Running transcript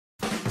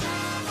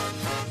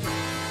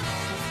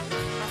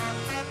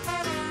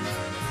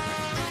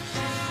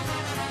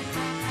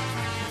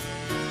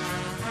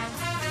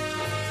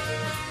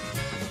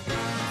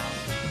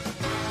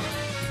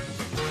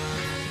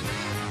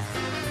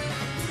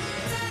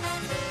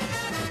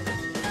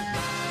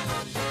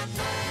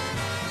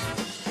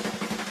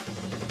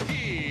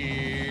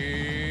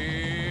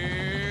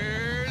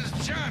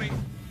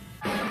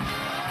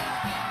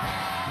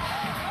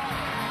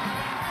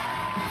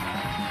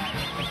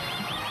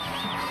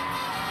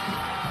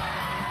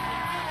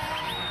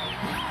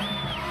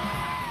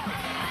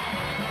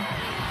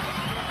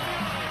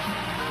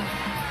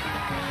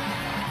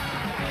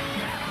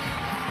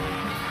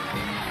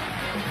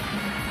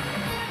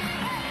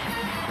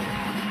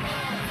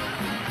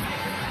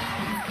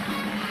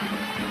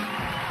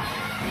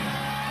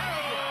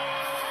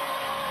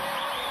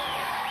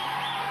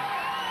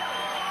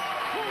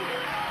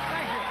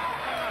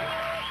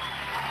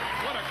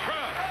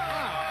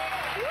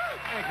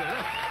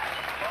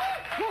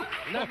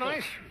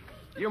nice?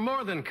 You're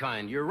more than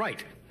kind. You're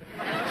right.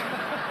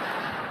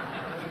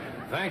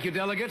 Thank you,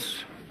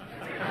 delegates.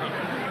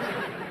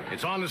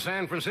 It's on to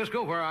San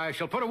Francisco, where I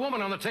shall put a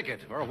woman on the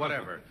ticket, or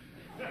whatever.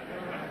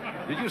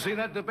 Did you see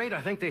that debate?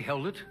 I think they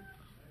held it.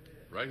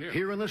 Right here?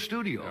 Here in the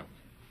studio. Yeah.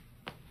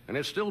 And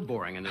it's still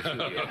boring in the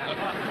studio.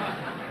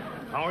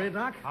 How are you,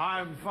 Doc?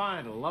 I'm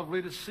fine.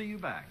 Lovely to see you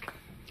back.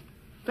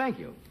 Thank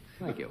you.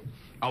 Thank you.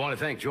 I want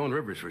to thank Joan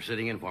Rivers for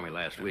sitting in for me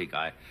last week.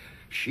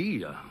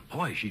 She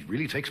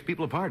really takes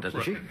people apart,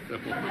 doesn't she?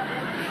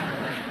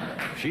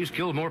 She's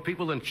killed more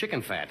people than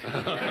chicken fat.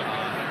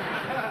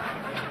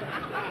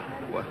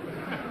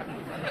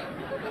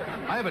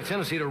 I have a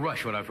tendency to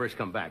rush when I first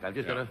come back. I've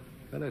just got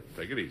to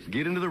take it easy.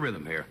 Get into the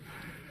rhythm here.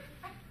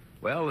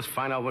 Well, let's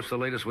find out what's the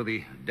latest with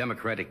the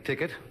Democratic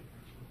ticket,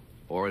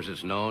 or as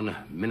it's known,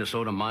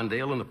 Minnesota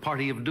Mondale and the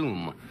Party of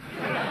Doom.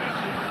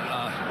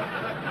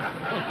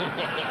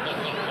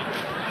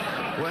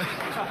 Well,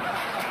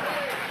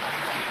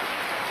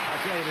 I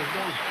tell you, there's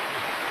been...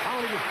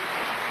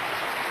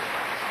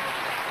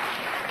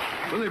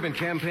 Well, they've been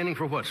campaigning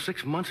for, what,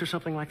 6 months or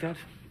something like that?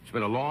 It's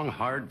been a long,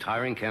 hard,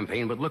 tiring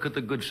campaign, but look at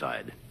the good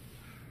side.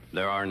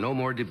 There are no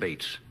more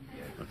debates.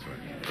 That's right.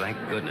 Thank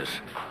goodness.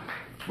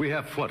 We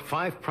have, what,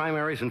 5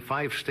 primaries in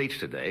 5 states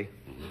today.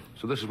 Mm-hmm.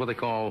 So this is what they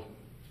call...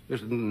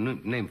 There's a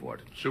name for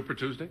it. Super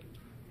Tuesday?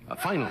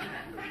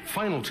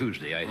 Final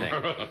Tuesday, I think.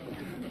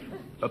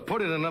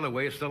 Put it another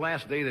way, it's the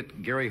last day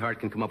that Gary Hart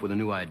can come up with a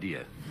new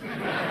idea.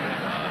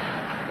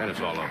 Then it's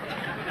all over.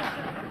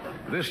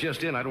 This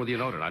just in, I don't know whether you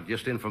know it or not,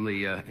 just in from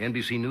the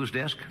NBC News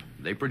desk.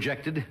 They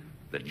projected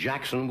that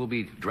Jackson will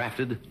be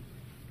drafted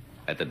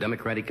at the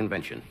Democratic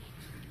Convention.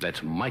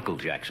 That's Michael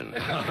Jackson.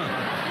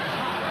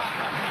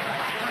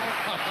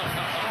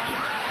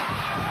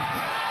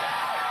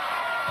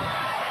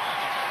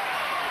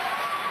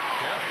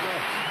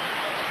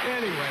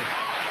 Anyway.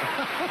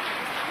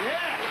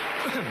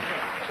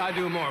 I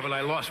do more, but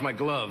I lost my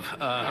glove.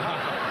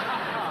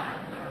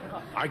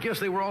 I guess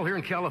they were all here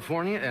in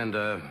California, and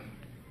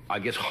I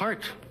guess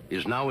Hart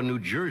is now in New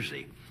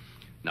Jersey.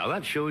 Now,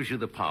 that shows you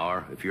the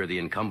power if you're the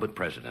incumbent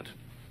president.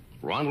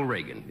 Ronald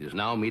Reagan is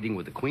now meeting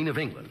with the Queen of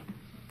England,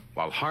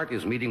 while Hart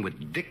is meeting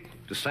with Dick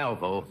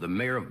DeSalvo, the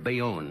mayor of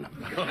Bayonne.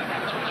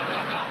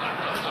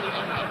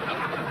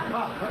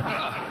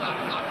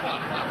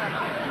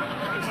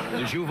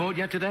 Did you vote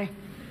yet today?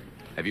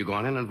 Have you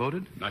gone in and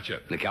voted? Not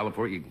yet. In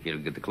California, you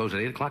get to close at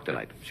 8 o'clock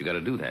tonight. So you got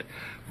to do that.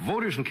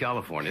 Voters in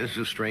California, this is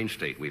a strange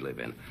state we live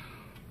in,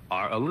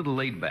 are a little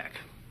laid back.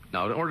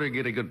 Now, in order to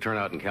get a good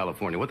turnout in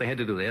California, what they had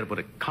to do, they had to put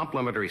a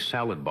complimentary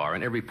salad bar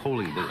in every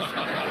polling booth.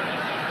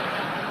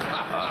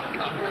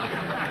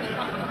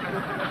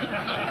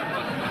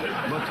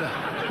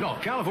 No,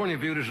 California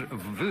voters.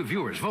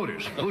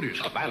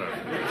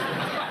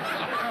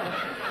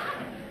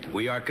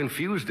 We are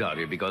confused out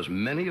here because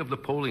many of the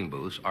polling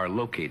booths are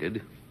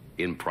located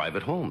in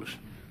private homes.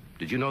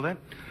 Did you know that?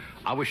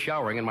 I was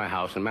showering in my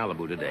house in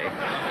Malibu today.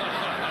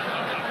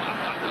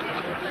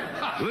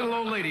 Little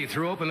old lady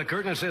threw open the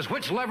curtain and says,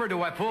 "Which lever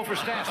do I pull for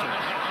Stassi?"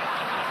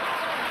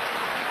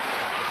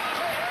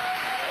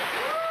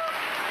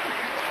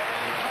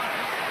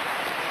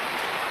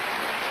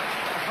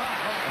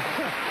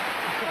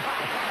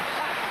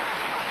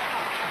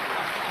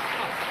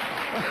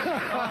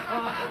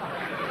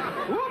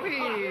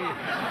 Whoopee!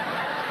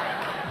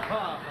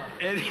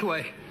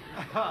 Anyway,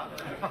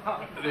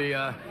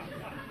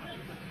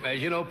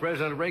 as you know,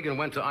 President Reagan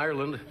went to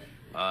Ireland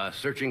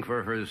searching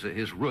for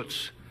his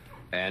roots.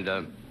 And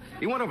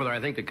he went over there, I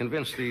think, to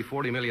convince the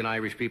 40 million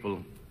Irish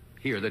people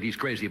here that he's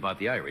crazy about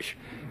the Irish.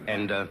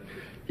 And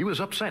he was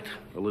upset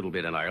a little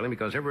bit in Ireland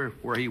because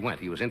everywhere he went,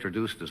 he was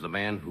introduced as the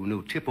man who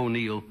knew Tip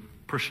O'Neill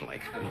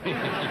personally.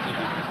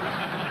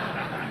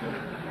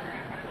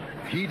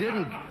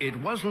 It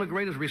wasn't the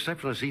greatest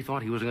reception as he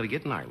thought he was going to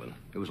get in Ireland.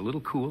 It was a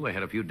little cool. They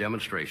had a few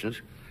demonstrations.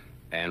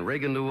 And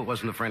Reagan knew it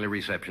wasn't a friendly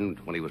reception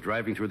when he was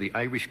driving through the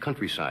Irish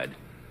countryside.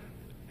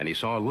 And he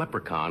saw a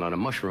leprechaun on a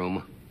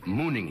mushroom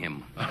mooning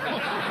him.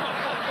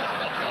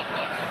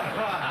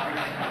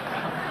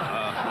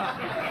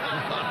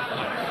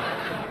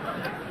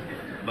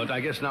 But I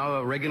guess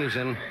now Reagan is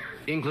in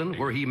England,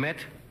 where he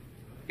met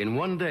in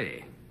one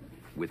day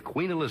with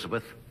Queen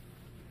Elizabeth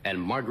and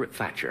Margaret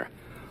Thatcher.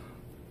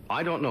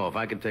 I don't know if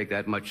I could take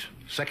that much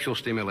sexual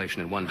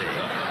stimulation in one day.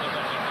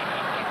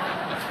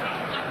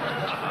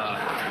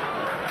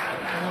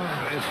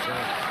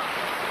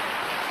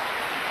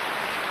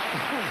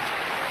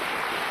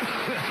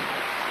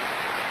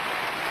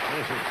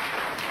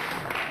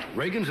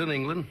 Reagan's in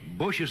England,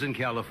 Bush is in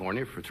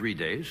California for 3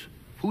 days.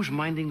 Who's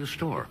minding the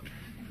store?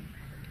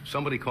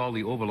 Somebody called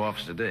the Oval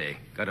Office today,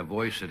 got a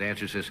voice that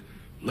answers, says,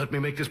 "Let me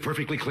make this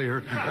perfectly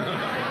clear.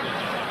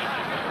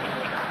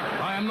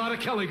 I am not a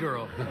Kelly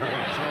girl."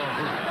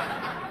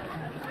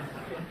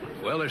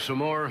 Well, there's some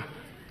more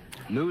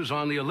news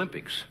on the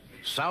Olympics.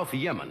 South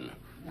Yemen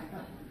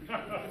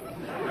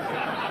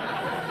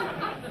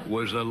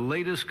was the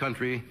latest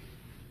country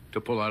to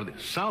pull out of it.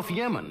 South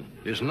Yemen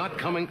is not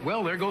coming.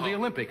 Well, there go the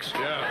Olympics.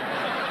 Yeah.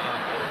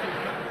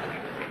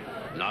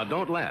 Now,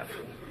 don't laugh.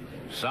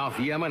 South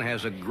Yemen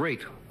has a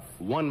great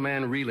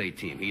one-man relay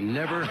team. He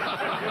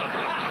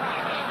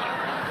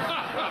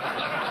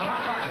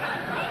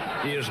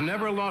has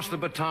never lost the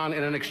baton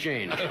in an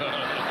exchange.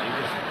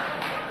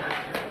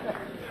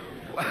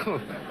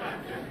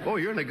 Oh,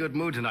 you're in a good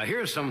mood tonight.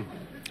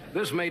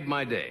 This made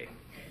my day.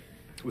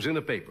 It was in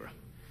the paper.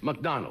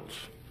 McDonald's,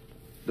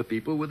 the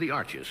people with the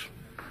arches.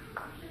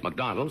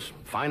 McDonald's,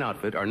 fine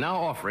outfit, are now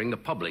offering the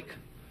public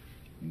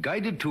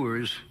guided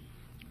tours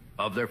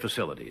of their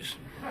facilities.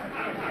 Boy,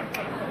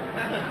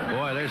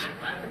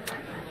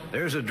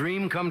 there's a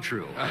dream come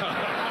true.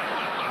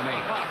 I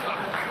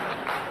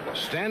mean,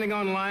 standing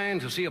on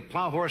line to see a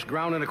plow horse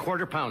ground in a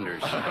quarter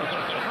pounders.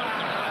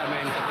 I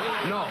mean,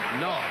 no.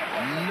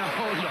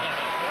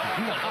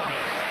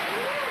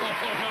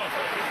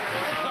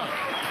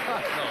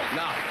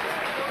 Now,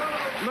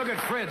 look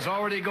at Fred's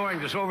already going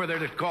just over there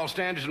to call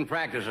standards and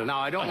practices. Now,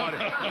 I don't want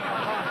to...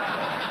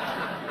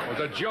 It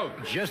was a joke.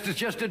 It's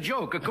just a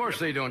joke. Of course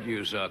they don't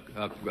use...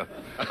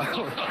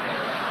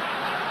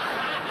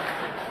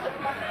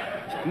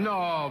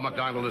 No,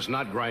 McDonald does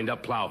not grind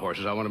up plow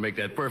horses. I want to make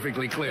that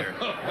perfectly clear.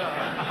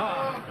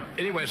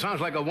 Anyway, it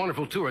sounds like a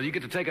wonderful tour. You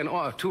get to take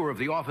a tour of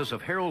the office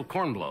of Harold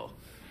Cornblow.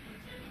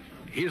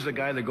 He's the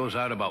guy that goes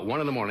out about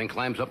 1 in the morning,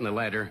 climbs up in the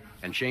ladder,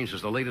 and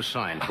changes the latest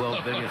sign,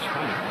 12 billions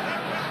coming.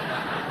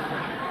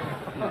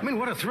 I mean,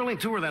 what a thrilling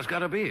tour that's got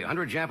to be.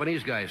 100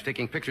 Japanese guys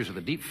taking pictures of the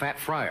deep, fat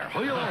fryer. I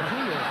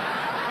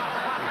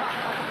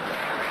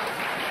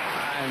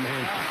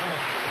mean...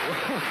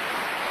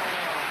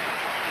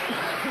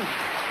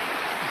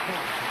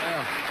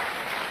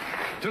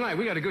 Tonight,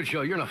 we got a good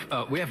show.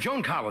 We have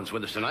Joan Collins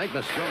with us tonight.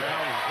 Miss Joan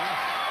Collins.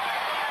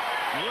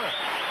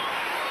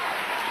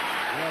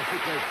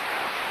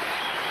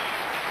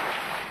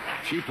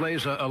 She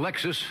plays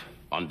Alexis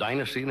on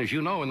Dynasty. And as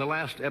you know, in the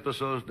last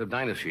episode of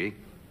Dynasty,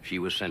 she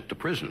was sent to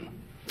prison.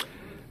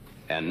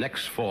 And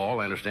next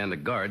fall, I understand the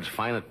guards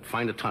find a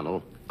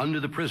tunnel under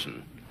the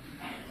prison.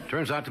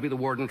 Turns out to be the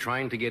warden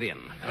trying to get in.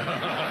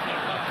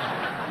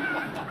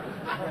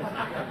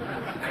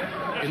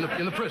 In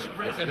the prison.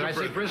 Did I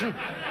say prison?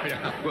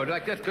 Yeah. Good.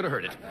 That could have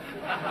hurt it.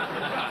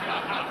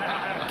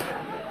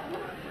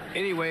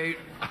 Anyway,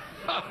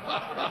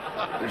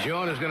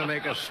 Joan is going to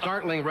make a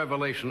startling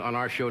revelation on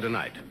our show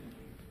tonight.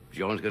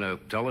 Joan's going to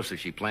tell us that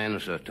she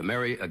plans to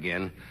marry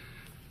again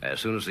as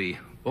soon as the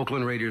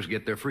Oakland Raiders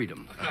get their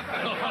freedom. So,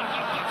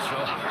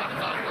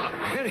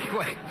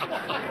 anyway,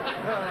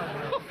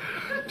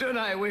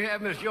 tonight we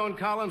have Miss Joan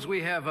Collins.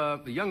 We have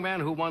the young man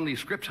who won the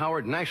Scripps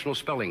Howard National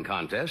Spelling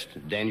Contest.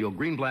 Daniel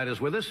Greenblatt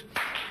is with us.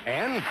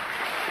 And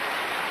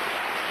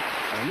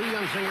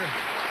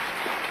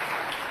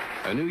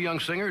a new young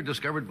singer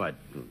discovered by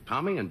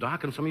Tommy and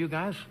Doc and some of you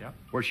guys. Yep.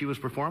 Where she was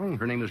performing.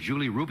 Her name is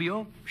Julie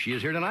Rubio. She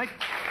is here tonight.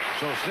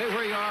 So stay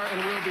where you are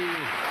and we'll be...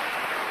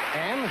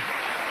 And...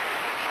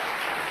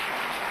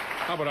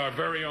 How about our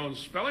very own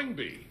spelling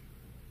bee?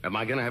 Am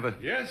I going to have a...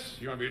 Yes,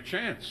 you're going to be a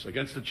chance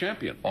against the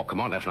champion. Oh, come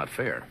on, that's not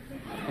fair.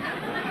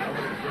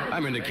 I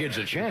mean, the kid's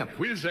a champ.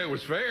 We didn't say it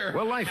was fair.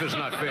 Well, life is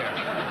not fair.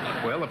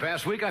 Well, the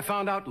past week I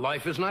found out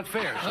life is not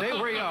fair. Stay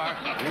where you are.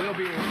 We'll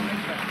be...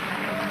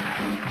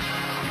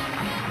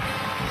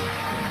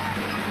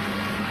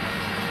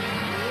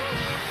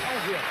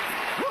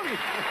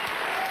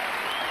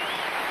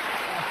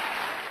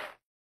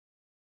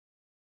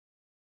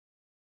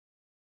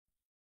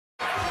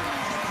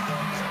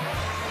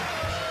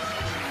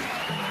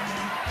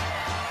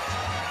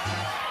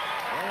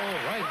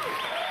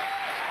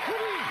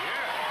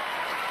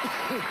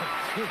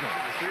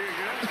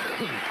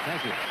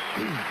 Thank you.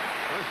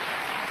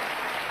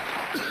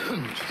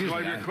 Excuse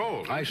me. You're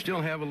cold. I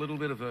still have a little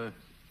bit of a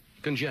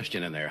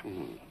congestion in there.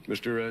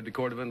 Mr.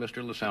 DeCordova and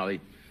Mr. LaSalle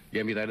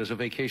gave me that as a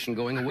vacation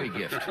going away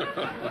gift.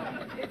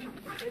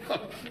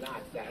 Well,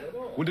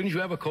 didn't you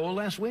have a cold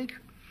last week?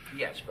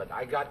 Yes, but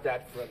I got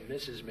that from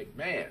Mrs.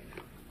 McMahon.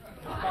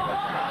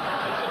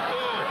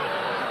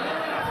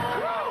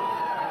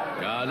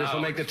 This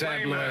will make the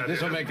tabloids.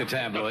 This will make the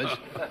tabloids.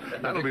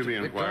 That'll be the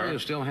Inquirer. Victoria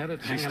still had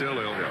it? She's still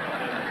ill.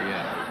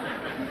 Yeah.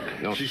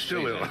 No, She's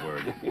still ill. That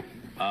word.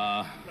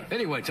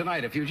 Anyway,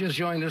 tonight, if you just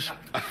joined us,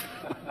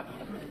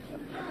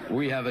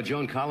 we have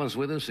Joan Collins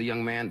with us, a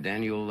young man,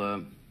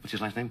 Daniel, what's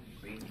his last name?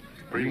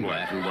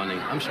 Greenblatt. Who won the,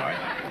 I'm sorry.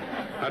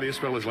 How do you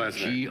spell his last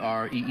name?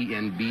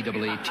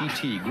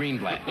 Greenblatt.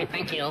 Greenblatt.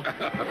 Thank you.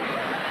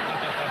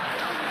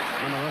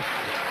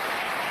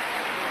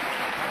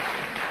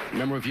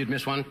 Remember if you'd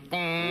miss one?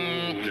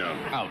 No.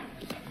 Out.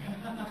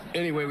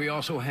 Anyway, we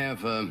also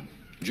have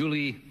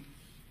Julie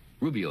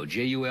Rubio,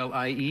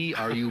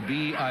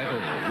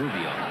 JulieRubio,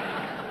 Rubio.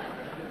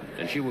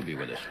 And she will be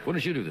with us. What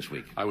did you do this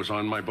week? I was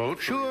on my boat.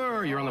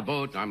 Sure, you're on the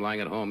boat. I'm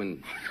lying at home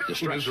in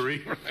distress.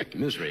 Misery. Right.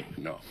 Misery.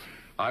 No.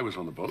 I was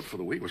on the boat for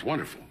the week. It was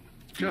wonderful.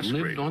 Just you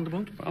lived great. on the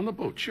boat? On the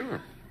boat,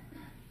 sure.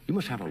 You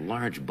must have a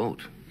large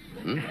boat.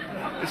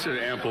 It's an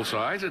ample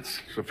size.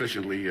 It's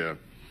sufficiently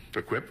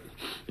equipped.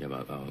 You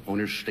have a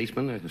owner's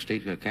statesman, a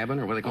state cabin,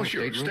 or what do they call it?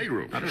 Sure,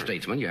 stateroom. Not sure. a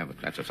statesman. You have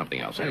that's something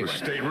else. I have Anyway. a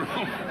stateroom.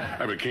 I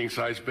have a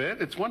king-size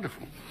bed. It's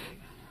wonderful.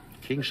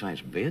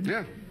 king-size bed?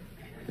 Yeah.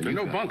 There are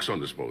no bunks on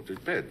this boat. There's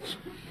beds.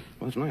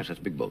 Well, that's nice. That's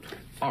a big boat.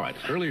 All right.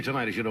 Earlier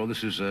tonight, as you know,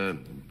 this is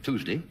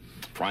Tuesday.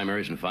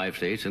 Primaries in 5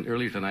 states. And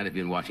earlier tonight, if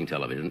you've been watching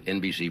television,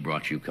 NBC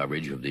brought you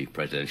coverage of the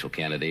presidential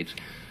candidates.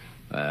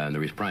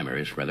 There is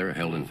primaries, rather,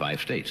 held in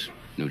 5 states.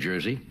 New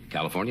Jersey,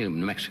 California,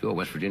 New Mexico,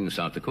 West Virginia, and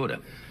South Dakota.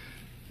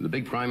 The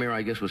big primary,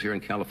 I guess, was here in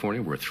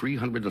California, where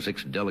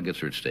 306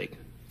 delegates are at stake.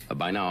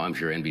 By now, I'm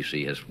sure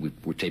NBC has...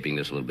 We're taping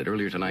this a little bit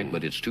earlier tonight,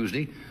 but it's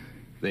Tuesday.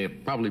 They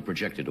have probably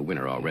projected a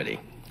winner already.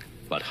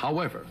 But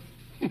however,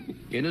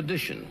 in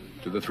addition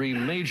to the 3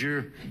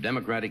 major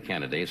Democratic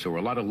candidates, there were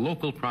a lot of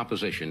local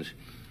propositions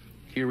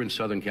here in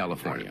Southern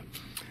California.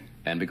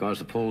 And because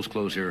the polls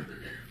close here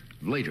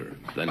later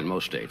than in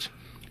most states,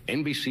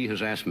 NBC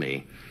has asked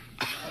me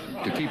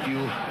to keep you...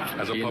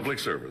 As a public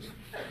service.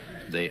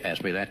 They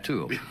asked me that,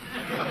 too.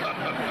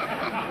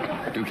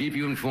 To keep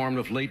you informed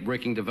of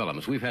late-breaking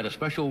developments. We've had a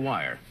special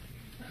wire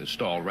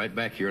installed right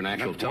back here, an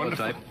actual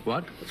teletype.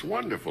 What? It's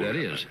wonderful. That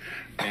is.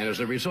 And as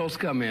the results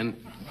come in,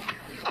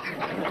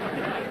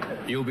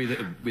 you'll be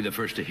the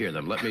first to hear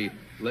them. Let me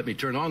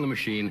turn on the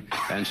machine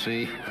and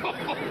see.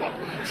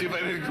 See if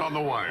anything's on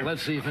the wire.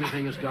 Let's see if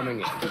anything is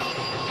coming in.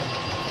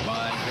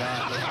 My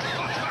God.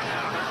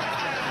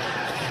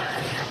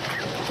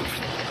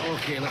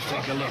 Okay, let's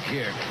take a look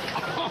here.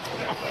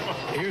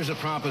 Here's a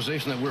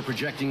proposition that we're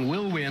projecting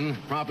will win.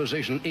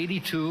 Proposition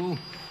 82,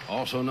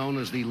 also known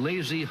as the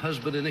Lazy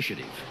Husband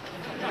Initiative.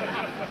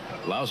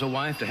 Allows a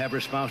wife to have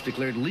her spouse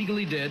declared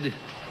legally dead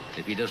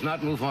if he does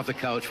not move off the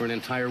couch for an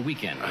entire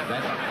weekend.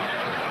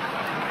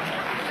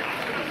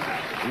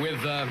 With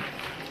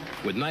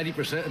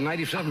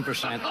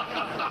 97%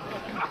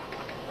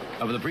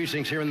 of the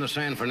precincts here in the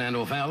San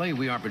Fernando Valley,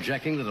 we are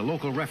projecting that a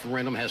local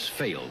referendum has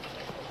failed.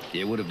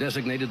 It would have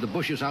designated the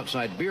bushes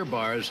outside beer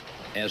bars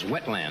as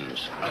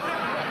wetlands.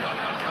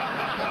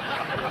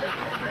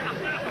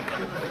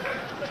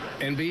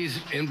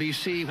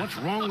 NBC, what's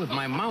wrong with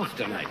my mouth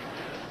tonight?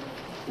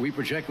 We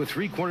project with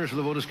 3/4 of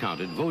the votes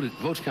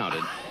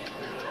counted,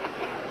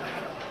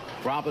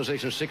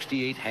 Proposition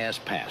 68 has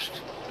passed.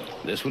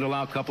 This would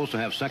allow couples to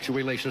have sexual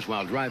relations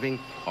while driving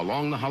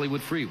along the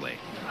Hollywood freeway.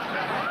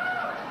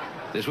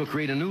 This will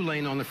create a new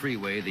lane on the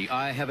freeway, the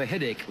I Have a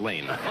Headache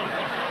lane.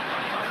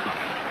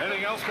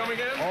 Anything else coming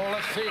in? Oh,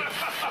 let's see.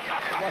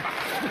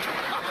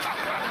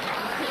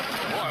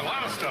 Boy, a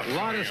lot of stuff. A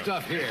lot of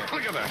stuff here.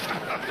 Look at that.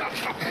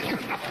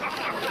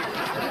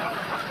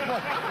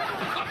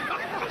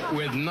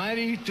 With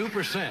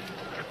 92%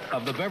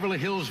 of the Beverly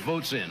Hills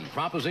votes in,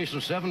 Proposition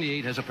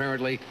 78 has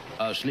apparently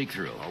sneaked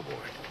through. Oh, boy.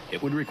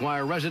 It would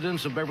require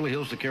residents of Beverly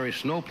Hills to carry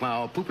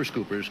snowplow pooper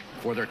scoopers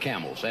for their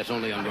camels. That's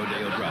only on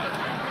Rodeo Drive.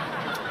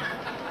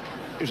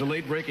 Here's a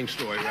late-breaking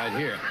story right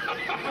here.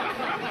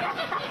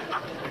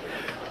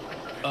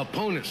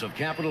 Opponents of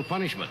capital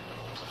punishment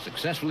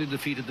successfully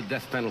defeated the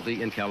death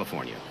penalty in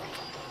California.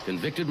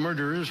 Convicted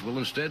murderers will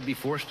instead be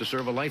forced to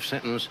serve a life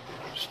sentence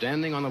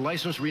standing on the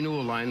license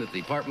renewal line at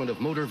the Department of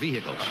Motor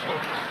Vehicles.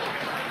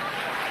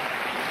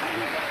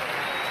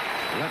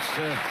 Let's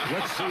see.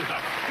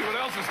 See what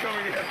else is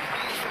coming in.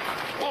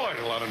 Boy,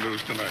 a lot of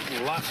news tonight.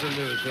 Lots of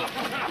news.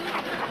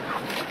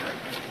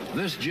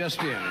 This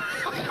just in.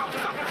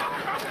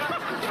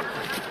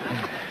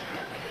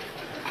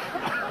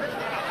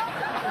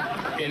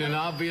 In an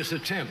obvious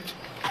attempt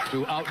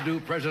to outdo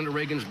President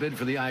Reagan's bid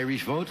for the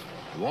Irish vote,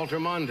 Walter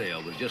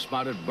Mondale was just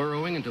spotted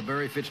burrowing into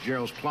Barry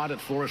Fitzgerald's plot at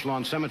Forest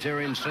Lawn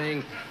Cemetery and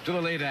saying to the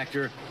late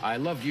actor, "I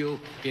loved you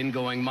in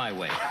going my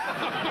way."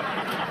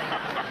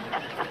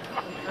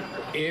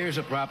 Here's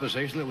a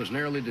proposition that was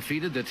narrowly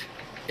defeated that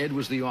Ed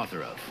was the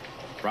author of.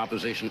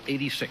 Proposition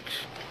 86.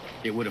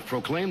 It would have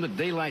proclaimed that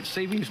daylight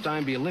savings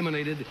time be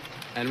eliminated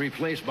and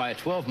replaced by a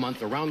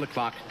 12-month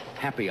around-the-clock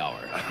happy hour.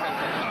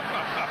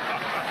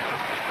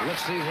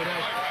 Let's see what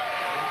else.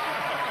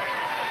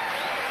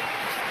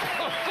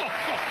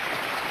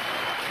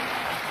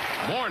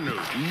 More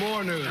news.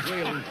 More news.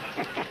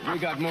 We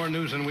got more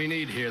news than we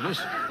need here.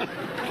 This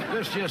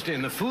just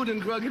in. The Food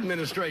and Drug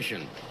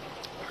Administration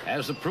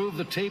has approved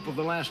the tape of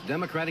the last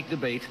Democratic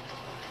debate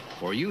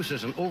for use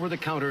as an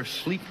over-the-counter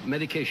sleep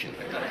medication.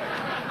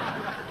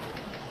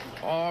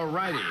 All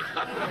righty.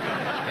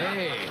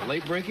 Hey,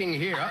 late breaking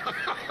here.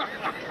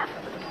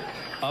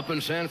 Up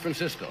in San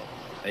Francisco,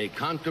 a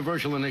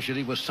controversial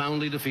initiative was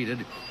soundly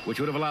defeated, which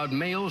would have allowed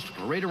males to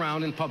parade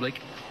around in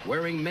public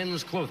wearing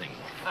men's clothing.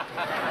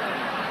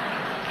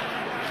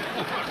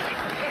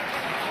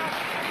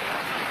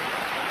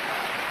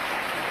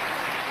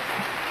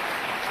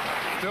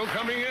 Still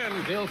coming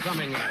in. Still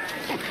coming in.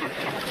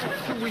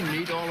 Do we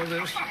need all of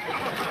this?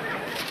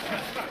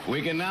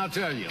 We can now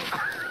tell you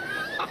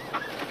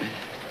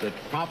that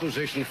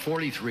Proposition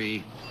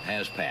 43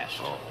 has passed,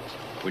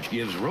 which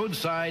gives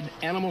roadside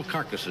animal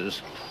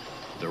carcasses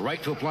the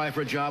right to apply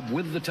for a job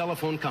with the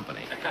telephone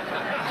company.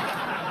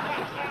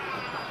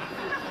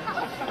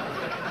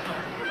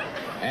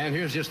 And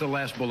here's just the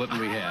last bulletin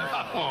we have.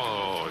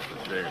 Oh, it's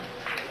a shame.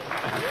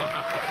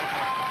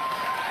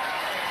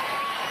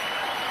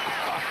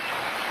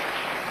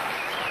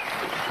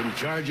 Some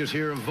charges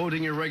here of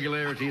voting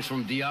irregularities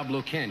from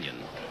Diablo Canyon.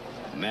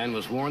 The man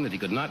was warned that he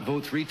could not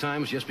vote 3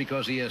 times just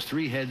because he has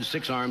 3 heads,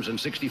 6 arms, and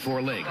 64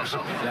 legs.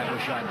 That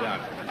was shot down.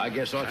 I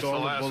guess that's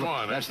all. The last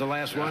one. That's the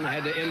last one. I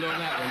had to end on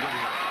that one, didn't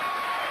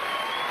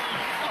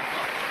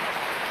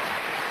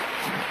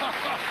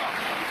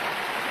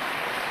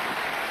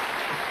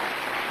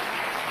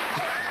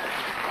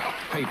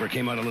I? Paper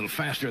came out a little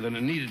faster than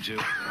it needed to.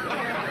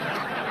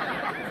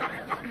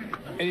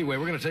 Anyway,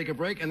 we're going to take a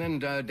break, and then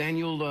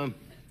Daniel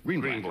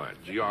Greenblatt. Greenblatt.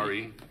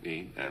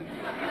 G-R-E-E-N.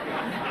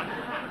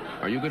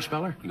 Are you a good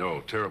speller?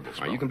 No, terrible All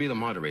spelling. right, you can be the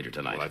moderator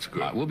tonight. Well, that's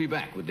good. We'll be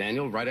back with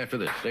Daniel right after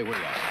this. Stay where you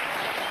are.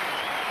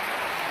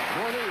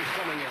 More news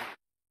coming in.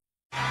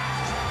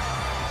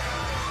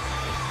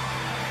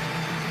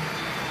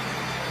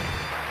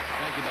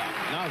 Thank you, Doc.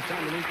 Now it's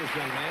time to meet this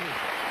young man.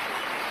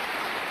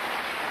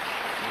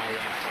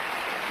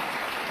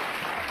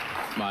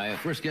 My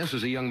first guest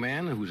is a young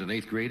man who's an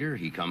 8th grader.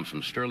 He comes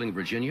from Sterling,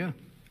 Virginia,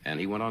 and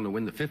he went on to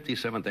win the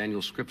 57th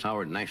Annual Scripps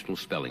Howard National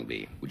Spelling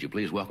Bee. Would you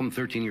please welcome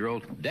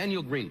 13-year-old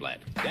Daniel Greenblatt.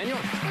 Daniel?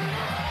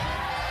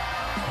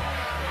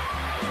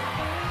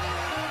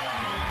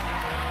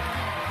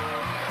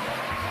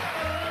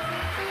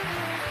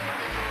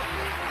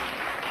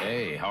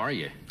 Hey, how are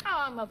you?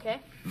 Oh, I'm okay.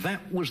 That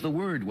was the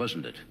word,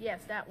 wasn't it?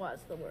 Yes, that was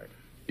the word.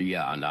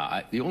 Yeah,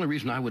 now, the only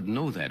reason I would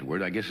know that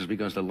word, I guess, is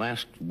because the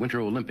last Winter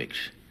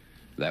Olympics,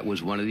 that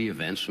was one of the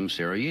events from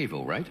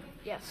Sarajevo, right?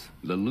 Yes.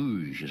 The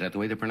luge, is that the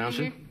way they pronounce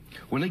it?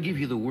 When they give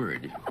you the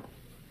word,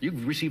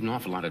 you've received an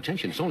awful lot of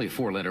attention. It's only a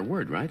 4-letter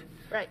word, right?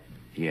 Right.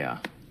 Yeah.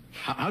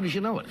 How did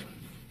you know it?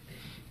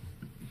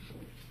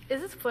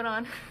 Is this put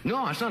on?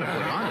 No, it's not a put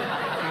on.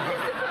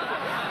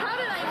 How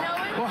did I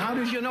know it? Well, how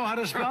did you know how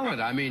to spell it?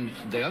 I mean,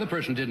 the other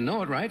person didn't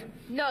know it, right?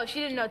 No,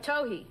 she didn't know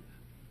Tohi.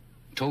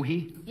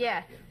 Tohi?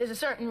 Yeah,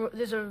 there's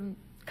a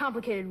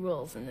complicated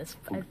rules in this.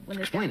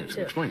 Explain it.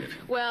 Explain it.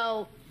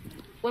 Well,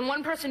 when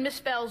one person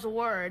misspells a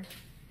word,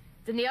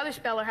 then the other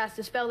speller has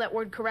to spell that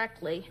word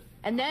correctly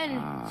and then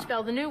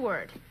spell the new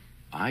word.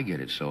 I get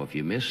it. So if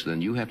you miss,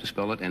 then you have to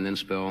spell it and then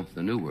spell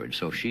the new word.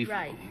 So she...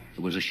 Right. It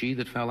was a she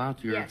that fell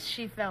out? Yes,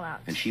 she fell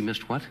out. And she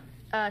missed what?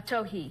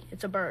 Tohi.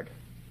 It's a bird.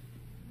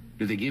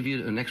 Did they give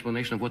you an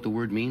explanation of what the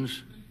word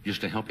means?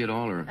 Just to help you at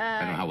all, or I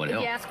don't know how it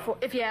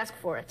helped. If you ask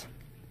for it.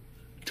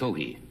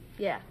 Tohi.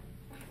 Yeah.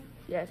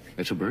 Yes.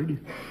 It's a bird?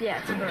 Yeah,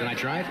 it's a bird. Can I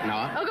try it?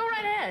 No. Oh, go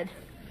right ahead.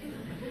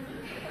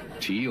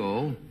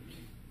 T-O...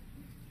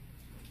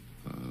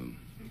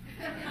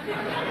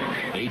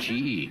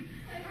 H-E-E.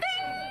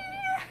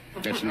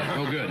 That's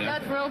no good, huh?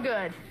 That's real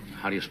good.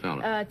 How do you spell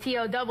it?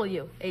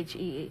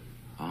 T-O-W-H-E-E.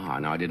 Ah,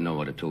 now I didn't know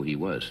what a tohi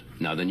was.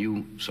 Now then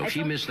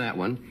she missed that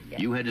one. Yeah.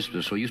 You had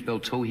to, so you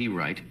spelled tohi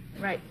right.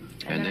 Right.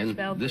 And I then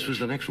spelled this was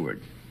the next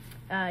word.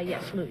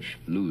 Yes, luge.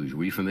 Luge.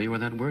 Were you familiar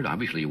with that word?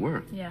 Obviously you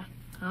were. Yeah,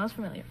 I was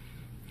familiar.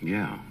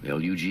 Yeah,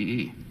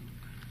 L-U-G-E.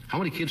 How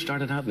many kids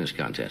started out in this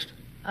contest?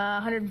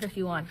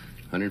 151.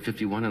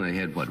 151, and they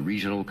had, what,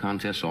 regional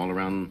contests all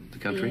around the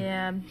country?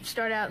 Yeah,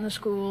 start out in the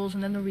schools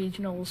and then the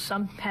regionals.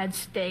 Some had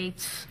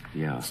states,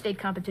 state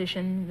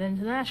competition, then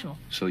the national.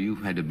 So you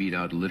had to beat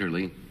out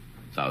literally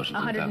thousands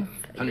and thousands.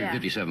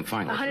 157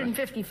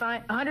 finalists.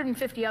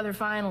 150 other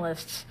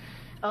finalists,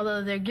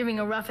 although they're giving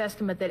a rough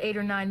estimate that 8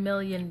 or 9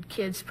 million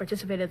kids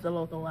participated at the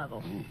local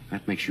level. Oh,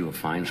 that makes you a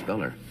fine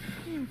speller.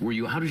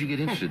 How did you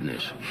get interested in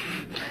this?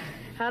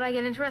 How did I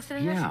get interested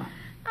in this? Yeah.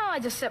 Oh, I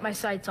just set my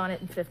sights on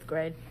it in 5th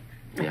grade.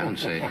 Yeah, and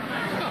say...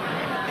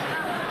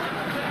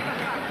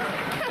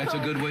 That's a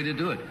good way to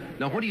do it.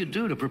 Now, what do you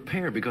do to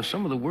prepare? Because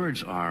some of the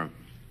words are...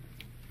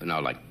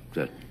 Now, like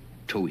the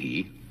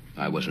tohi,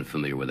 I wasn't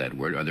familiar with that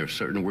word. Are there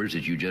certain words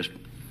that you just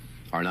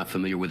are not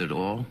familiar with at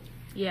all?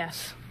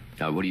 Yes.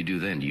 Now, what do you do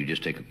then? Do you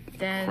just take a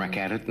crack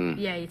at it?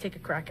 Yeah, you take a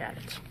crack at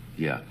it.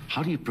 Yeah.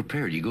 How do you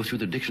prepare? Do you go through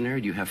the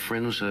dictionary? Do you have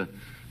friends,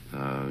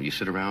 you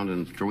sit around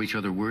and throw each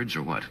other words,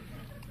 or what?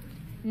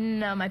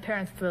 No, my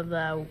parents threw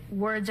the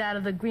words out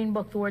of the Green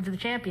Book, the words of the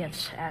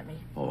champions, at me.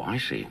 Oh, I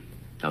see.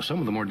 Now, some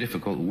of the more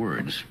difficult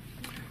words...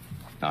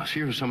 Now,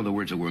 here are some of the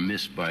words that were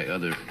missed by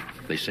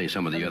they say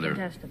some of the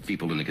other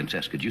people in the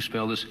contest. Could you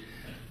spell this?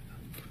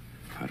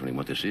 I don't even know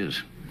what this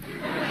is.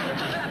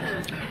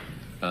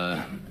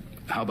 How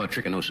about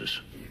trichinosis?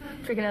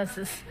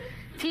 Trichinosis.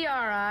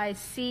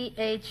 T-R-I-C-H-I-N-O-S-I-S.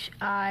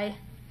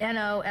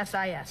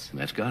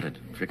 That's got it.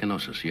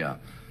 Trichinosis, yeah.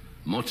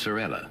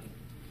 Mozzarella,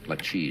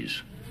 like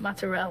cheese.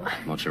 Mozzarella.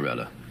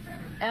 Mozzarella.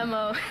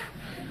 M-O-Z-Z-A-R-E-L-L-A.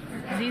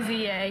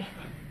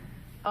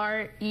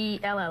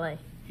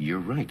 You're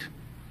right.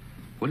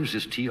 What is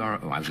this T-R...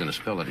 Oh, I was going to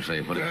spell it and say...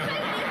 What is... I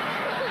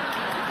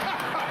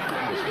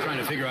was trying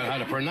to figure out how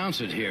to pronounce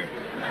it here.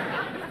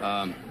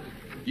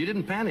 You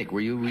didn't panic.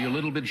 Were you a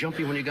little bit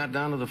jumpy when you got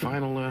down to the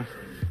final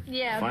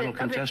final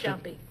contestant? A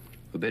bit jumpy.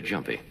 A bit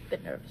jumpy. A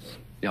bit nervous.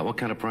 Yeah, what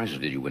kind of prizes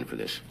did you win for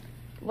this?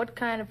 What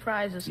kind of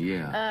prizes?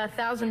 Yeah.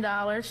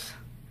 $1,000.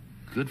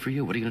 Good for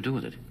you. What are you going to do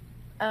with it?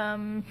 What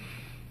am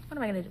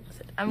I going to do with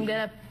it? I'm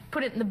going to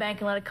put it in the bank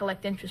and let it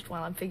collect interest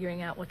while I'm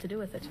figuring out what to do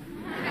with it.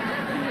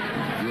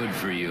 Good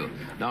for you.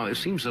 Now, it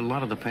seems a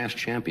lot of the past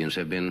champions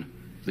have been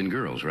than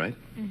girls, right?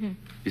 Mm-hmm.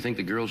 You think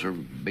the girls are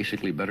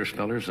basically better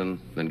spellers than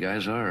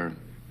guys are? Or?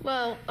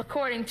 Well,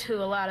 according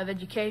to a lot of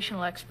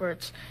educational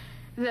experts,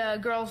 the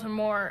girls are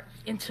more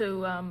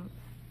into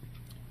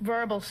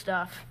verbal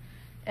stuff,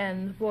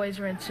 and the boys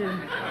are into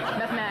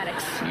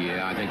mathematics.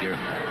 Yeah, I think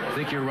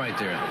you're right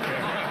there.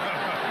 Yeah.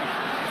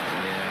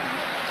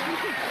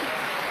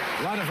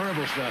 A lot of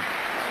verbal stuff.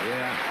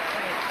 Yeah.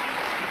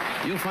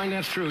 You'll find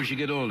that's true as you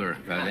get older,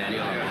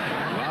 Daniel.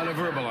 A lot of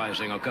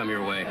verbalizing will come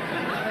your way.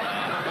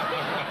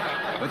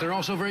 But they're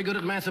also very good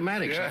at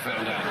mathematics, I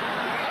found out.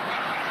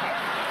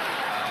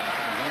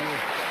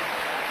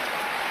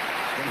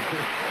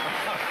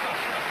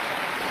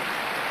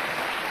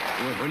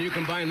 When you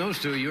combine those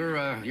two, you're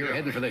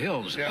heading for the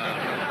hills.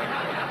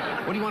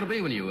 What do you want to be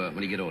when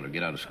you get older,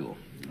 get out of school?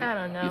 I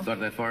don't know. You thought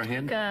that far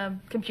ahead?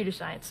 Computer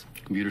science.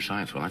 Computer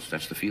science. Well,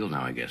 that's the field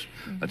now, I guess.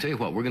 I'll tell you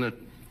what, we're going to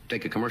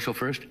take a commercial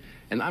first,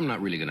 and I'm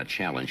not really going to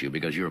challenge you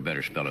because you're a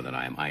better speller than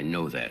I am. I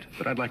know that.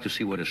 But I'd like to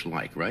see what it's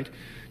like, right?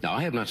 Now,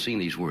 I have not seen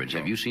these words.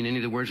 Have you seen any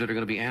of the words that are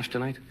going to be asked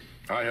tonight?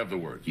 I have the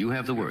words. You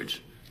have the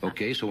words.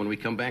 Okay, so when we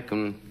come back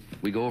and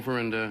we go over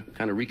and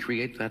kind of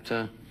recreate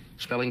that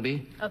spelling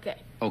bee? Okay.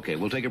 Okay,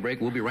 we'll take a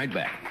break. We'll be right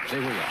back. Stay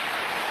where you are.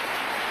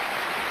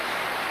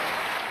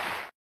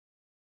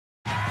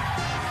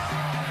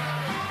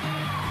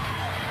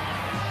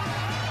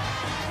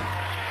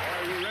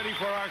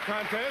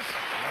 Contest. I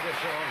guess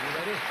so. You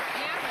ready?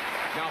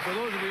 Yeah. Now, for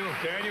those of you...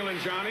 Daniel and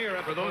Johnny are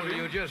at For those of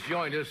you who just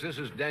joined us, this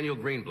is Daniel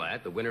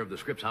Greenblatt, the winner of the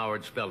Scripps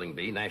Howard Spelling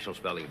Bee, National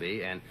Spelling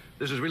Bee, and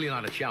this is really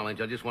not a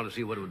challenge. I just want to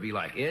see what it would be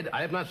like. Ed,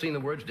 I have not seen the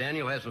words.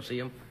 Daniel hasn't seen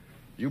them.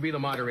 You be the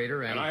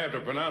moderator, and I have to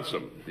pronounce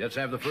them. Let's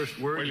have the first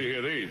word. Wait till you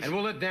hear these. And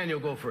we'll let Daniel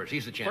go first.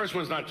 He's the champ. First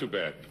one's not too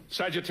bad.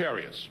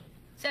 Sagittarius.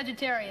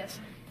 Sagittarius.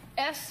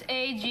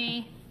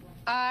 Sagittarius.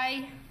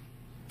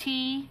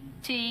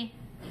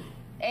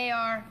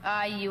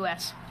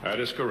 That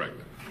is correct.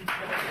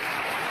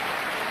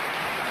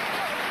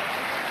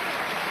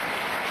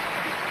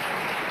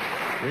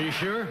 Are you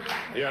sure?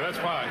 Yeah, that's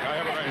fine. I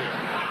have it right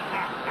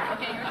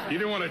here. You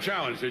didn't want a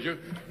challenge, did you?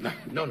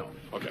 No.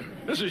 Okay.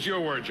 This is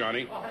your word,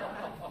 Johnny.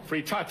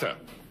 Frittata.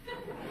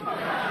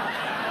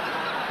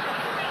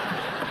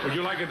 Would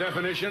you like a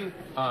definition?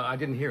 I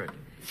didn't hear it.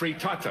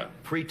 Frittata.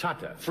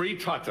 Frittata.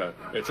 Frittata.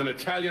 It's an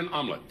Italian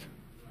omelet.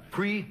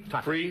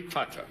 Frittata.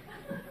 Frittata.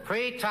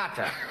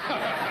 Frittata.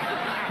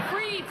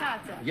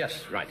 Frittata.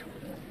 Yes, right.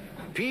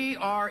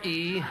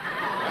 P-R-E... Does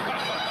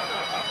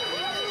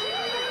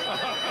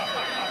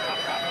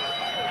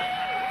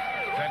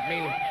that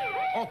mean...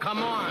 Oh, come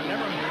on.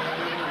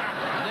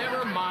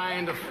 Never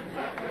mind.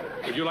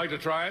 Would you like to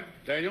try it,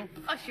 Daniel?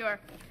 Oh, sure.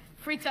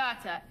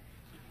 Frittata.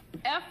 Oh,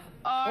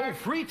 F-R...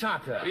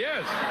 frittata.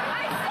 Yes.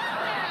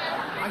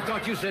 I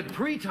thought you said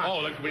pre-tata. Oh,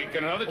 look, we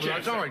get another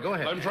chance. That's all right. Go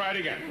ahead. Let him try it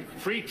again.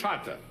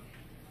 Frittata.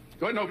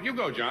 Go ahead. No, you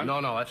go, John.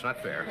 No, that's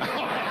not fair. All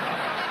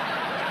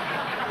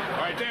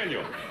right,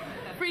 Daniel.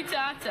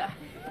 Frittata.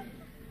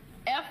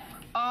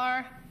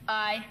 F-R-I-T-A-T-T-A.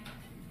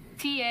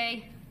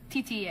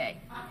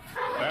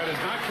 That is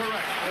not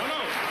correct. No.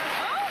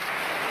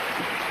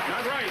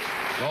 Not right.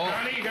 Oh.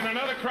 Johnny, you get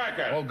another crack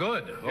at it. Oh,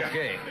 good.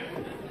 Okay.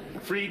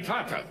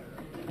 Frittata.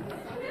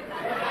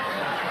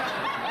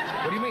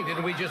 What do you mean?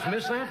 Didn't we just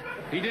miss that?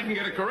 He didn't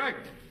get it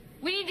correct.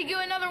 We need to do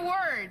another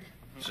word.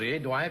 See,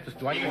 do I have to...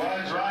 He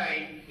was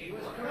right.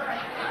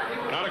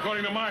 Not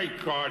according to my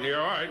card here.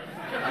 All right.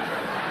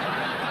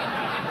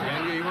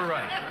 Daniel, you were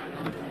right.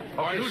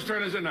 All right, whose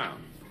turn is it now?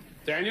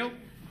 Daniel?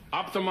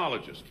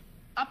 Ophthalmologist.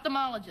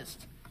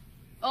 Ophthalmologist.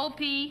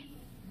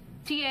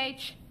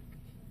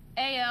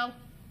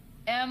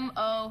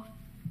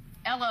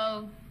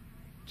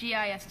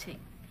 O-P-T-H-A-L-M-O-L-O-G-I-S-T.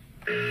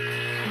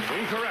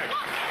 Incorrect.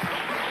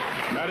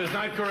 That is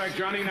not correct,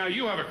 Johnny. Now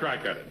you have a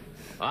crack at it.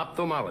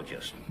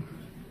 Ophthalmologist.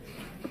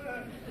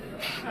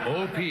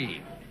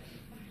 O-P-T-H...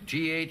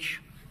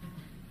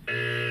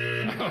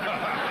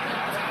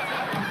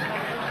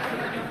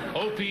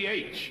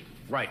 O-P-H.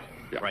 Right.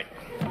 Yeah. Right.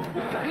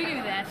 We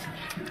do that.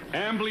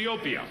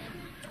 Amblyopia.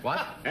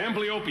 What?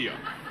 Amblyopia.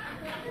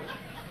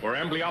 Or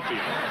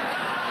amblyopia.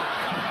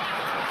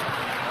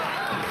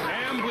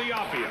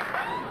 Amblyopia.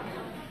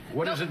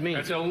 What does it mean?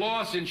 It's a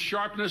loss in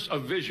sharpness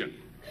of vision.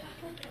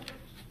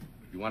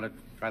 You want to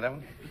try that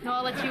one? No,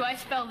 I'll let you. I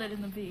spelled it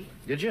in the V.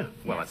 Did you?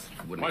 Well, that's...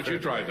 Why don't you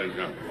try it then,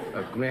 John?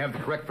 Can we have the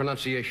correct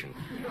pronunciation?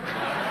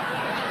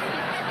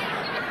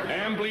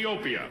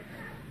 Amblyopia.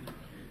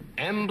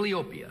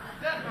 Amblyopia.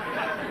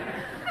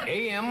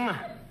 A-M-B-L-I...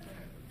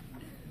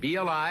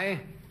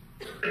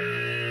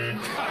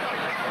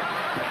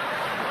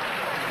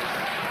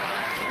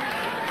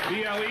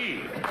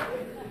 B-L-E.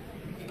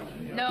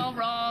 No,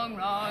 wrong.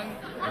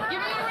 Give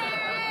me the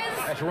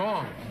rest. That's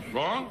wrong.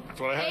 Wrong?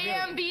 That's what I have here.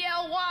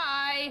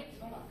 A-M-B-L-Y.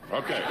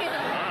 Okay. All right.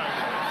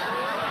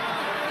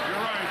 You're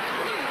right.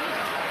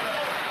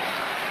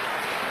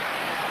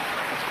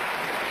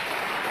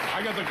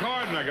 I got the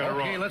card and I got it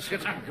wrong. Okay, let's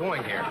get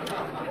going here.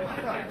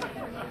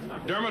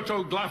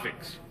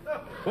 Dermatoglyphics.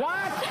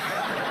 What?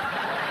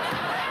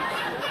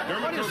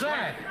 What is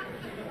that?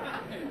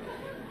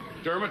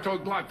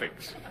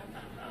 Dermatoglyphics.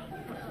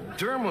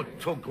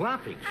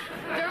 Dermatoglyphics.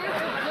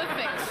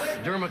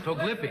 Dermatoglyphics.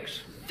 Dermatoglyphics.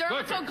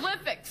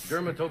 Dermatoglyphics.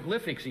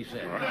 Dermatoglyphics, he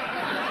said.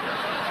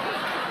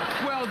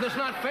 Well, that's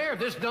not fair.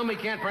 This dummy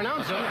can't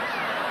pronounce them. You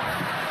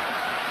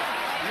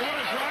want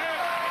to try it?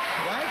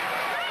 What?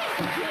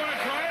 You want to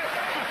try it?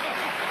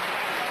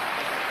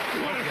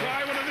 You want to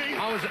try one of these?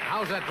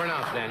 How's that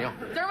pronounced, Daniel?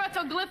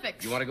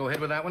 Dermatoglyphics. You want to go ahead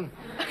with that one?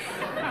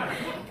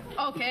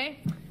 Okay.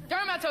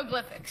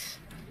 Dermatoglyphics.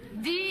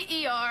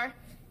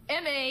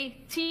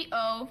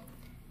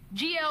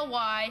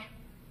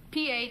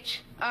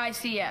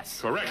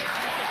 DERMATOGLYPHICS. Correct.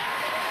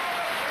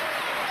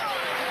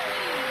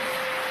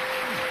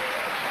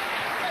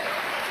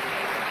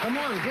 Come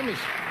on, give me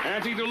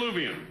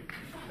Antediluvian.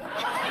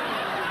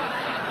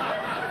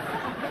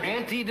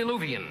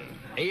 Antediluvian.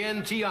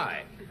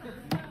 A-N-T-I.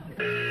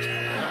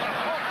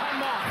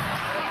 Come on.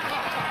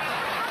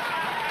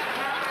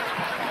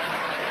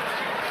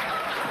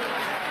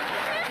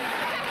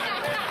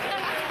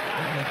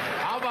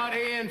 How about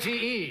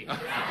A-N-T-E? All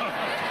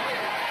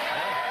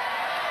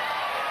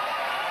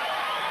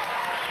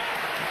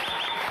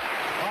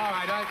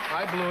right,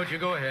 I blew it. You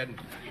go ahead.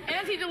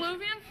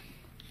 Antediluvian?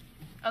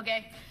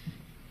 Okay.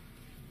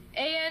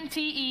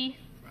 ANTEDILUVIAN.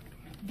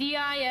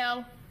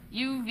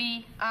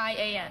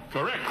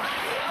 Correct.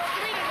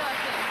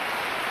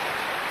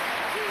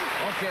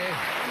 Okay.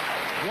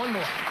 One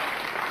more.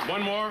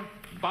 One more.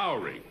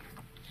 Bowery.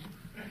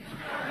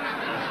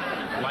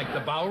 Like the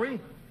Bowery?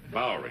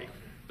 Bowery.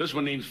 This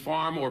one means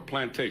farm or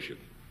plantation.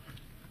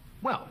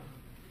 Well,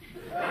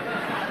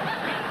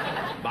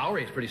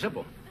 Bowery is pretty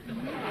simple.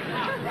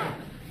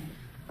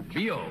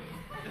 B-O.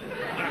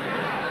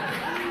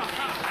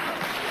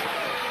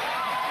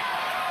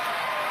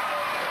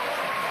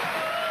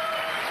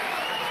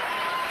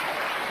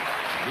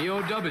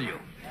 B-O-W.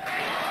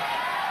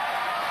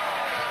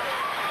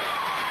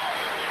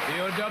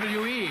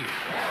 B-O-W-E.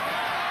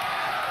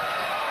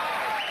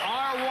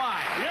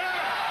 R-Y. Yeah!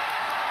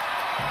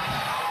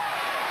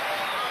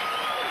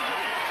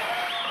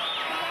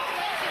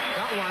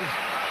 Got one.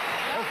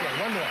 Okay,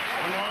 one more.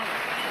 One more.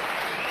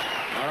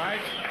 All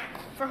right.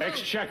 For who?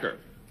 Exchequer.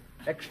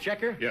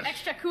 Exchequer? Yes.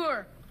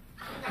 Exchequer.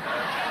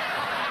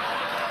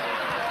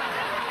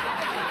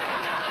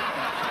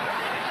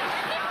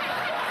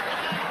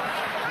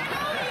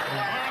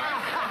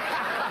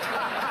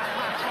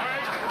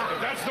 If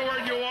that's the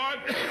word you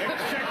want,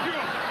 exchequer.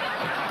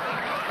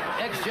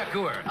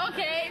 Exchequer.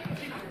 Okay.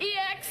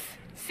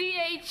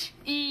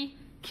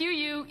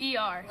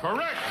 EXCHEQUER.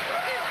 Correct.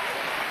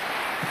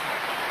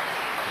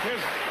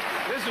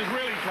 This is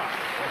really tough.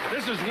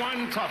 This is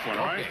one tough one,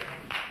 all right? Okay.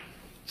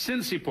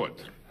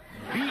 Cinciput.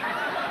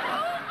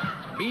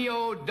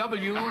 B-O-W-E-R-Y.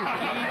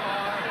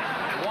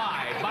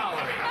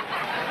 Bowery.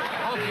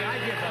 Okay, I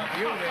give up.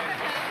 You win.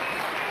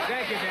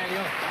 Thank you,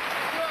 Daniel.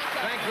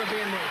 Thanks for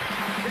being with us.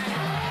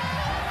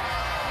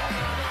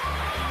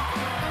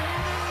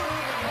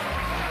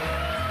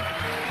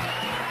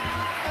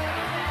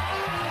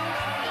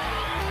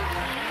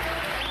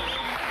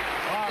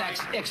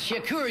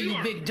 Exchequer,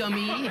 you big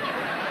dummy.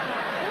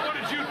 What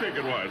did you think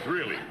it was,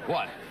 really?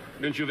 What?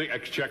 Didn't you think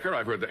exchequer?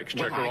 I've heard the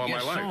exchequer all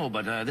my life. so,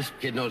 but this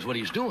kid knows what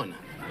he's doing.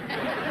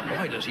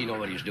 Why does he know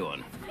what he's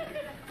doing?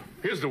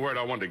 Here's the word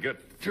I wanted to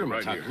get to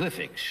right here.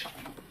 Dermatoglyphics.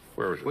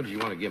 Where is it? What did you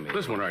want to give me?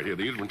 This one right here.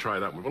 You didn't try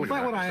that one. Look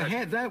at If that. I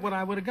had that, what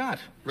I would have got.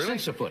 Really?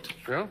 Sinciput.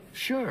 Yeah?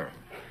 Sure.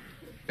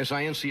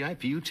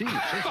 S-I-N-C-I-P-U-T.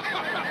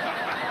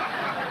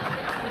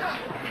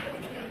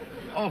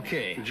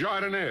 Okay.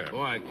 Jardiniere.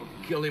 Oh, I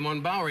killed him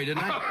on Bowery,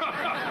 didn't I?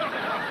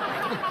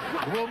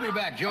 We'll be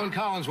back. Joan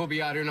Collins will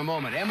be out here in a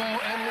moment.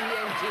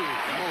 M-O-M-E-N-T. A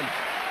moment.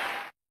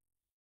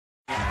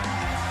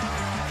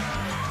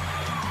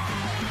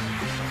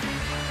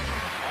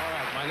 All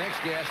right, my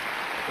next guest.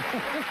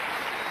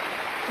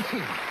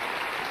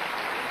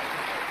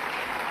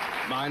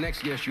 My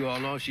next guest, you all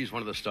know, she's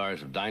one of the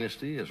stars of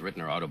Dynasty, has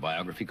written her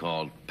autobiography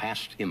called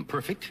Past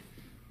Imperfect.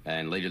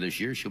 And later this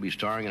year, she'll be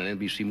starring in an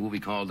NBC movie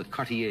called The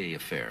Cartier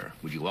Affair.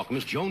 Would you welcome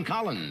Miss Joan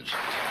Collins?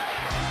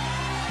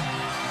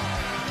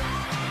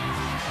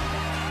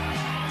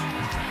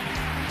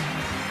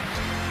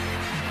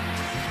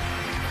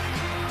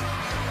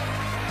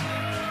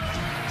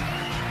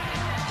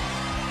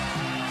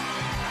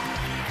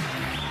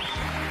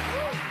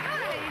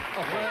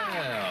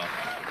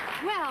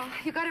 Well,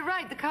 you got it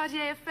right, the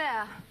Cartier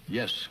Affair.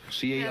 Yes,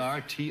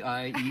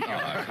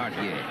 C-A-R-T-I-E-R,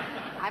 Cartier.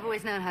 I've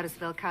always known how to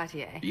spell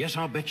Cartier. Yes,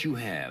 I'll bet you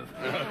have.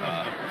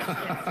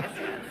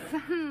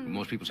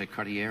 Most people say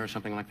Cartier or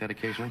something like that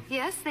occasionally.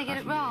 Yes, they get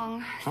it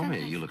wrong.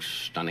 Homie, you look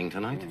stunning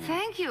tonight.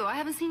 Thank you. I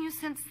haven't seen you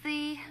since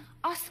the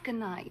Oscar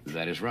night.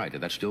 That is right.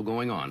 That's still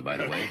going on, by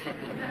the way.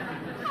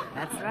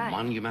 That's right.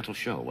 Monumental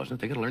show, wasn't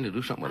it? They got to learn to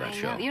do something with that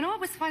show. You know what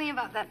was funny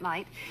about that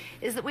night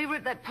is that we were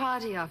at that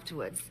party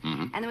afterwards,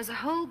 and there was a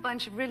whole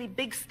bunch of really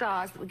big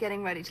stars that were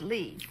getting ready to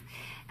leave.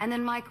 And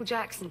then Michael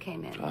Jackson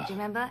came in, do you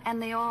remember? And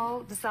they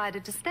all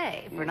decided to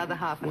stay for another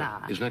half an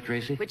hour. Isn't that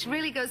crazy? Which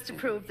really goes to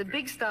prove that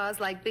big stars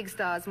like big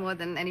stars more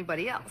than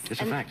anybody else.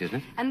 It's a fact, isn't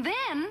it? And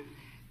then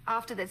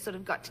after they'd sort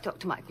of got to talk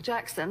to Michael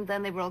Jackson,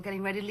 then they were all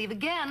getting ready to leave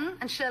again,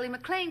 and Shirley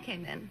MacLaine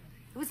came in.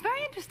 It was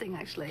very interesting,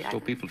 actually. So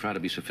people try to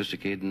be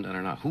sophisticated and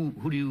are not. Who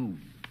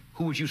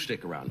would you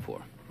stick around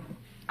for?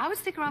 I would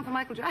stick around for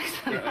Michael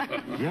Jackson.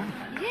 Yeah?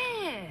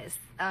 Yes.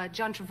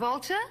 John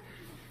Travolta.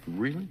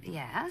 Really?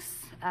 Yes.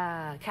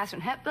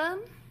 Katharine Hepburn.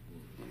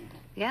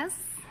 Yes.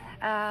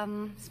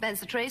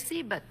 Spencer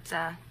Tracy, but...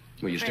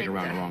 Well, you stick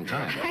around a long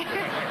time.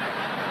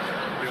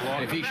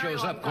 If he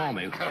shows up, call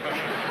me.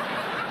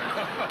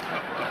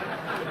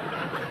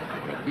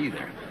 Be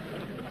there.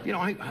 You know,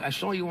 I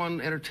saw you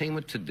on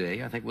Entertainment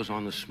Today. I think it was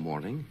on this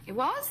morning. It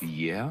was?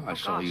 Yeah, I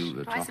saw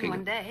you twice talking. in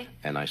one day.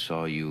 And I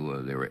saw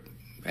you, they were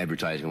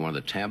advertising in one of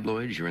the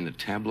tabloids. You're in the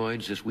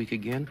tabloids this week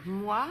again?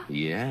 Moi?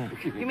 Yeah.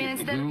 You mean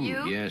instead of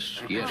you? Yes.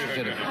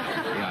 Instead of...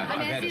 Yeah,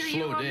 I've had a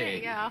slow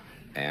day. Yeah.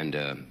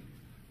 And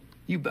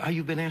you've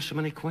been asked so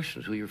many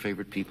questions. Who your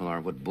favorite people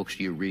are, what books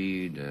do you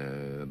read,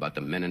 about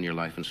the men in your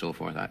life and so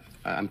forth.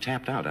 I'm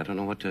tapped out. I don't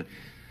know what to...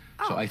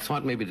 So I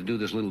thought maybe to do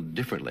this a little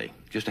differently,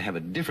 just to have a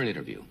different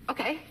interview.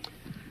 Okay.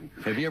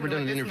 Have you ever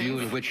done an interview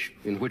in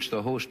which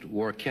the host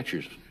wore a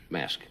catcher's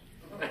mask?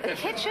 A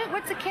catcher?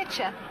 What's a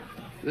catcher?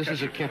 This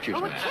is a catcher's Oh,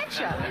 a mask.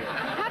 catcher.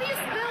 How do you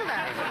spell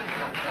that?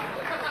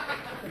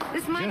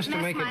 This might Just to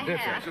mess make it my different.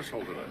 hair. Just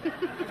hold it up. Just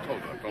hold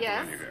it up. Don't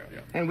Yes. put any there.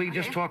 Yeah. And we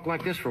just talk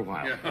like this for a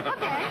while. Okay.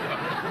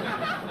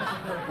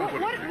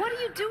 What do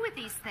you do with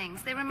these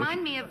things? They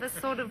remind me of a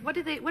sort of what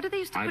do they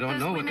used to I put don't those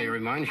know women... what they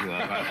remind you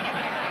of.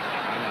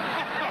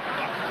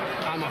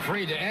 I'm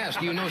afraid to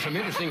ask. You know some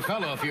interesting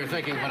fellow if you're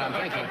thinking what I'm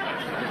thinking.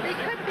 They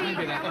could be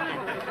Maybe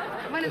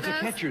that- one of It's a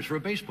those. catcher's for a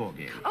baseball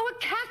game. Oh, a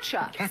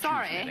catcher. Catcher's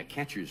Sorry. man, a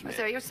catcher's man.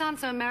 Sorry, you sound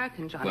so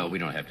American, Johnny. Well, we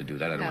don't have to do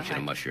that. I don't want you to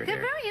right. mush your They're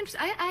hair. very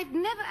interesting. I've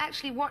never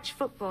actually watched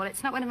football.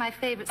 It's not one of my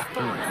favorite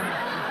sports.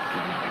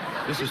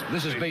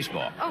 This is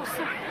baseball. Oh,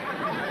 sorry.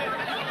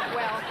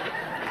 Well,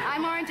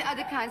 I'm more into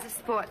other kinds of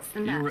sports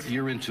than that.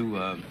 You're into,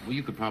 well,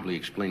 you could probably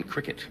explain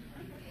cricket,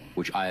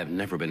 which I have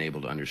never been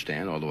able to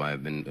understand, although I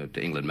have been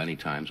to England many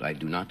times. I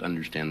do not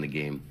understand the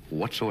game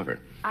whatsoever.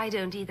 I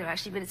don't either,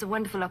 actually, but it's a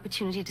wonderful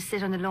opportunity to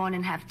sit on the lawn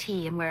and have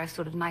tea and wear a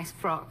sort of nice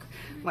frock.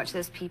 Watch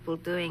those people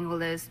doing all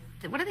those,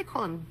 what do they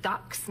call them,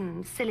 ducks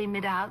and silly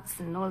mid-outs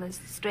and all those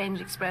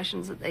strange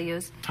expressions that they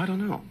use. I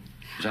don't know.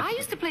 Is that- I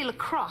used to play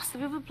lacrosse.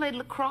 Have you ever played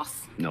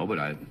lacrosse? No, but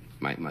one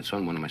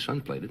of my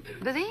sons played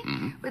it. Did he?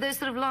 With those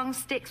sort of long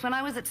sticks. When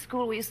I was at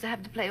school, we used to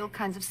have to play all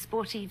kinds of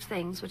sportive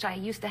things, which I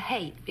used to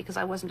hate because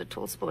I wasn't at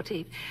all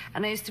sportive.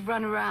 And I used to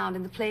run around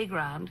in the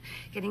playground,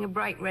 getting a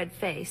bright red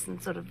face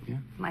and sort of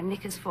my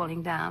knickers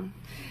falling down.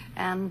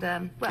 And,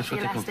 well, That's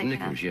what they call elastic.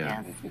 knickers,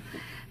 yeah. Yes.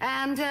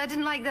 And I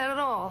didn't like that at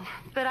all.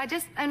 But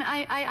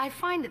I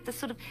find that the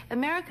sort of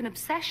American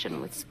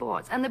obsession with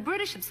sports and the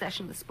British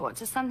obsession with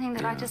sports is something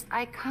that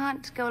I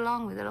can't go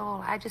along with at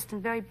all. I just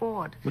am very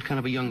bored. What kind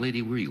of a young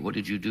lady were you? What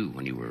did you do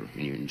when you were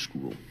in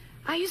school?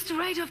 I used to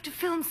write off to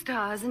film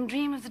stars and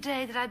dream of the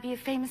day that I'd be a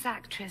famous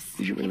actress.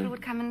 Did you really? People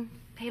would come and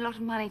pay a lot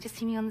of money to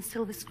see me on the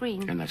silver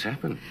screen. And that's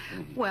happened.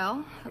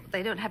 Well,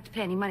 they don't have to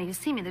pay any money to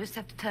see me. They just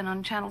have to turn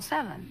on Channel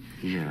 7.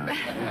 Yeah.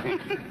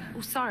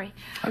 Oh, sorry.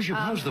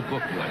 How's the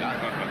book doing?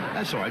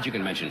 That's all right. You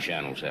can mention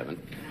Channel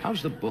 7.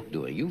 How's the book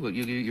doing?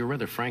 You're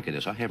rather frank in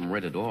this. I haven't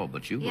read it all,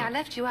 but you... Yeah, I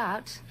left you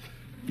out.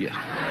 Yeah.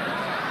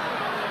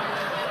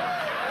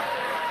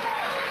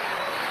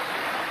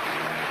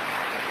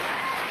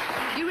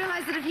 You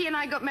realize that if he and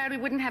I got married, we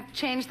wouldn't have to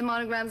change the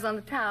monograms on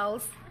the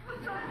towels?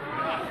 Wouldn't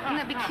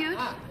that be cute?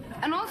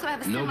 And also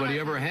have a similar... Nobody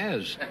ever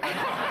has.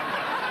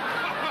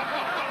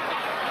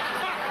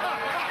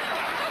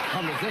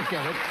 Come to think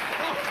of it.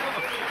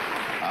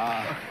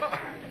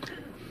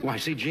 Well, I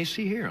see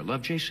JC here. I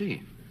love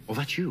JC. Oh,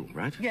 that's you,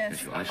 right?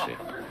 Yes. I see.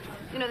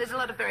 You know, there's a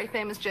lot of very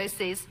famous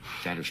JCs,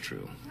 That is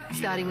true.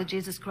 starting with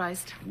Jesus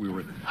Christ. We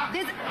were...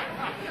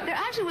 There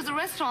actually was a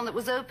restaurant that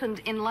was opened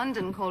in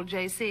London called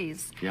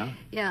JC's. Yeah?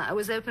 Yeah, it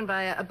was opened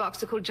by a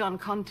boxer called John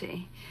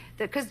Conte.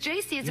 Because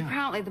JC is Yeah.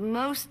 apparently the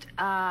most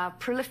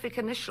prolific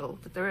initial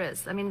that there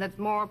is. I mean, there's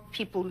more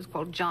people who's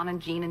called John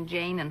and Jean and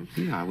Jane and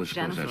Yeah, I would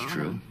suppose Jennifer. that's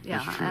true.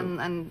 Yeah, That's true.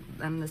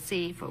 and the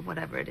C for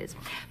whatever it is.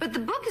 But the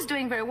book is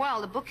doing very well.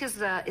 The book is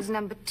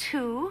number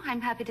 2. I'm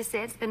happy to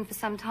say it's been for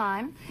some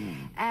time,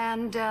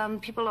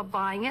 and people are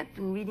buying it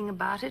and reading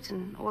about it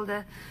and all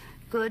the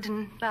good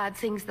and bad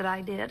things that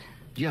I did.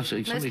 Yeah, so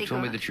somebody Mostly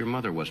told me good. that your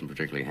mother wasn't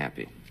particularly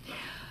happy.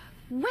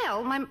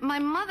 Well, my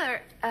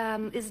mother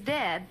is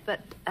dead, but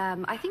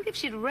I think if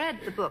she'd read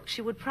the book,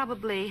 she would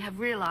probably have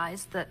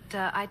realized that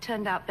I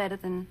turned out better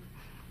than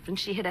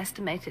she had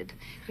estimated.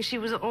 Because she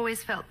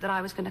always felt that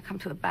I was going to come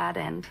to a bad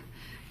end.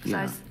 Because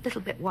I was a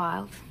little bit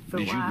wild for a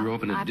Did while. you grow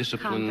up in a I've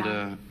calmed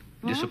down.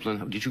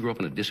 Did you grow up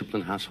in a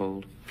disciplined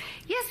household?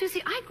 Yes, you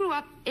see, I grew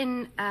up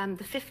in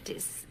the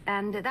 50s,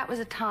 and that was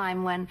a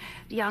time when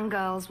young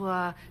girls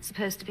were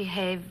supposed to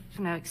behave,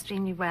 you know,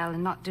 extremely well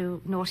and not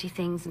do naughty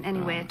things in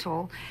any way at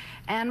all.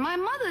 And my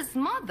mother's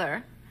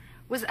mother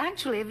was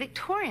actually a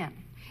Victorian.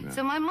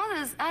 So my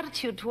mother's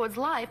attitude towards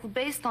life was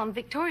based on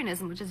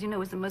Victorianism, which, as you know,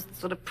 was the most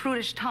sort of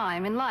prudish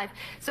time in life.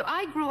 So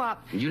I grew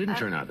up... You didn't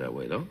turn out that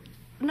way, though.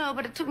 No,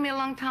 but it took me a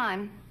long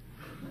time.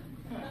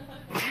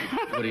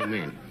 What do you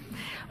mean?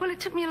 Well, it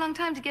took me a long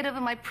time to get over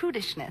my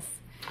prudishness.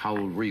 How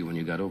old were you when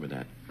you got over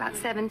that? About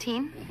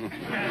 17.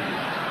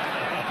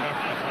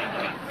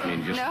 I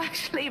mean, just... No,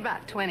 actually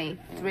about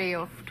 23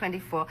 or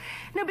 24.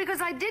 No,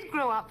 because I did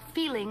grow up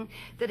feeling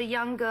that a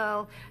young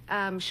girl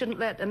shouldn't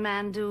let a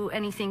man do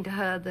anything to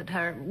her that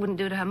her wouldn't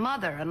do to her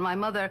mother. And my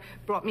mother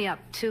brought me up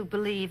to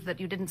believe that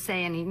you didn't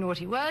say any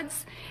naughty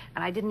words.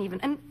 And I didn't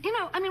even... And, you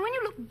know, I mean, when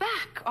you look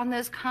back on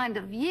those kind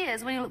of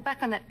years, when you look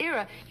back on that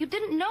era, you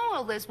didn't know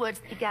all those words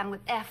that began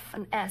with F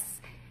and S.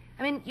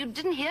 I mean, you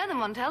didn't hear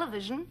them on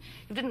television.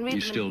 You didn't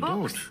read them in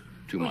books. You still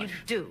don't too much. Well, you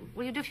do.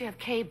 Well, you do if you have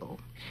cable.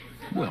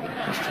 Well,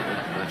 that's true.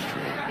 That's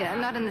true. Yeah,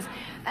 not in this.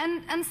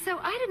 And so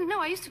I didn't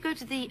know. I used to go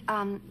to the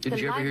Did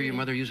you ever hear your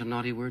mother use a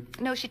naughty word?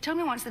 No, she told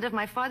me once that if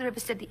my father ever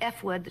said the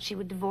F word, that she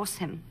would divorce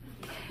him.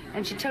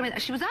 And she told me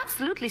that. She was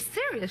absolutely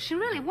serious. She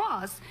really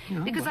was. Yeah,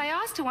 because well. I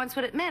asked her once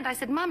what it meant. I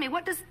said, Mommy,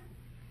 what does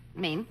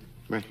mean?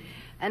 Right.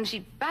 And she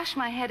bashed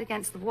my head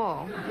against the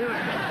wall.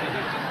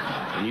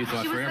 And you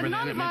thought She was forever a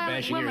then it meant non-violent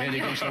bashing your head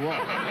woman. against the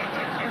wall.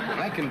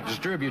 That can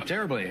disturb you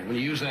terribly when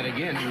you use that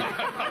again.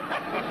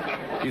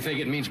 You think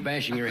it means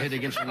bashing your head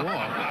against the wall.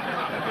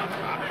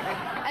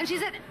 And she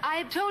said, I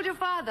had told your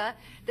father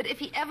that if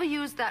he ever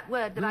used that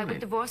word, that I would Right.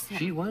 divorce him.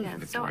 She was Yeah, so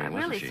Victorian, I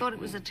wasn't really she? thought it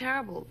was a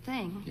terrible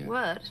thing,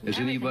 word. and Is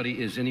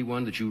everything.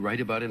 anyone that you write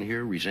about in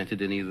here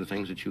resented any of the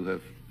things that you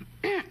have,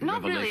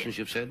 Not really. revelations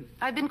you've said?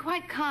 I've been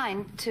quite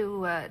kind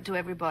to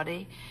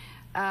everybody.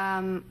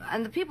 And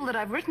the people that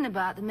I've written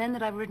about, the men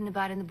that I've written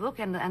about in the book,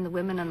 and the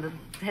women and the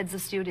heads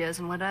of studios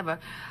and whatever,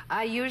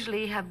 I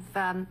usually have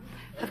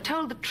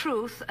told the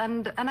truth,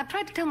 and I've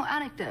tried to tell more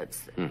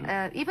anecdotes.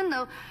 Even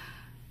though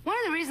one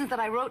of the reasons that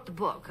I wrote the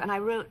book, and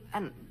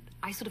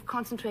I sort of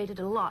concentrated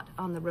a lot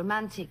on the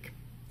romantic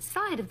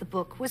side of the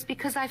book, was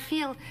because I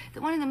feel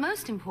that one of the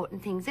most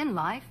important things in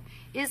life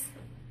is,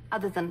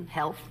 other than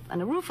health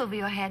and a roof over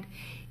your head,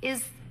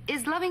 is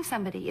loving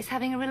somebody, is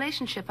having a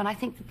relationship. And I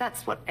think that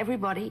that's what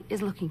everybody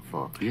is looking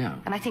for. Yeah.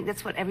 And I think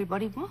that's what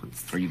everybody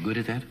wants. Are you good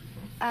at that?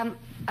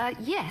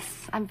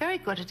 Yes, I'm very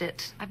good at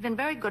it. I've been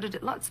very good at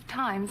it lots of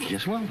times.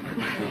 Yes, well,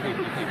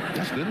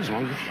 that's good as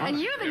long as it's And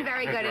you've been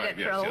very good at it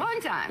for a long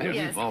time. Yes,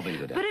 Yes. we've all been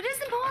good at But it. it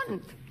is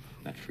important.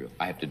 That's true.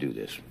 I have to do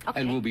this.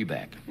 Okay. And we'll be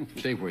back.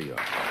 Stay where you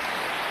are.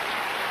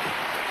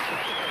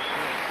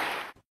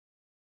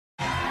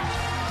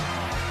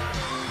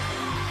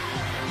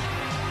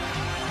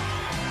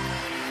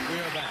 We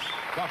are back,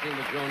 talking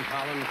with Joan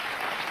Collins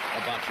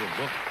about your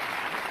book.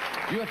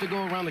 You have to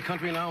go around the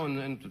country now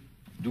and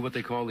do what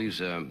they call these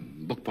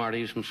book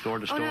parties from store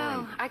to store. Oh,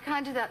 no, I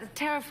can't do that. It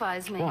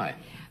terrifies me. Why?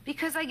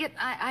 Because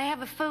I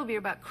have a phobia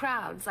about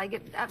crowds. I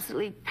get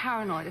absolutely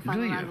paranoid if I'm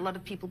Do you? around a lot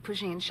of people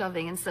pushing and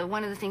shoving. And so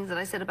one of the things that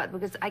I said about the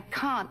book is I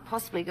can't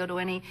possibly go to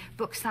any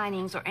book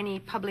signings or any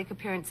public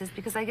appearances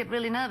because I get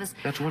really nervous.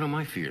 That's one of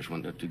my fears,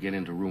 to get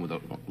into a room with a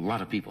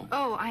lot of people.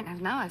 Oh, I know.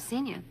 Now I've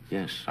seen you.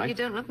 Yes. You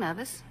don't look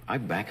nervous. I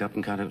back up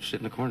and kind of sit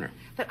in the corner.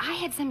 But I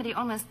had somebody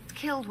almost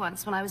killed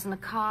once when I was in a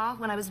car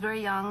when I was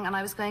very young, and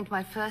I was going to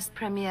my first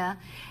premiere,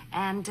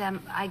 and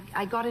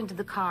I got into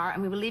the car,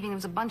 and we were leaving. There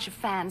was a bunch of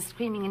fans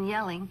screaming and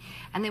yelling,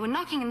 and they were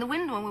knocking in the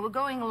window, and we were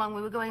going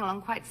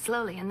along quite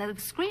slowly, and they were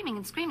screaming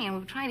and screaming, and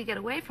we were trying to get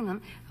away from them.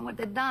 And what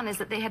they'd done is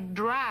that they had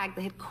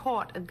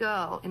caught a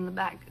girl in the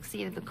back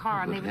seat of the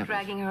car, and they were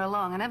dragging her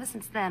along. And ever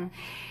since then,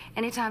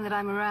 anytime that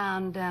I'm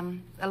around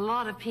a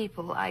lot of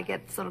people, I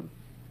get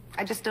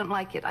I just don't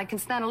like it. I can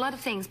stand a lot of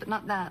things, but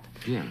not that.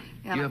 Yeah.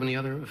 Do you have any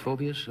other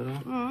phobias at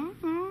all?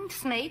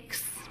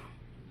 Snakes.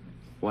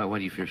 Why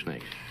do you fear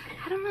snakes?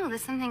 I don't know.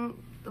 There's something.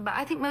 But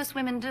I think most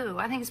women do.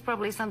 I think it's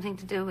probably something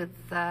to do with,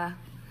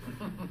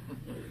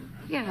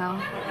 you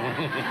know.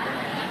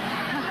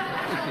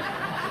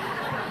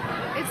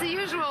 It's the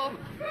usual.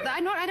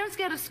 I don't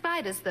scared of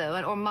spiders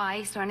though, or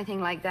mice or anything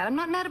like that. I'm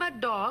not mad about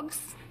dogs.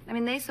 I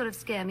mean, they sort of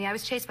scare me. I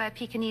was chased by a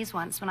Pekingese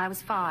once when I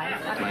was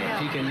 5. By a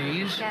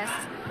Pekingese? Yes.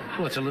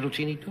 Well, it's a little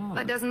teeny dog.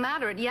 But it doesn't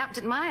matter. It yapped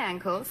at my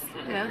ankles.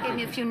 You know, gave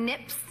me a few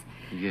nips.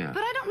 Yeah.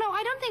 But I don't know.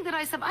 I don't think that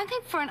I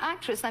think for an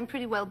actress, I'm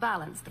pretty well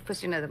balanced. Of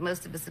course, you know that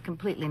most of us are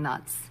completely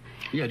nuts.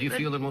 Yeah, do you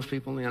feel that most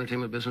people in the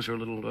entertainment business are a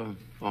little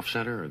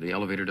off-center, or the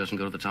elevator doesn't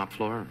go to the top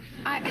floor?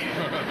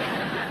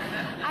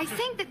 I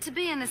think that to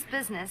be in this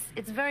business,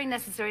 it's very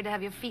necessary to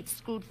have your feet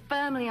screwed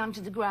firmly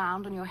onto the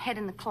ground and your head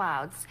in the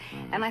clouds.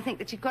 And I think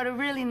that you've got to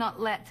really not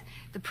let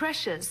the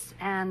pressures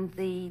and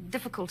the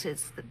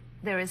difficulties that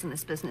there is in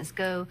this business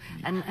go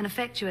and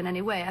affect you in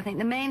any way. I think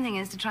the main thing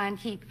is to try and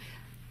keep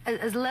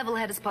as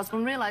level-headed as possible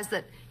and realize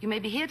that you may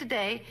be here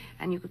today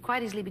and you could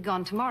quite easily be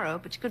gone tomorrow,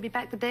 but you could be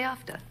back the day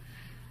after.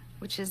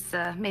 Which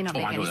may not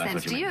make any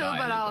sense to you,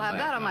 but I'll have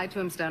that on my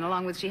tombstone,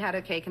 along with she had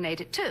her cake and ate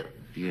it, too.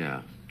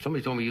 Yeah.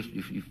 Somebody told me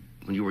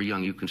when you were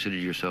young, you considered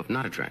yourself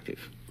not attractive.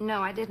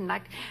 No, I didn't.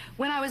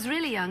 When I was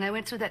really young, I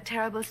went through that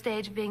terrible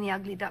stage of being the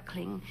ugly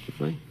duckling.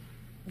 Really?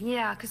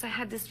 Yeah, because I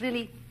had this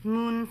really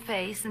moon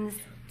face and this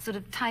sort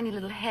of tiny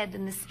little head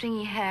and this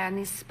stringy hair and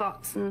these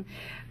spots, and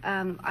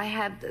I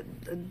had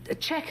a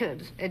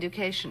checkered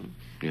education.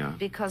 Yeah.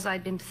 Because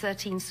I'd been to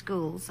 13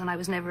 schools, and I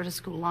was never at a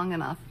school long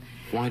enough.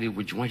 Why'd you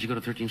go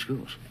to 13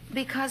 schools?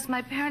 Because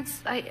my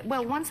parents,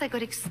 once I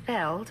got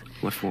expelled.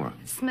 What for?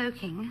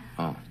 Smoking.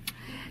 Oh.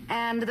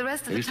 And the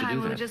rest of They the used to time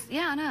do we were that. just,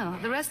 yeah, I know.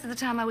 The rest of the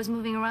time I was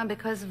moving around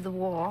because of the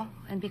war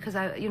and because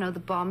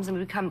the bombs, and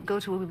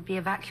we would be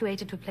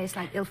evacuated to a place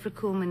like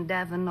Ilfracombe in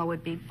Devon, or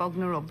would be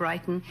Bognor or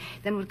Brighton.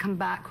 Then we'd come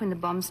back when the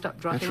bombs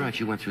stopped dropping. That's right,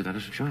 you went through that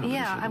as a child.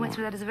 Yeah, I went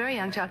through that as a very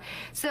young child.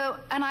 So,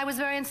 and I was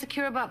very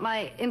insecure about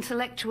my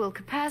intellectual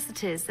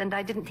capacities, and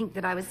I didn't think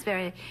that I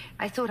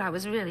thought I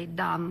was really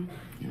dumb.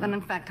 Yeah. When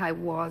in fact I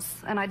was.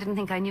 And I didn't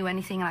think I knew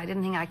anything, and I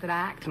didn't think I could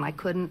act, and I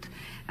couldn't.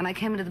 And I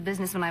came into the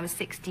business when I was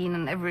 16,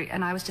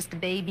 and I was just a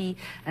baby,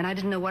 and I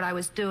didn't know what I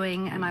was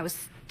doing, and I was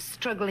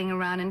struggling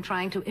around and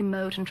trying to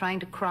emote and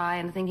trying to cry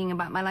and thinking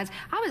about my lines.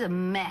 I was a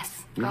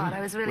mess. God, I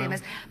was really a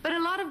mess. But a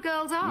lot of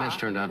girls are. Mess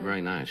turned out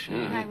very nice.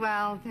 Yeah.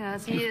 Well,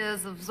 it's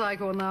years of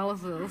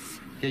psychoanalysis.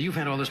 Yeah, you've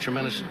had all this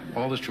tremendous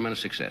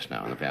success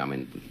now in the past. I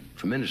mean,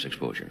 tremendous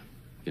exposure,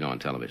 on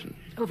television.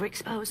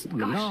 Overexposed.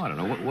 Gosh. No, I don't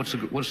know. What's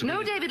the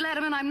No, David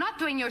Letterman, I'm not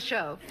doing your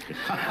show.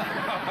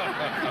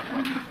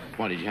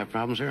 Why, did you have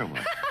problems there or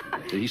what?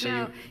 Did he say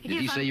No, did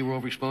he say you were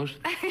overexposed?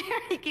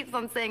 He keeps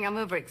on saying I'm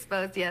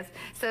overexposed, yes.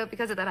 So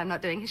because of that, I'm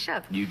not doing his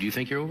show. Do you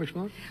think you're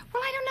overexposed?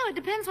 Well, I don't know. It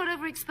depends what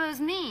overexposed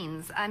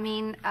means. I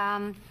mean,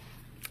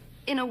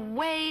 in a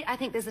way, I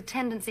think there's a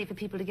tendency for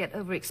people to get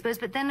overexposed.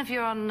 But then if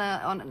you're on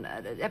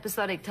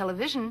episodic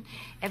television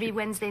every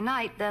Wednesday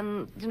night,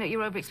 then,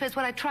 you're overexposed.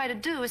 What I try to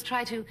do is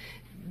try to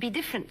be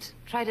different.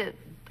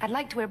 I'd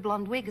like to wear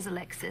blonde wig as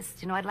Alexis.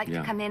 I'd like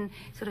to come in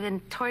sort of in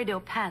Toreador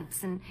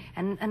pants and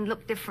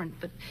look different.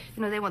 But,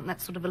 they want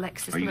that sort of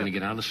Alexis Are you look. going to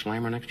get out of the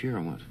Slammer next year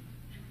or what?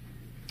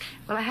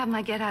 Well, I have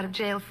my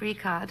get-out-of-jail-free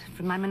card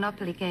from my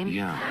Monopoly game.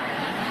 Yeah.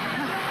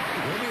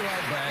 We'll be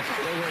right back.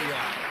 Stay where you are.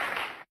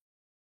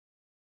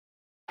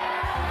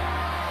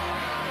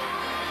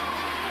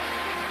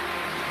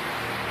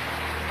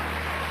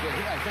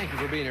 Thank you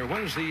for being here.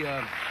 When's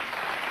the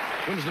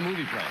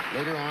movie play?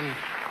 Later on?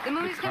 The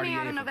movie's coming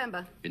out in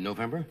November. In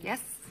November?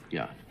 Yes.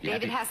 Yeah.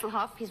 David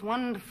Hasselhoff, he's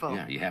wonderful.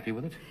 Yeah, you happy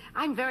with it?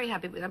 I'm very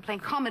happy with it. I'm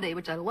playing comedy,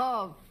 which I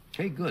love.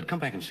 Hey, good. Come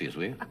back and see us,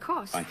 will you? Of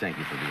course. I thank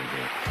you for being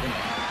here.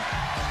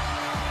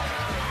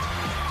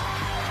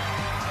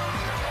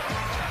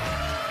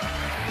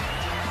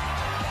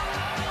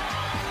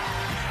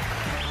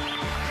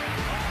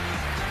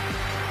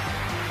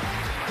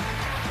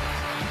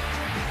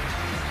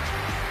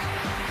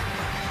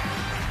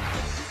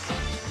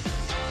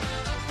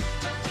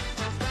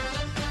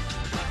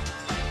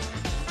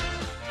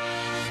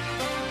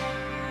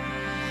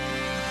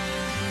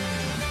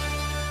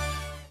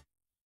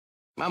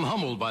 I'm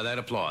humbled by that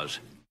applause.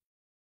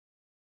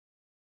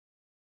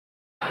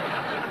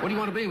 What do you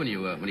want to be when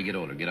you get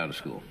older, get out of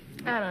school?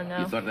 I don't know.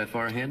 You thought that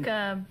far ahead?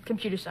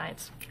 Computer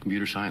science.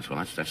 Computer science.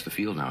 Well, that's the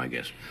field now, I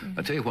guess.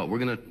 I'll tell you what, we're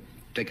going to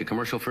take a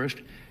commercial first,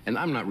 and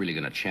I'm not really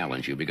going to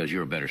challenge you because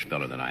you're a better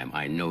speller than I am.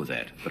 I know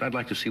that. But I'd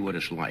like to see what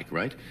it's like,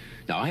 right?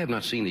 Now, I have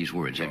not seen these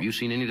words. Have you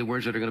seen any of the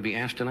words that are going to be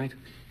asked tonight?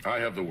 I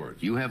have the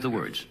words. You have the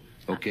words.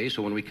 Okay,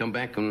 so when we come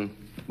back and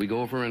we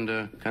go over and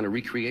kind of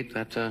recreate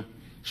that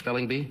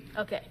spelling bee?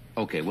 Okay.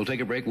 Okay, we'll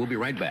take a break. We'll be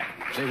right back.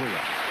 Stay where you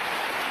are.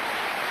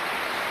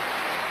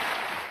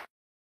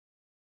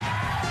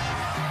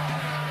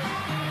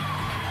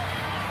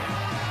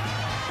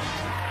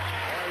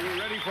 Are you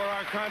ready for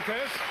our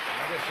contest?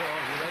 I guess so.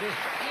 You ready?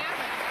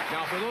 Yeah.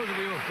 Now, for those of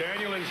you...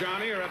 Daniel and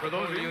Johnny are at For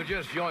those of you who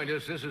just joined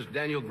us, this is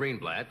Daniel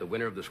Greenblatt, the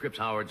winner of the Scripps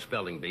Howard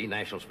Spelling Bee,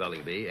 National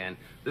Spelling Bee, and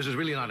this is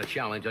really not a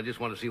challenge. I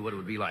just want to see what it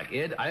would be like.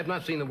 Ed, I have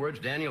not seen the words.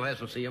 Daniel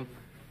hasn't seen them.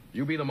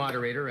 You be the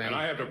moderator, And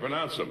I have to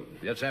pronounce them.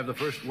 let's have the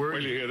first word.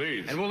 Wait till you hear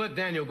these. And we'll let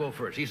Daniel go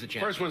first. He's the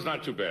champ. First one's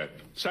not too bad.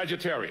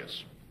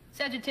 Sagittarius.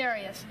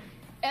 Sagittarius.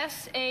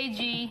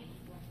 Sagittarius.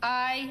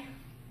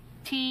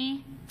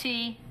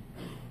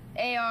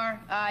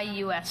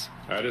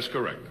 That is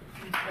correct.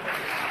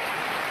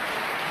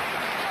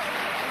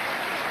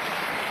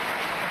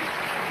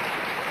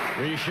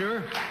 Are you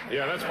sure?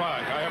 Yeah, that's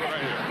fine. I have it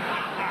right here.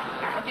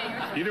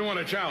 Okay. You didn't want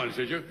a challenge,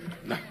 did you?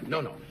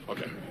 No.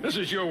 Okay. This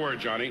is your word,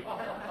 Johnny.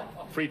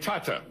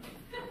 Frittata.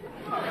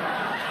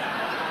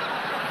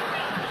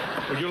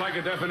 Would you like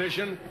a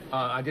definition?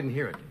 I didn't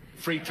hear it.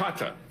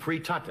 Frittata.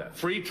 Frittata.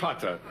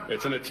 Frittata.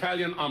 It's an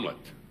Italian omelet.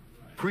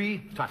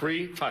 Frittata.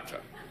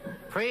 Frittata.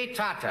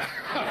 Frittata.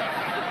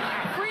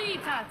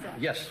 Frittata.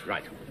 Yes,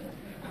 right.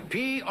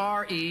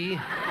 P-R-E...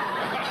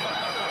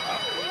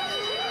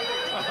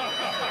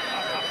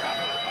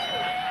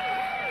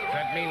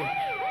 That mean...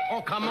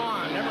 Oh, come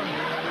on.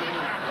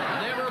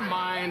 Never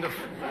mind.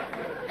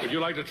 Would you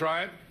like to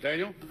try it,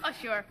 Daniel? Oh,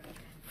 sure.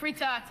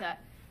 Frittata.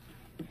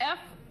 Oh,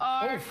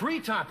 F-R...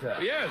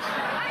 frittata. Yes.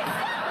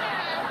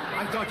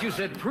 I thought you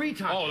said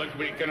pre-tata. Oh, look,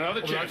 we get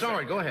another chance. That's all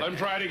right. Go ahead. Let him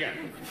try it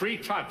again.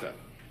 Frittata.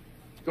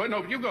 Go ahead.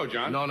 No, you go,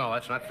 John. No,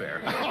 that's not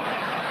fair. All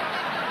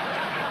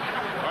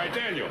right,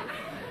 Daniel.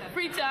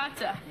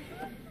 Frittata.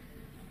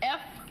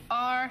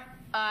 F-R-I-T-T-A.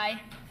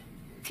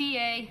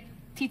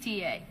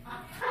 T-A-T-T-A.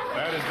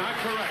 That is not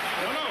correct.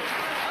 No.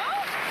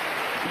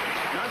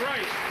 Not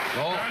right.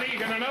 Oh. Johnny,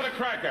 get another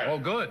crack at it. Oh,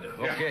 good.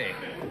 Okay.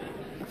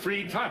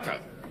 Frittata.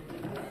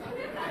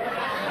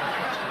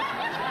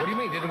 What do you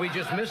mean? Didn't we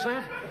just miss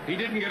that? He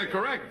didn't get it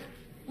correct.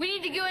 We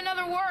need to do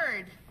another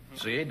word.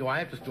 See, do I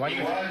have to... Do I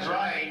He was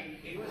right.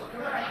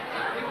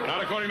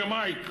 Not according to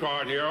my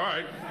card here, all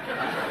right.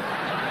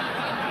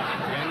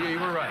 Daniel, you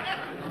were right.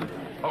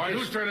 All right,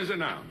 whose turn is it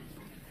now?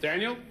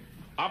 Daniel?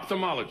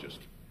 Ophthalmologist.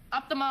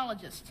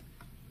 Ophthalmologist.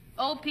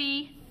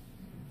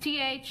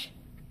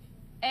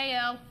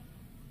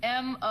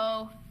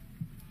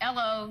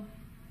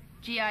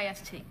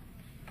 O-P-T-H-A-L-M-O-L-O-G-I-S-T.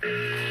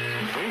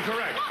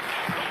 Incorrect.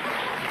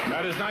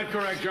 That is not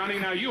correct, Johnny.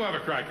 Now you have a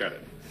crack at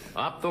it.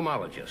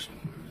 Ophthalmologist.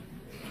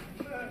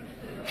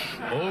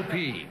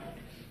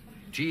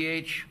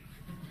 O-P-G-H...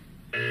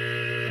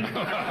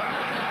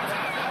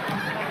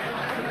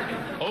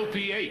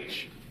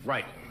 OPH.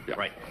 Right. Yeah.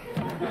 Right.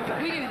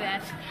 We do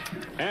that.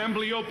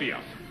 Amblyopia.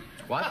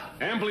 What?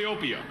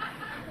 Amblyopia.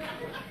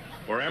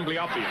 Or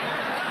amblyopia.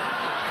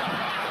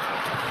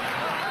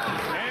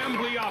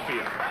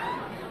 Amblyopia.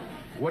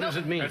 What does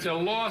it mean? It's a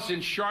loss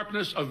in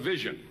sharpness of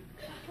vision.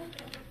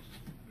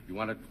 You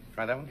want to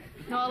try that one?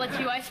 No, I'll let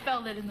you. I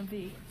spelled it in the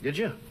B. Did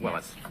you? Well,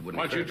 that's...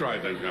 Why don't you try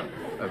it then? Yeah.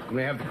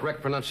 May I have the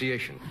correct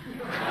pronunciation?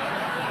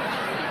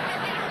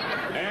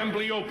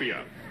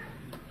 Amblyopia.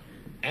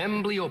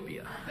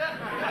 Amblyopia.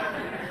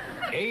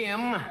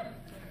 A-M-B-L-I...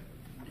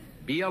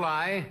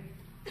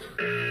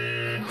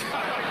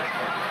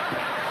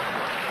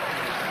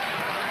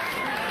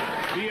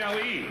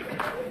 B-L-E.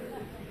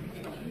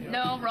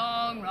 No,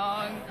 wrong.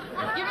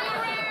 Give me a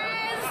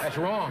raise. That's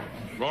wrong.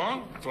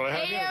 Wrong? That's what I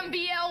have here.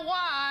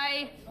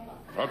 A-M-B-L-Y.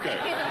 Okay. All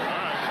right.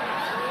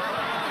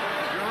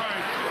 You're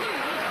right.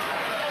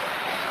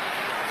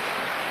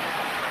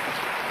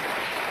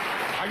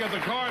 I got the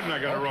card and I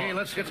got it wrong. Okay,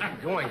 let's get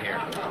going here.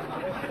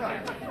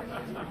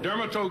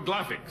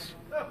 Dermatoglyphics.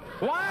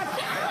 What?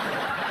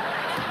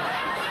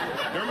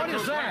 What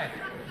is that?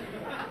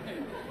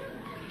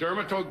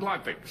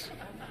 Dermatoglyphics.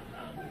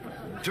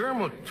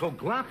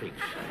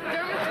 Dermatoglyphics.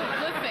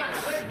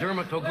 Dermatoglyphics.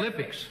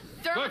 Dermatoglyphics.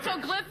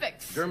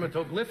 Dermatoglyphics.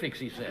 Dermatoglyphics,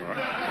 he said.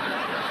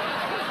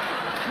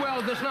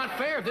 Well, that's not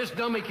fair. This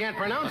dummy can't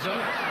pronounce them. You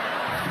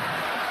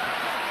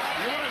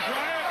want to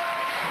try it?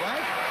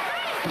 What?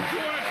 You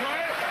want to try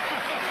it?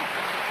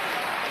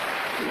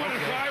 You want to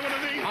try one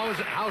of these?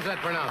 How's that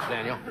pronounced,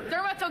 Daniel?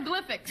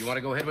 Dermatoglyphics. You want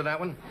to go ahead with that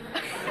one?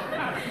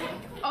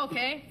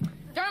 Okay.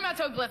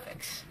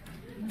 Dermatoglyphics.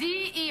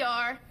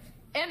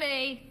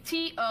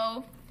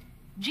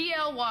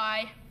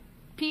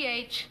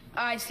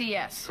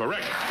 D-E-R-M-A-T-O-G-L-Y-P-H-I-C-S.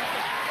 Correct.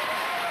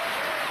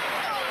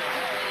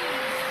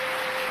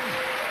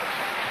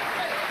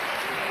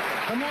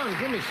 Come on,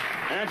 give me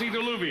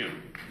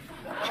Antediluvian.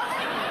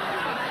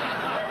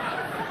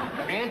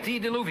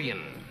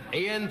 Antediluvian.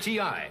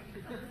 A-N-T-I.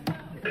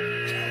 Oh,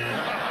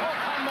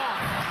 come on.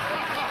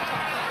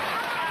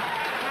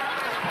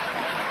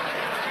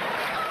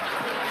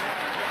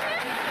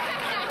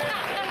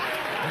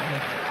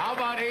 How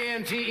about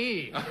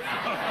A-N-T-E? All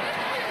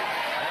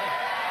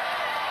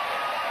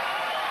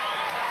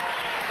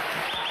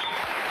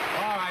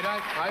right,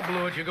 I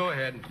blew it. You go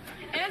ahead.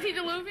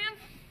 Antediluvian?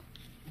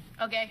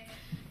 Okay.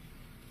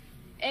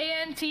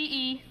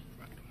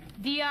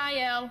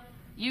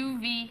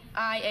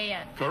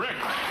 A-N-T-E-D-I-L-U-V-I-A-N. Correct.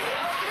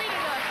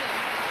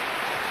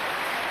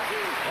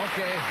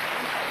 Okay.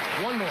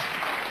 One more.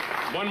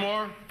 One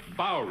more.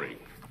 Bowery.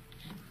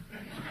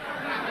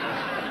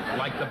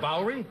 Like the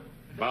Bowery?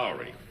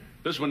 Bowery.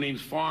 This one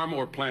means farm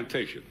or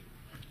plantation.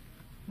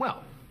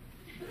 Well,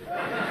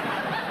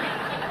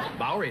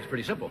 Bowery is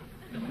pretty simple.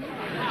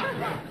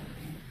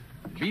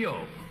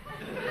 B-O.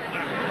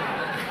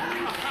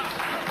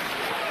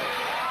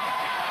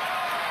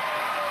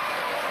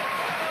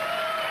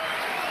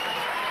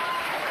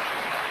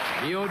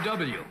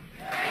 B-O-W.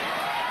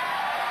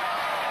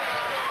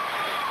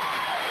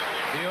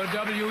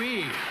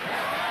 B-O-W-E.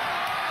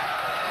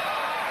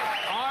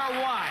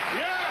 R-Y.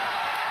 Yeah!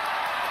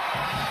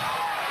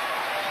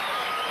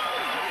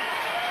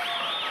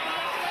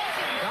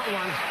 Got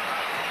one.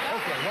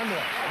 Okay, one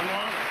more. One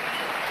more.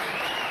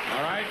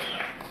 All right.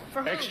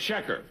 For who?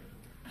 Exchequer.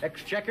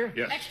 Exchequer?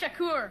 Yes.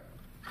 Exchequer.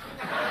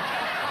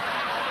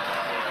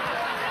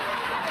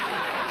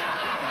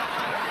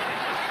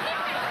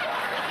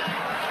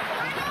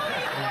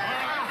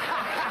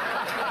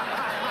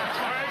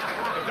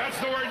 If that's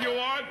the word you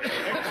want,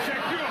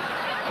 exchequer.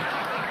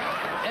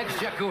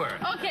 Exchequer.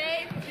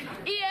 Okay.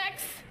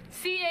 E-X-C-H-E-Q-U-E-R.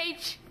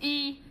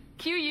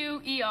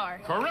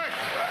 Correct.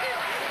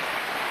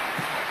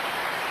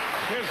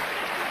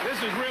 This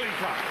is really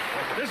tough.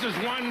 This is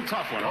one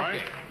tough one, all right?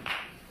 Okay.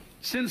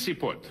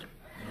 Sinciput.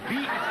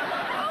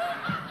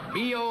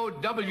 B-O-W-E-R-Y.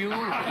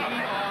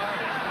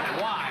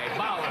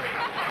 Bowery.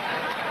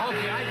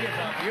 Okay, I give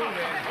up. You win.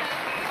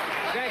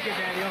 Thank you,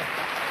 Daniel.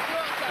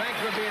 Thanks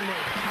for being with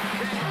us.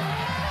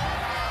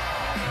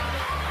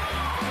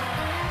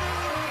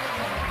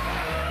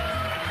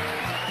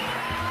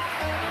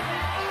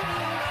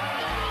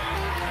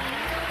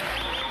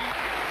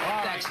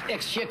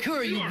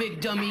 Exchequer, you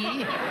big dummy.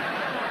 Well,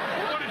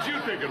 what did you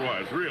think it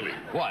was, really?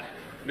 What?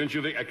 Didn't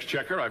you think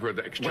exchequer? I've heard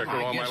the exchequer Well,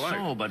 I all my guess life.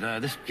 so,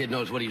 but this kid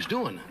knows what he's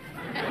doing.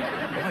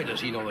 Why does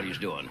he know what he's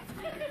doing?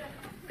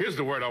 Here's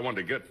the word I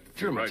wanted to get to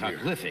German right here.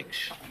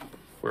 hieroglyphics.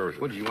 Where is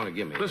it? What did you want to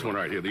give me? This one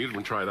right here. You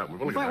didn't try that one.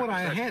 Look If at I that. would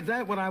have had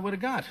that, what I would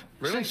have got.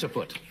 Really?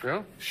 Sinciput.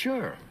 Yeah?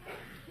 Sure.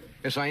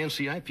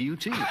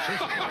 S-I-N-C-I-P-U-T.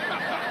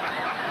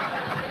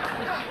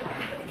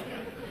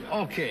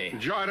 Okay.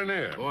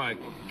 Jardiniere. Boy, I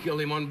killed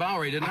him on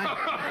Bowery, didn't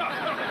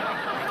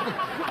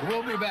I?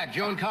 We'll be back.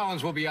 Joan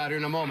Collins will be out here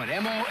in a moment.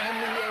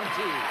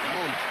 M-O-N-E-N-T. A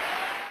moment.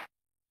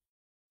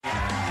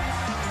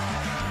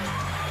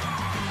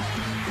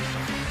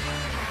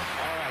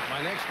 All right,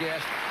 my next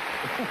guest.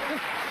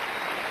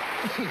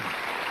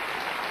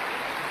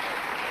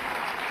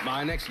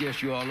 My next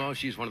guest, you all know,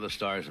 she's one of the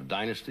stars of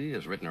Dynasty,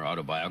 has written her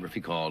autobiography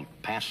called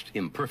Past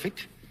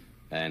Imperfect.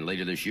 And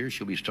later this year,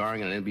 she'll be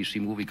starring in an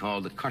NBC movie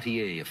called The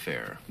Cartier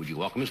Affair. Would you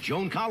welcome Miss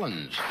Joan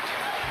Collins?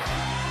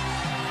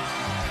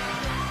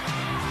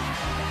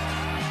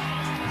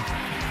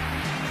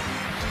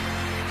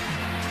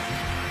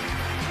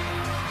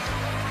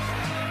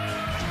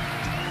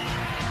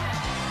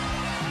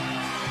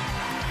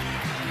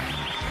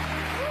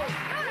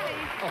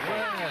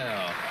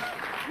 Well,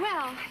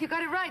 Well, you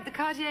got it right, the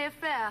Cartier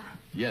Affair.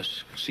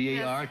 yes,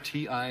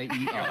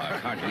 C-A-R-T-I-E-R,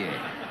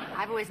 Cartier.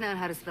 I've always known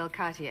how to spell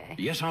Cartier.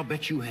 Yes, I'll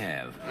bet you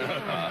have.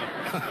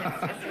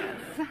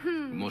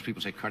 Most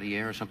people say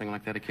Cartier or something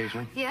like that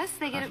occasionally. Yes,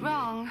 they get it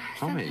wrong.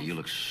 Oh, you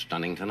look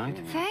stunning tonight.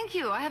 Thank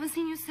you. I haven't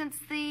seen you since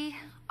the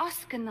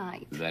Oscar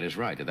night. That is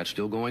right. That's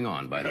still going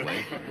on, by the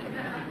way.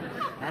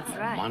 That's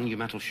right.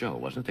 Monumental show,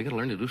 wasn't it? They got to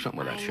learn to do something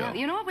with that I show. know.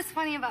 You know what was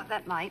funny about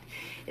that night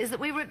is that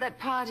we were at that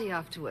party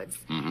afterwards,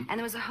 and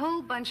there was a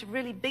whole bunch of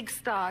really big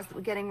stars that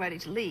were getting ready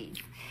to leave.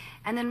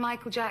 And then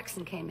Michael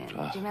Jackson came in, do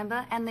you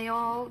remember? And they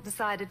all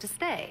decided to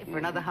stay for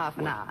another half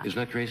an hour. Isn't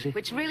that crazy?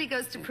 Which really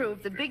goes to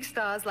prove that big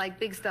stars like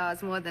big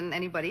stars more than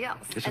anybody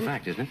else. It's a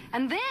fact, isn't it?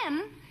 And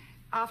then,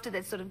 after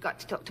they'd sort of got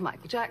to talk to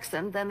Michael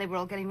Jackson, then they were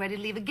all getting ready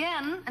to leave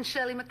again, and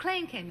Shirley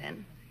MacLaine came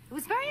in. It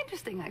was very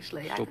interesting,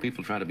 actually. So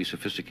people try to be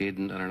sophisticated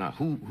and are not.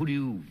 Who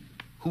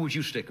would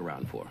you stick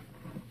around for?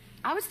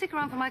 I would stick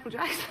around for Michael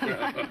Jackson.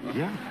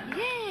 Yeah?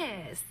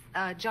 Yes.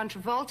 John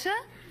Travolta.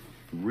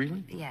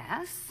 Really?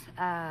 Yes.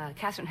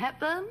 Catherine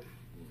Hepburn.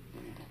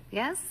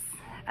 Yes.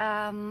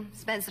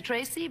 Spencer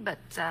Tracy, but...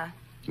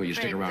 Well, you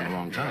stick around a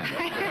long time.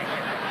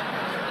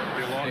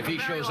 If he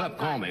shows up,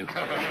 call me.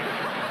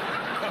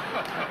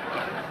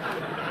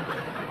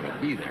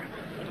 Be there.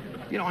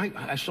 You know,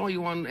 I saw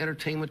you on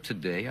Entertainment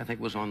Today. I think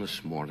it was on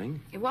this morning.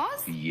 It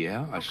was?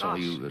 Yeah, I saw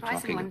you twice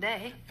talking. in one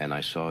day. And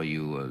I saw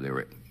you, they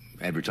were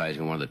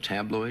advertising one of the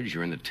tabloids.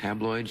 You're in the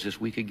tabloids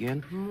this week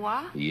again?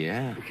 Moi?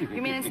 Yeah.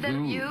 You mean instead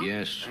of you?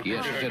 Yes,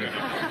 instead of...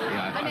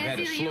 Yeah, I've had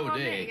a slow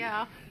day.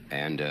 Yeah.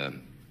 And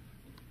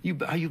you've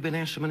been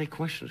asked so many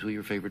questions, who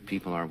your favorite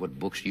people are, what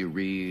books do you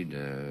read,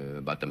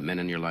 about the men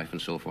in your life and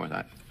so forth.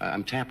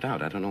 I'm tapped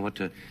out. I don't know what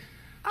to...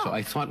 So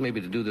I thought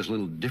maybe to do this a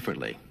little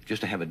differently,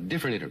 just to have a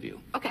different interview.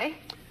 Okay.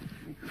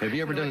 Have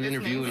you ever done an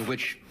interview in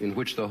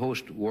which the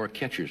host wore a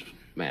catcher's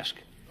mask?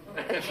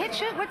 A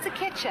catcher? What's a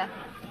catcher?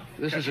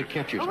 This is a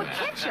catcher's Oh, a mask.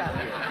 catcher.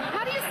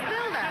 How do you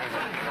spell that?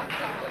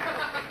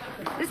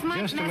 This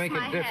might Just to mess make my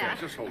it different. hair.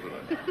 Just hold it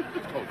up. Just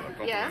hold it up.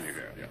 Don't Yes? put it in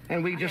your hair. Yeah.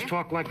 And we just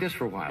talk like this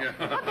for a while. Okay.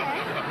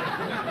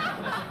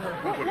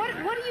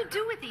 What do you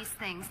do with these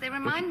things? They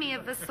remind me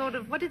of a sort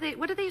of... What do they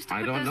used to I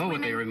put don't those know what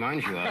women... they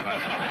remind you of.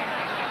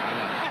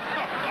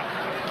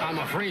 I'm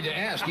afraid to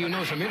ask. You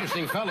know some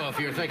interesting fellow if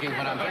you're thinking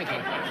what I'm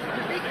thinking.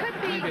 They could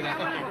be Maybe that-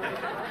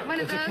 one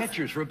of It's a those...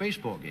 catcher's for a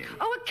baseball game.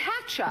 Oh, a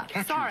catcher.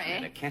 Catcher's Sorry.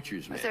 man, a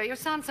catcher's man. Sorry, you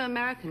sound so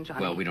American, Johnny.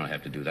 Well, we don't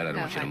have to do that. I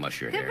don't want you to right. mush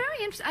your They're hair. very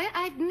interesting.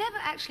 I've never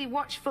actually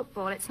watched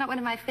football. It's not one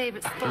of my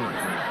favorite sports.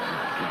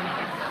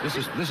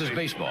 This is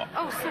baseball.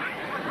 Oh, sorry.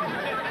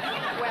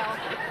 Well,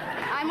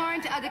 I'm more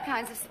into other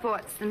kinds of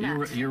sports than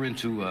that. You're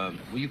into, well,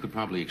 you could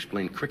probably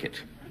explain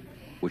cricket,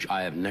 which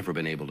I have never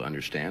been able to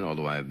understand,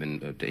 although I have been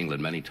to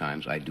England many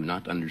times. I do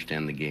not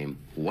understand the game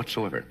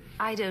whatsoever.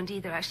 I don't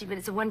either, actually, but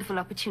it's a wonderful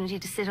opportunity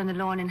to sit on the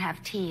lawn and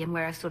have tea and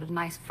wear a sort of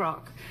nice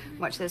frock.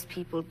 Watch those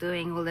people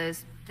doing all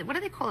those, what do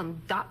they call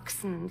them,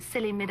 ducks and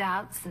silly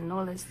mid-outs and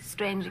all those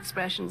strange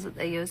expressions that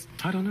they use.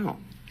 I don't know.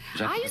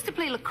 I used to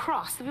play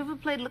lacrosse. Have you ever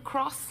played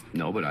lacrosse?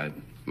 No, but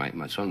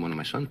one of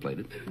my sons played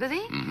it. Did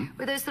he?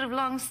 With those sort of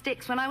long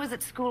sticks. When I was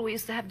at school, we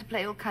used to have to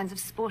play all kinds of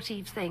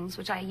sportive things,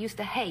 which I used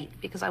to hate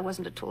because I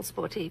wasn't at all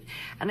sportive.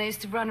 And I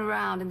used to run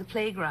around in the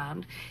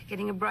playground,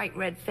 getting a bright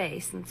red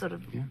face and sort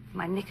of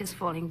my knickers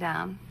falling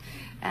down.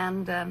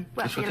 And, well,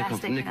 That's the what they call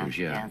elastic, knickers,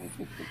 yeah.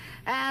 Yes.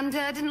 And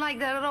I didn't like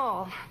that at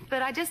all.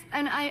 But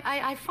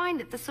I find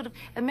that the sort of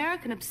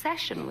American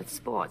obsession with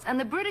sports and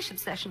the British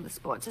obsession with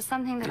sports is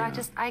something that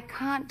I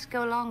can't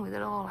go along with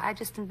at all. I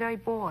just am very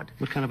bored.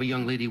 What kind of a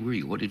young lady were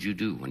you? What did you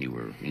do when you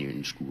were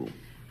in school?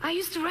 I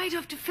used to write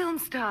off to film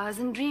stars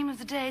and dream of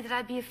the day that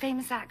I'd be a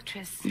famous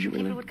actress. Did you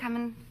really? People would come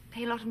and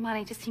pay a lot of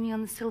money to see me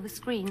on the silver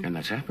screen. And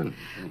that's happened.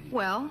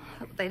 Well,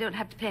 they don't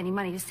have to pay any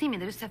money to see me.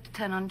 They just have to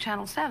turn on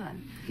Channel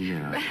 7.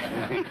 Yeah.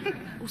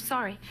 Oh,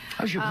 sorry.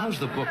 How's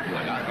the book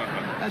doing?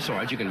 That's all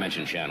right. You can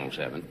mention Channel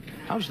 7.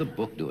 How's the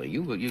book doing?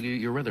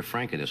 You're rather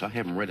frank in this. I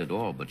haven't read it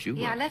all, but you...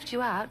 Yeah, I left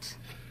you out.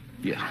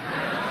 Yeah.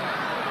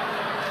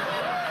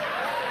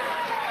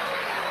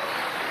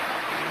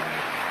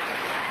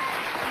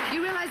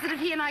 You realize that if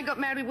he and I got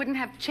married, we wouldn't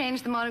have to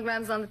change the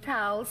monograms on the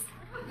towels?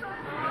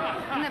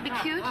 Wouldn't that be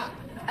cute?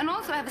 And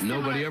also I have a similar...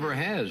 Nobody ever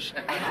has.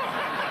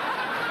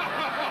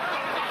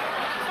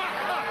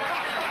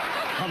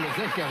 Come to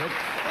think of it.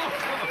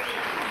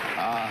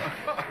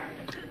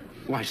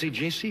 Well, I see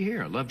JC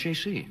here. I love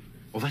JC.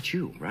 Oh, that's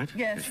you, right?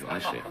 Yes. I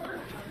see.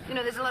 You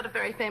know, there's a lot of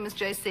very famous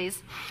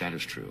JCs, That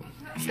is true.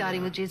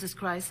 starting with Jesus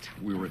Christ.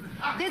 We were...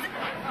 There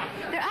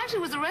actually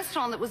was a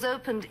restaurant that was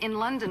opened in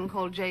London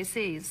called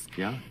JC's.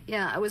 Yeah?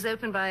 Yeah, it was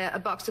opened by a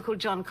boxer called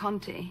John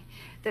Conte.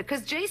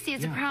 Because JC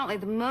is apparently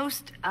the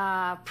most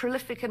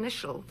prolific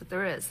initial that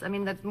there is. I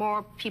mean, there's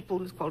more people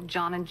who's called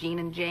John and Jean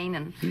and Jane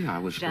and Yeah, I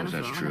would suppose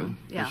Jennifer. that's true.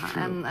 Yeah, That's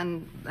true.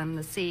 And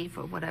the C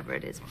for whatever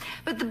it is.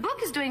 But the book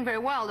is doing very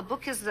well. The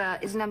book is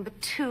number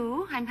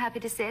 2. I'm happy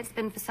to say it's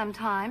been for some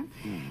time,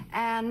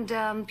 and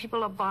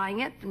people are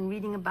buying it and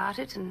reading about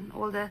it and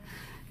all the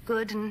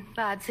good and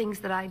bad things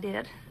that I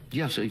did.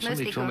 Yeah, so somebody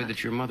Mostly told me good.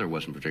 that your mother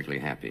wasn't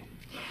particularly happy.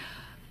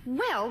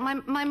 Well,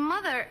 my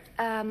mother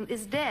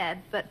is dead,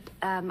 but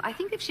I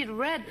think if she'd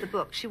read the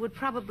book, she would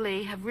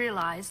probably have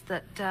realized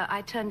that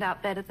I turned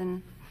out better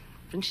than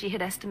she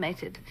had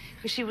estimated.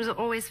 Because she was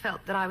always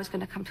felt that I was going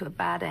to come to a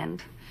bad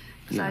end.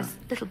 Because I was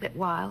a little bit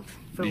wild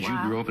for a while. Did you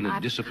grow up in a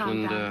I've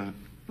calmed down.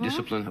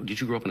 Did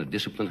you grow up in a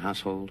disciplined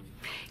household?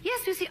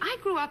 Yes, you see, I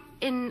grew up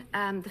in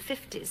the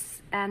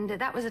 50s, and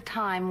that was a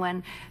time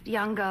when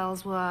young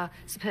girls were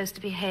supposed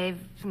to behave,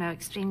 you know,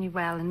 extremely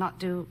well and not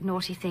do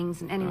naughty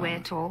things in any way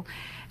at all.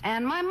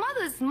 And my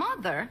mother's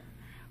mother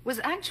was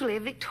actually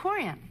a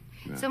Victorian.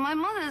 Yeah. So my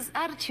mother's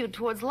attitude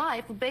towards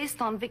life was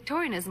based on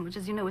Victorianism, which,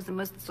 as you know, was the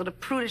most sort of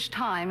prudish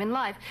time in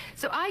life.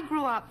 So I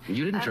grew up...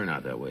 You didn't turn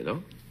out that way,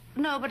 though.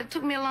 No, but it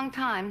took me a long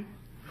time.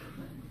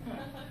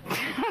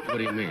 What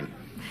do you mean?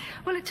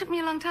 Well, it took me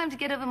a long time to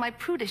get over my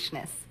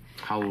prudishness.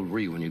 How old were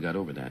you when you got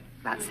over that?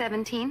 About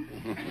 17.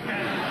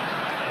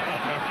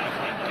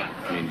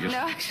 I mean, just... No,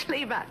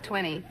 actually about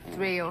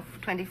 23 or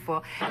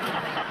 24.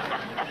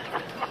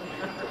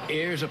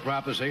 Here's a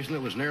proposition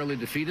that was narrowly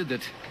defeated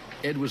that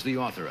Ed was the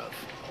author of.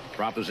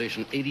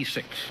 Proposition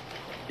 86.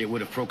 It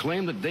would have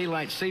proclaimed that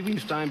daylight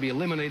savings time be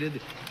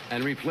eliminated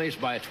and replaced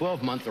by a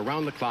 12-month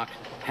around-the-clock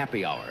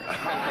happy hour.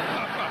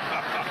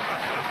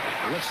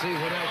 Let's see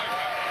what else...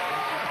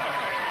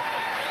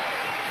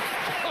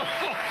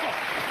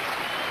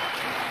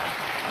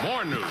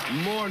 More news.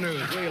 More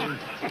news.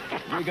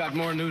 We got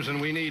more news than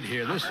we need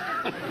here. This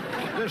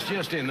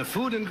just in. The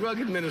Food and Drug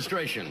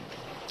Administration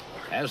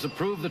has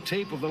approved the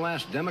tape of the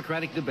last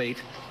Democratic debate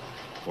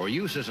for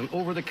use as an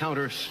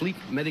over-the-counter sleep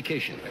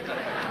medication.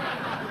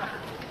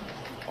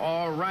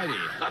 All righty.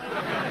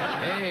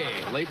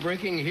 Hey, late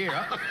breaking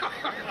here.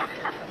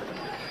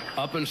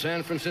 Up in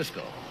San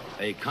Francisco,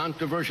 a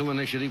controversial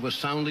initiative was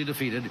soundly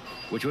defeated,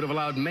 which would have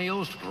allowed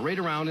males to parade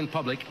around in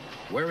public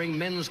wearing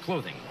men's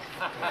clothing.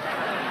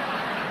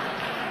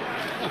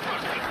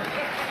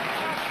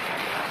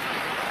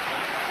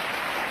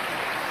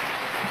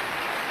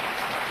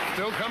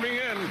 Still coming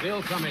in.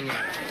 Still coming in.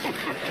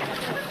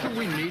 Do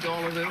we need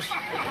all of this?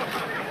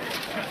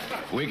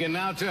 We can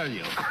now tell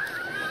you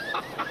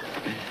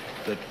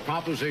that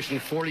Proposition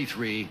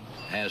 43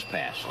 has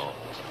passed,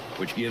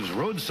 which gives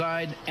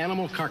roadside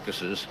animal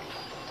carcasses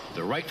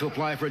the right to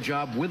apply for a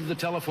job with the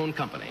telephone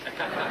company.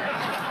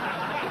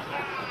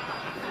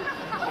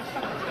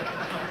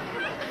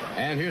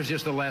 And here's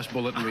just the last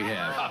bulletin we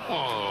have.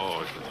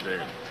 Oh, it's a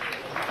shame.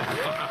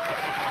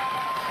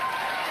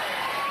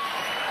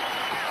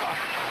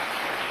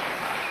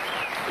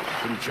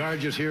 Some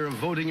charges here of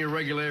voting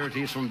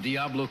irregularities from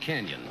Diablo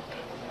Canyon.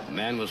 The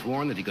man was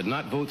warned that he could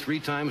not vote 3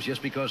 times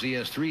just because he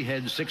has 3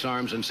 heads, 6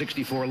 arms, and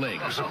 64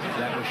 legs.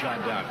 That was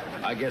shot down.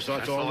 I guess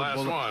that's all the last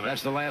bullet- one.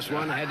 That's the last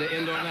one. I had to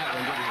end on that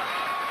one, didn't I?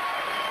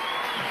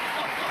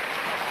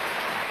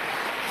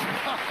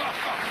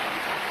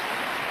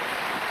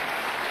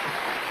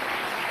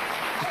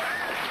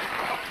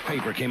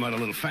 Paper came out a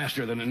little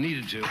faster than it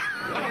needed to.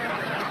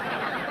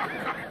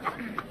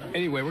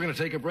 Anyway, we're going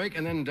to take a break,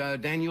 and then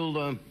Daniel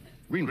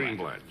Greenblatt.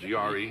 Greenblatt.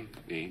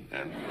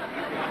 G-R-E-E-N.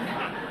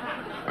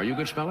 Are you a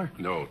good speller?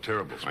 No,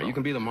 terrible All spelling. right, you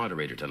can be the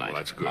moderator tonight. Well,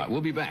 that's good. We'll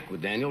be back with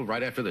Daniel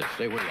right after this.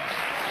 Stay where you are.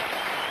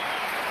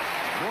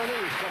 More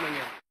news coming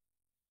in.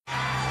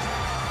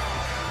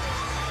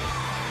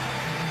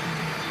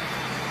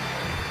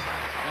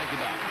 Thank you,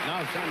 Doc.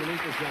 Now it's time to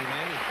meet this young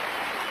man.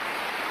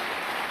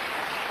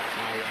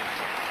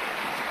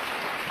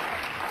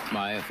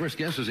 My first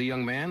guest is a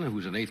young man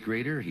who's an 8th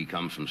grader. He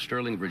comes from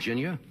Sterling,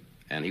 Virginia,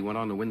 and he went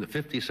on to win the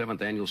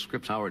 57th annual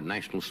Scripps Howard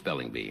National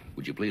Spelling Bee.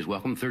 Would you please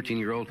welcome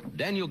 13-year-old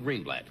Daniel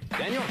Greenblatt.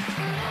 Daniel?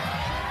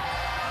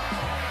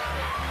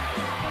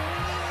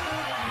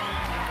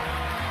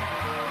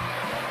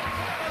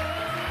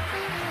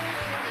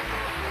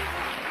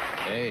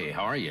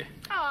 How are you?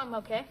 Oh, I'm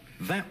okay.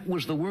 That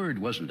was the word,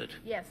 wasn't it?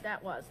 Yes,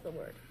 that was the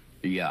word.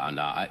 Yeah,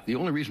 now, the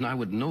only reason I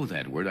would know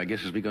that word, I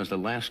guess, is because the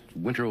last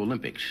Winter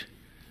Olympics,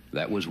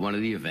 that was one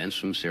of the events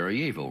from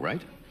Sarajevo,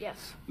 right?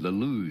 Yes. The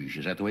luge,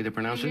 is that the way they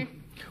pronounce it?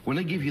 When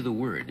they give you the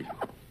word,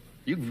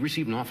 you've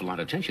received an awful lot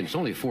of attention. It's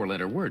only a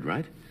 4-letter word,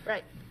 right?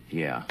 Right.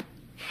 Yeah.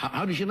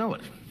 How did you know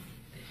it?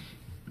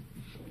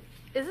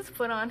 Is this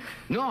put on?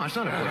 No, it's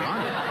not a put on.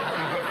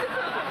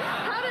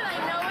 How did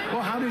I know it?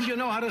 Well, how did you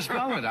know how to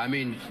spell it? I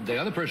mean, the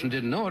other person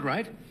didn't know it,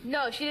 right?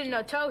 No, she didn't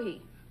know Tohi.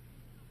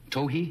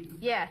 Tohi?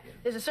 Yeah,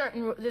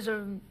 there's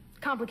a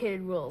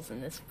complicated rules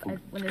in this.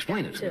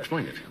 Explain it.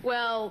 Explain it.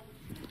 Well,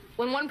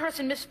 when one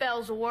person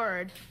misspells a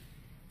word,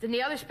 then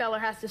the other speller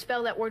has to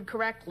spell that word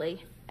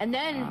correctly and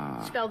then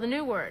spell the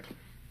new word.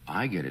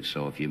 I get it.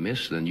 So if you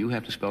miss, then you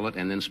have to spell it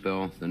and then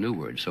spell the new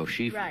word. So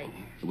she... Right.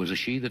 It was a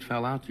she that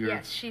fell out?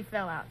 Yes, she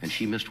fell out. And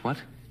she missed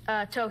what?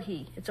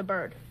 Tohi. It's a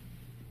bird.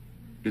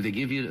 Did they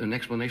give you an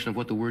explanation of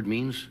what the word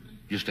means?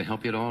 Just to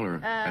help you at all, or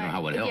I don't know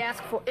how it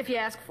helped. If you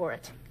ask for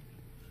it.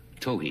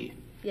 Tohi.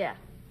 Yeah.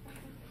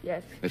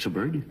 Yes. It's a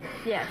bird?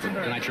 Yeah, it's a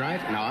bird. Can I try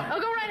it? No. Oh,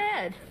 go right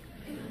ahead.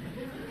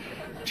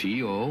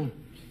 T-O...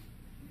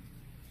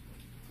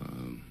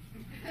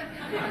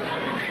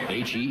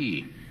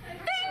 H-E-E.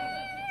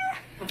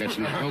 That's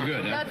no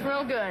good, huh? That's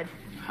real good.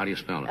 How do you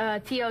spell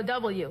it?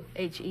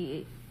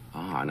 T-O-W-H-E-E.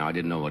 Ah, now I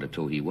didn't know what a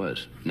tohi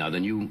was. Now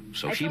then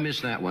she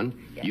missed that one.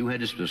 Yeah. You had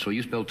to, so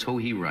you spelled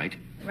tohi right.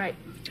 Right.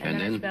 And I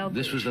then spelled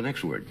this was the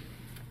next word.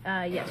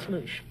 yes,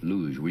 luge.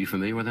 Luge. Were you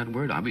familiar with that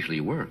word? Obviously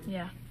you were.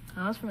 Yeah,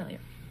 I was familiar.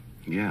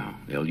 Yeah,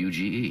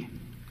 L-U-G-E.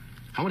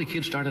 How many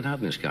kids started out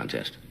in this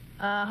contest?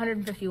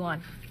 151.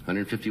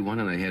 151,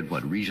 and they had,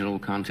 what, regional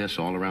contests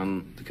all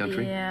around the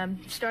country? Yeah,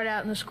 start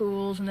out in the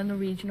schools and then the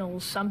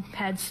regionals. Some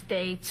had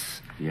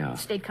states,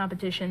 state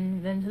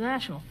competition, then to the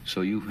national. So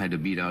you had to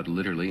beat out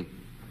literally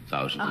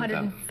thousands,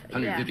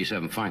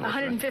 157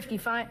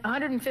 finalists.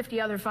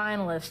 150 other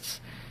finalists,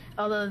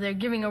 although they're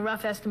giving a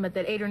rough estimate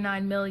that 8 or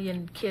 9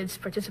 million kids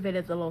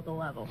participated at the local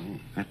level. Oh,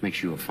 that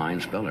makes you a fine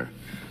speller.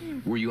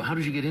 How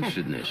did you get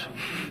interested in this?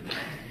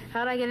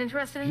 How did I get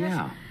interested in this?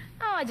 Yeah.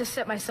 Oh, I just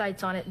set my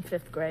sights on it in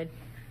 5th grade.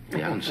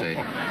 Yeah, and say...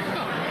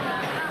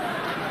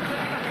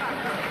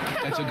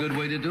 That's a good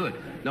way to do it.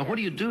 Now, what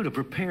do you do to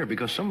prepare?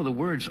 Because some of the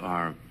words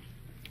are...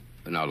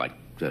 Now, like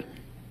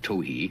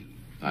tohi,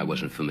 I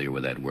wasn't familiar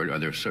with that word. Are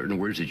there certain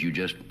words that you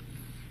just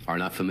are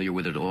not familiar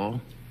with at all?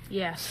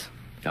 Yes.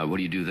 Now, what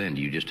do you do then?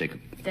 Do you just take a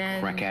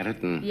crack at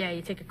it? Yeah,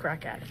 you take a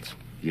crack at it.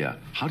 Yeah.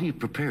 How do you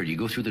prepare? Do you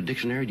go through the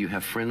dictionary? Do you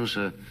have friends,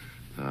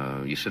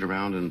 you sit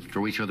around and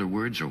throw each other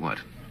words, or what?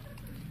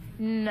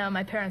 No,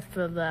 my parents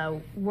threw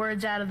the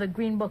words out of the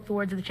Green Book, the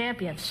words of the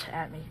champions,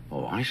 at me.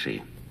 Oh, I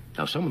see.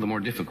 Now, some of the more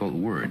difficult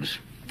words...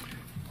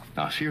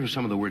 Now, here are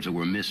some of the words that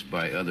were missed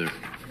by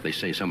they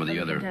say some of the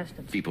other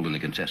people in the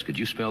contest. Could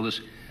you spell this?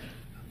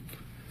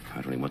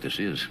 I don't know what this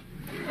is.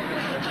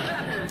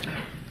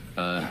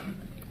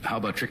 How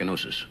about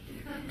trichinosis?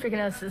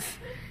 Trichinosis.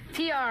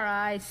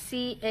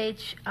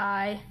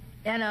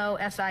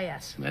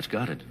 T-R-I-C-H-I-N-O-S-I-S. That's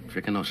got it.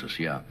 Trichinosis,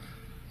 yeah.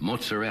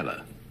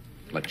 Mozzarella,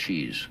 like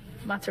cheese.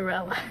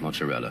 Mozzarella.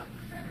 Mozzarella.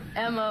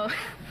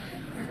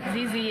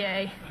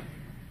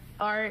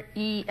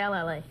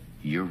 M-O-Z-Z-A-R-E-L-L-A.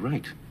 You're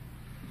right.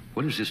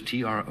 What is this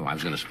T-R... Oh, I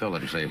was going to spell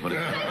it and say... What is...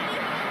 I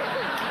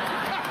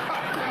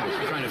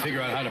was trying to figure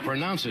out how to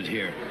pronounce it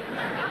here.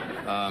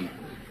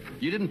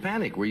 You didn't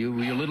panic. Were you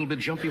a little bit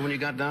jumpy when you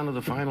got down to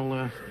the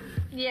final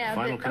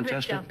final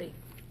contestant? A bit jumpy.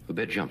 A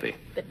bit jumpy. A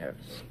bit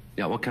nervous.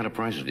 Yeah, what kind of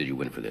prizes did you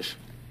win for this?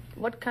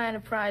 What kind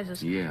of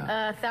prizes?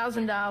 Yeah.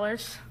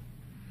 $1,000.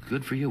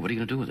 Good for you. What are you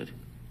going to do with it?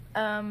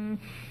 What am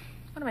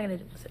I going to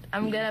do with it?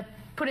 I'm going to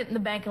put it in the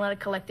bank and let it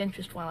collect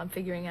interest while I'm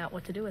figuring out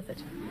what to do with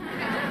it.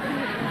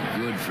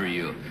 Good for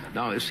you.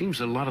 Now, it seems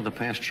that a lot of the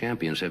past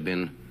champions have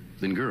been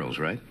girls,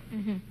 right?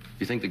 Mm-hmm.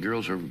 You think the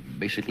girls are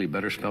basically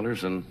better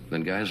spellers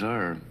than guys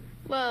are? Or?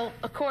 Well,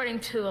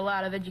 according to a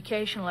lot of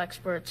educational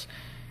experts,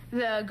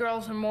 the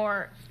girls are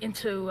more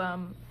into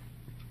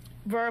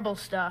verbal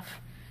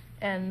stuff,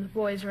 and the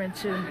boys are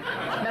into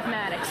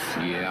mathematics.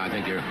 Yeah, I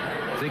think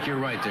you're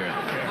right there.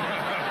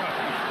 Yeah.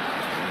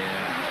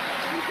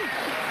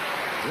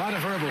 A lot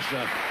of verbal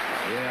stuff.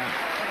 Yeah.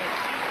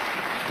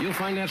 You'll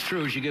find that's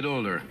true as you get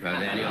older,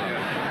 Daniel.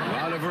 A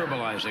lot of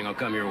verbalizing will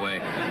come your way.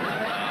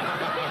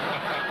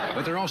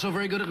 But they're also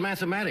very good at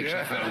mathematics,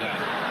 I found out.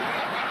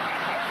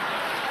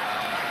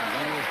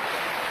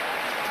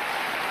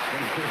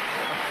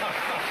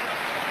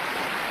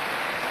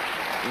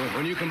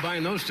 When you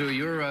combine those two,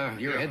 you're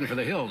heading for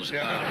the hills.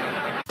 Here's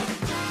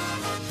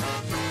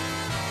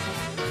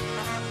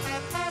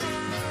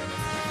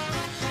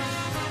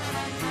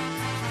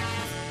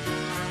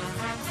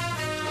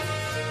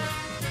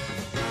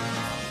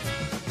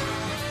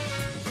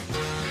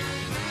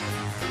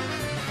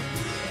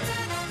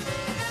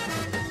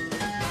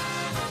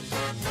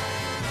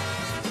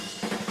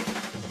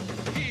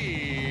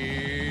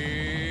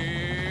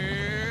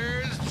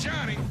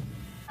Johnny.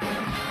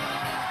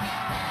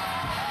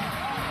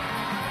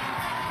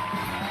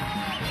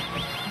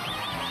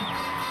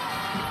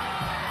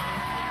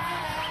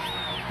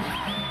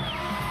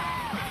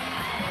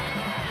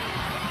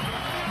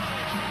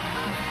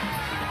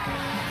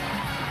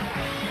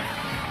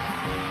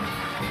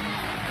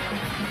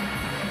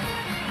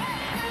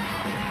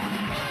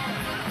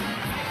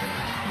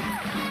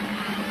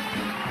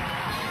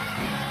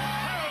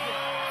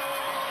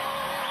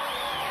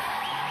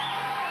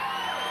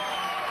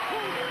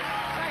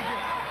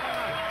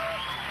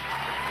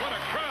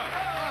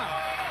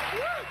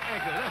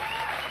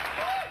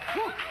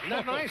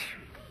 that nice?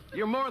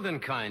 You're more than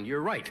kind.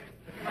 You're right.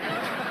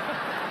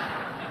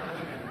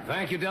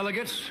 Thank you,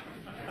 delegates.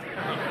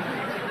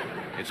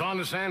 It's on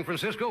to San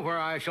Francisco, where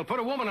I shall put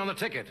a woman on the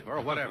ticket, or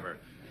whatever.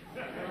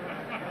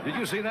 Did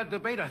you see that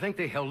debate? I think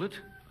they held it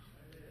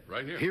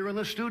Right here. here in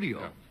the studio.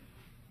 Yeah.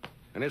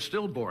 And it's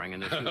still boring in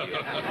the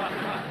studio.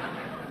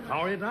 How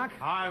are you, Doc?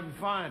 I'm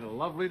fine.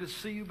 Lovely to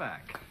see you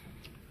back.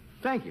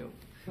 Thank you.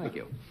 Thank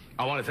you.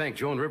 I want to thank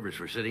Joan Rivers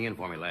for sitting in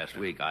for me last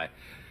week.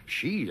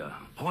 She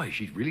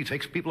really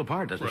takes people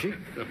apart, doesn't she?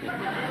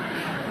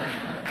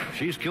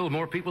 She's killed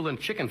more people than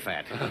chicken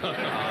fat.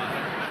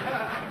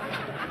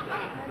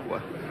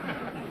 What?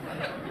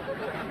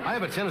 I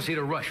have a tendency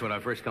to rush when I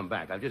first come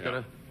back. I've just got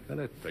to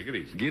Take it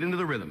easy. get into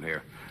the rhythm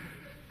here.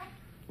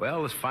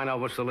 Well, let's find out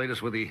what's the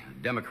latest with the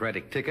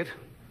Democratic ticket,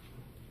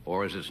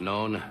 or as it's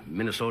known,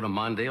 Minnesota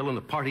Mondale and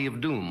the Party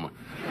of Doom. Well,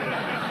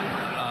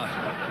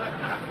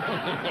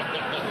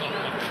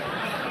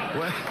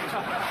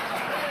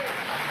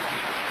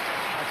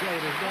 I'll tell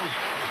you, there's been...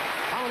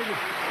 How many...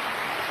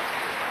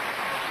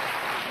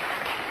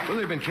 Well,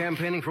 they've been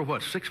campaigning for,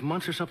 what, 6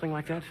 months or something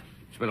like that?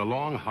 It's been a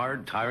long,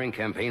 hard, tiring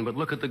campaign, but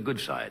look at the good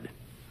side.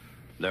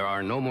 There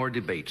are no more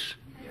debates.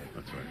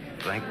 That's right.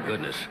 Thank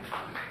goodness.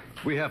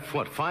 We have,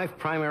 what, 5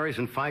 primaries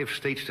in 5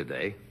 states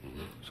today.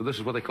 So this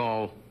is what they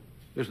call...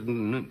 There's a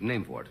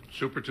name for it.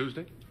 Super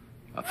Tuesday?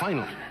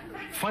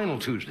 Final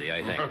Tuesday,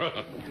 I think.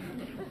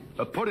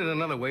 Put it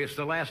another way, it's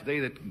the last day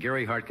that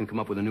Gary Hart can come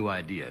up with a new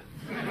idea.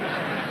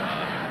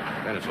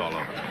 Then it's all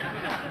over.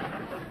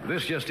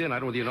 This just in, I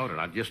don't know whether you know it or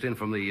not, just in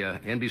from the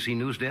NBC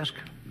News desk.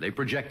 They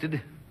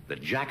projected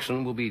that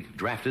Jackson will be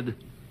drafted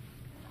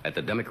at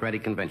the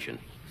Democratic Convention.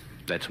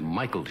 That's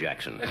Michael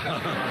Jackson.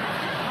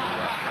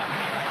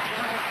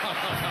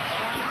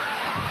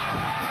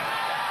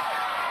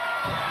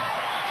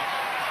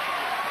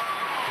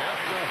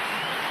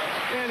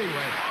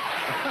 Anyway.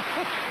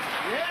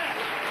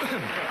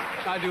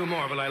 I do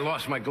more, but I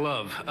lost my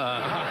glove.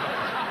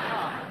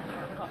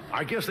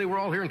 I guess they were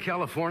all here in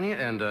California,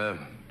 and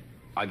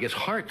I guess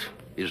Hart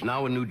is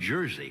now in New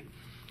Jersey.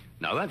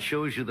 Now, that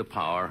shows you the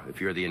power if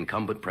you're the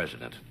incumbent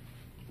president.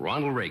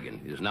 Ronald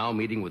Reagan is now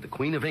meeting with the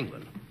Queen of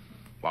England,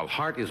 while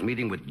Hart is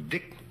meeting with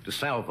Dick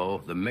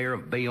DeSalvo, the mayor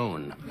of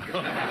Bayonne.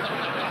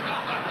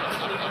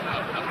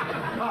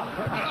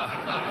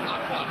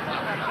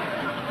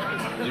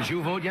 Did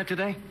you vote yet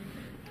today?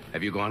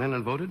 Have you gone in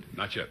and voted?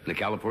 Not yet. In the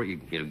California,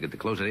 you get to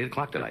close at 8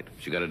 o'clock tonight.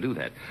 So you got to do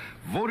that.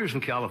 Voters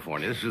in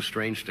California, this is a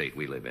strange state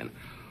we live in,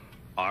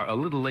 are a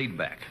little laid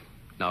back.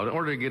 Now, in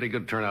order to get a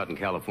good turnout in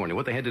California,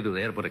 what they had to do,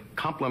 they had to put a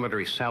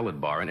complimentary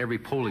salad bar in every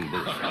polling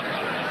booth.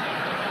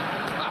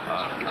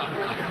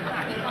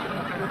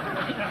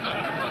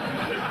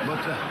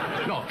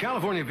 No,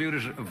 California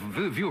voters.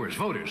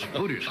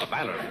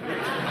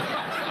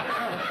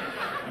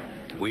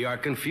 We are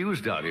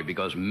confused out here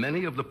because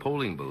many of the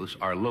polling booths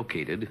are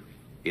located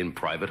in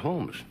private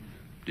homes.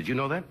 Did you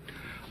know that?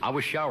 I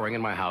was showering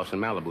in my house in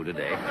Malibu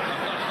today.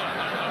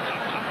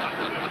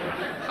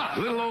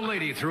 Little old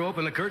lady threw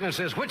open the curtain and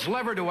says, "Which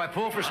lever do I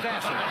pull for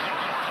Stassen?"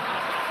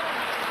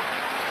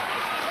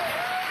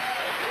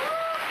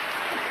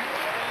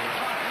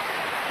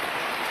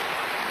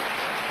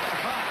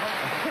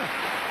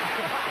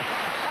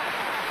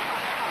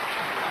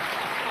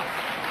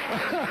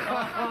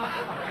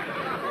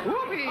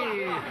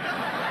 Whoopee!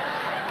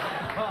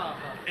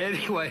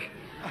 Anyway,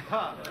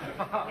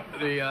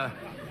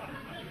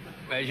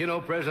 as you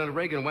know, President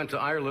Reagan went to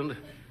Ireland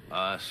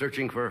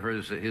searching for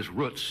his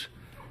roots.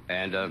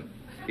 And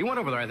he went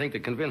over there, I think, to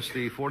convince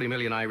the 40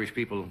 million Irish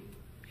people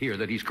here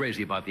that he's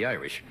crazy about the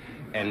Irish.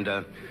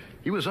 And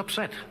he was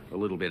upset a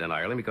little bit in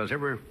Ireland because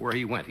everywhere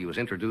he went, he was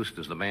introduced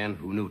as the man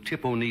who knew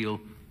Tip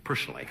O'Neill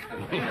personally.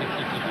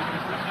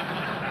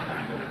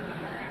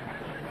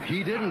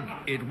 He didn't.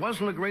 It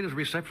wasn't the greatest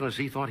reception as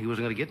he thought he was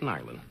going to get in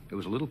Ireland. It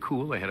was a little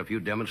cool. They had a few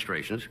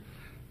demonstrations.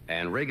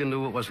 And Reagan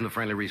knew it wasn't a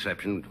friendly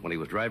reception when he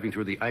was driving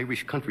through the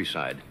Irish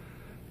countryside.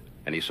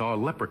 And he saw a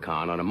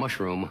leprechaun on a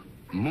mushroom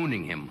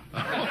mooning him.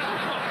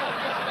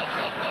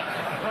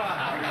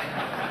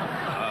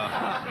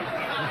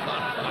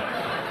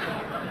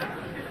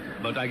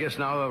 But I guess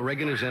now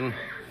Reagan is in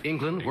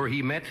England, where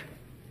he met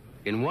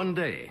in one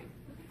day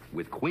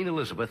with Queen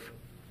Elizabeth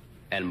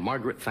and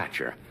Margaret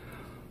Thatcher.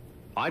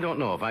 I don't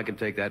know if I could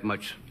take that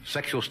much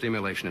sexual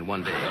stimulation in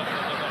one day.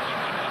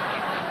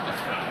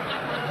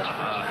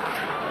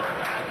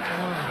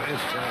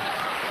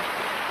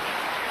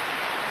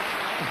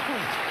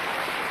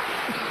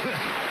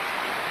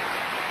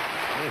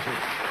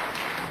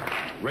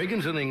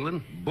 Reagan's in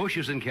England, Bush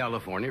is in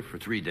California for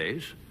 3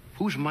 days.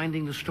 Who's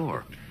minding the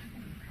store?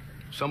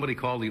 Somebody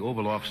called the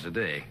Oval Office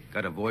today,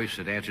 got a voice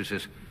that answers,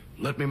 says,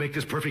 "Let me make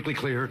this perfectly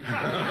clear.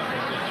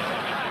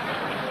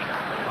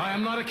 I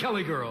am not a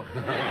Kelly girl."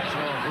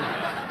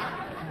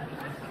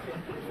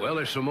 Well,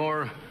 there's some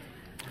more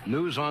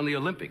news on the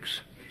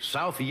Olympics.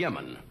 South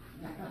Yemen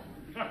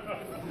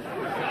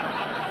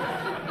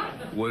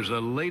was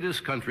the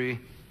latest country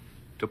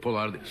to pull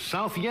out of it.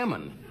 South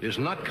Yemen is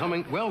not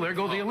coming. Well, there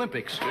go the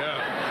Olympics. Yeah.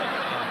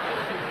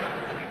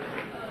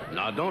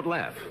 Now, don't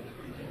laugh.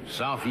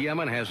 South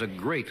Yemen has a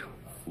great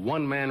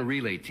one-man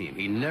relay team.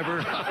 He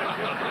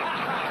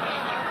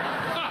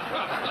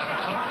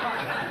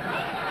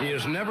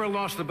has never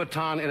lost the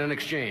baton in an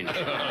exchange.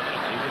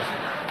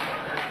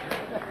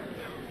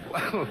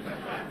 Well,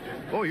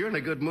 oh, you're in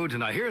a good mood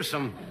tonight.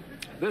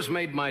 This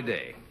made my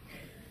day.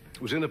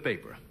 It was in the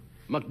paper.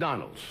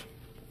 McDonald's,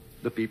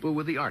 the people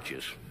with the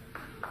arches.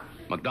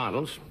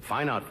 McDonald's,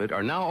 fine outfit,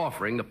 are now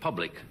offering the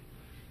public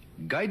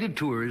guided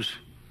tours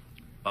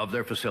of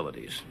their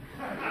facilities.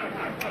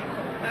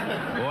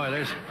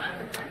 Boy,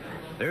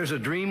 there's a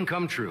dream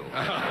come true.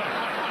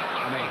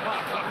 I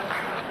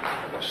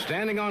mean,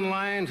 standing on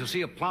line to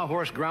see a plow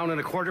horse ground in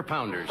a quarter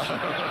pounders.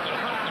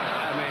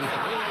 I mean,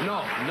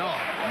 no. Now,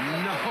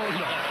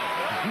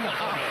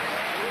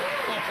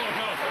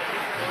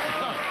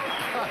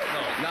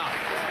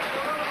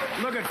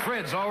 look at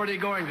Fred's already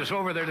going just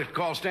over there to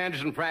call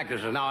standards and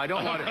practices. Now, I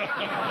don't want to...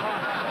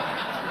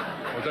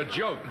 It was a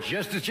joke. It's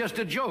just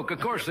a joke.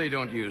 Of course they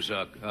don't use...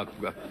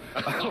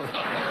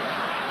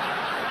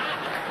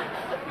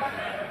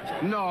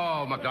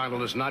 No,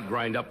 McDonald does not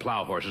grind up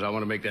plow horses. I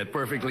want to make that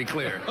perfectly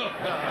clear.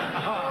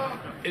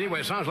 Anyway,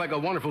 it sounds like a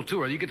wonderful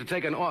tour. You get to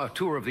take a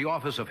tour of the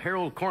office of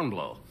Harold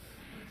Cornblow.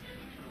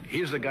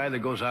 He's the guy that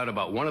goes out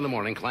about 1 in the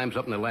morning, climbs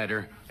up in the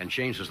ladder, and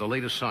changes the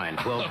latest sign,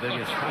 12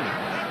 billion.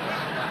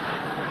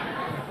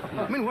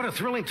 I mean, what a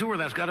thrilling tour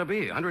that's got to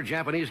be. 100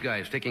 Japanese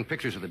guys taking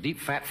pictures of the deep,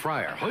 fat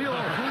fryer. I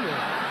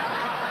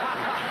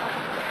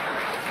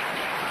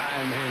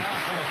mean...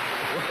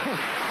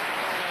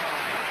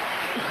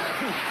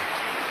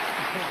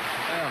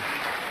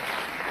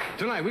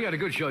 Tonight, we got a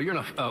good show.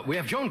 We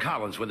have Joan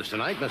Collins with us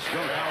tonight. Miss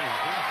Joan Collins.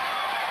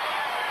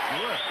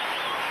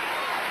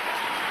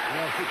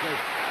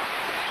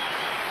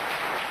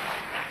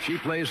 She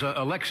plays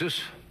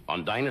Alexis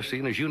on Dynasty.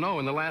 And as you know,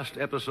 in the last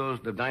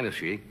episode of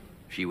Dynasty,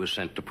 she was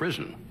sent to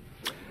prison.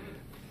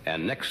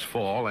 And next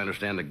fall, I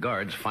understand the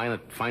guards find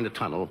a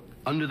tunnel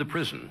under the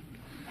prison.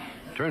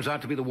 Turns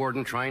out to be the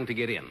warden trying to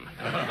get in.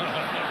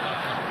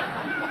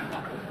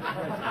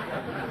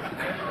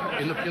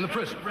 In the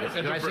prison.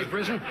 Did I say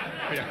prison?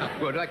 Yeah.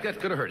 Good. That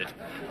could have hurt it.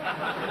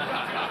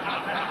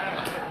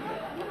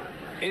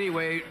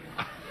 Anyway,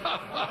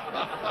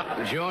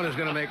 Joan is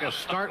going to make a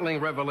startling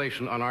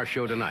revelation on our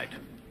show tonight.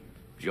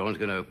 Joan's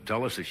going to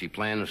tell us that she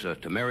plans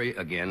to marry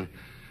again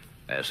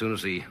as soon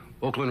as the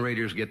Oakland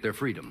Raiders get their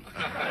freedom.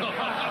 So,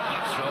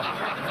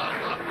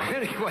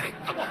 anyway,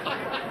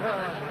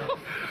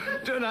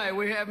 tonight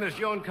we have Miss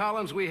Joan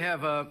Collins. We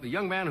have the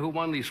young man who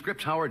won the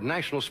Scripps Howard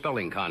National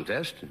Spelling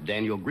Contest.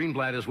 Daniel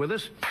Greenblatt is with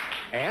us.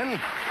 And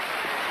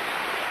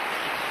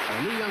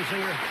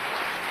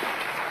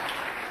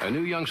a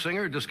new young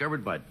singer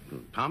discovered by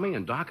Tommy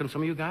and Doc and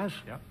some of you guys.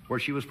 Yep. Where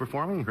she was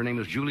performing. Her name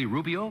is Julie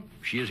Rubio.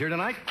 She is here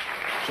tonight.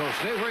 So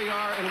stay where you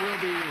are and we'll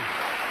be...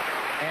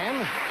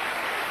 And...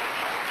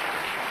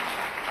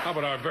 How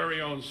about our very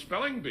own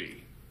spelling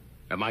bee?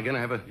 Am I going to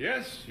have a...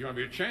 Yes, you want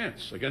to be a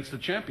chance against the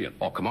champion.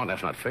 Oh, come on,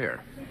 that's not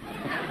fair.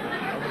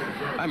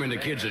 I mean, the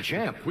kid's a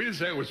champ. We didn't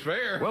say it was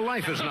fair. Well,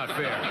 life is not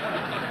fair.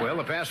 Well,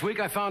 the past week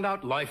I found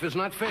out life is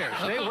not fair.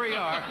 Stay where you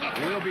are.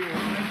 We'll be right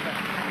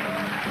back.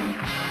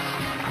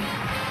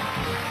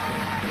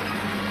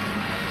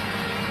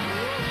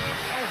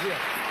 That's it.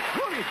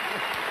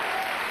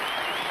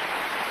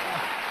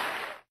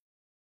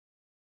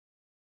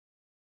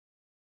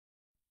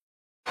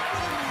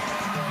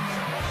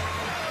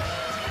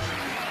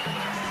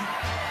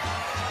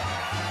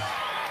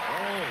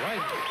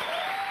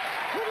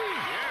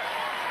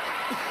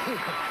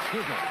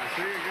 Excuse me.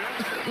 See you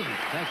again?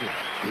 Thank you.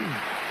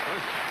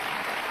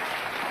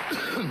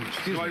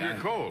 Excuse me. You're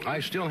cold. I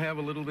still have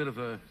a little bit of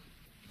a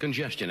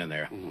congestion in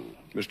there.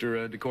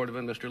 Mr. DeCordova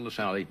and Mr.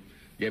 LaSalle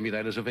gave me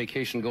that as a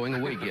vacation going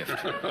away gift.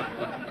 It's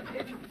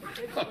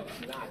not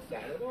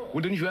that at all.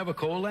 Well, didn't you have a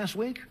cold last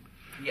week?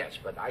 Yes,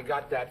 but I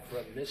got that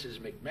from Mrs.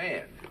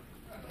 McMahon.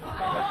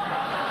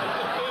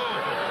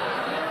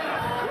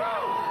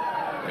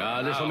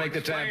 This will make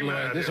the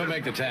tabloids. This will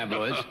make the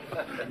tabloids.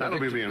 That'll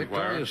be the Inquirer.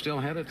 Victoria still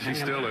had it. She's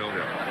still ill.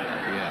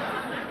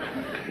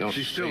 Yeah. Don't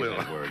She's say still ill.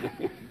 that word.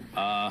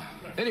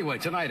 Anyway,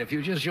 tonight, if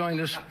you just joined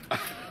us,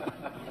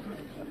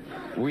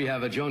 we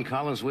have Joan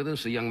Collins with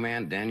us, a young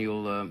man,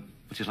 Daniel,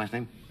 what's his last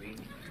name?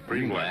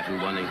 Greenblatt. Who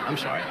won the, I'm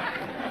sorry.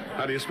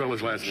 How do you spell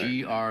his last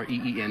name?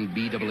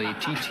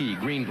 Greenblatt.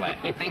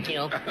 Greenblatt. Thank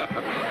you.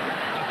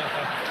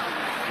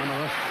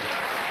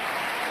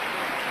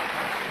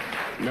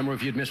 Remember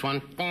if you'd miss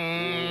one?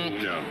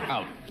 Yeah.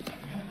 Out.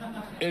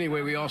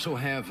 Anyway, we also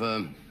have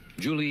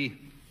Julie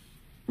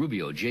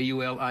Rubio,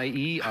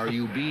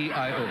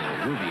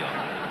 Julierubio, Rubio.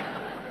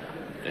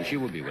 And she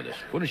will be with us.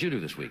 What did you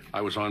do this week?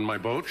 I was on my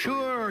boat.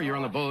 Sure, you're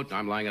on the boat.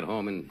 I'm lying at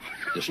home in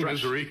distress.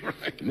 Misery.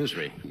 Right.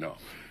 Misery. No.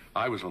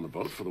 I was on the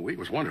boat for the week. It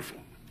was wonderful.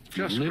 You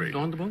Just lived great.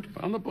 on the boat?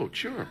 On the boat,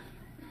 sure.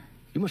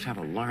 You must have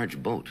a large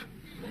boat.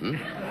 Hmm?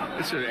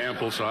 It's an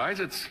ample size.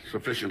 It's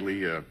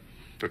sufficiently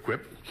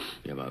equipped.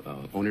 You have a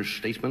owner's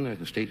statesman,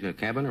 a state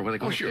cabin, or what do they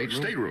call it? sure,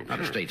 stateroom, Not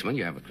a sure. statesman.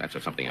 You have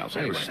that's something else.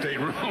 I have Anyway. a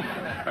stateroom. I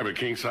have a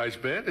king-size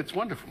bed. It's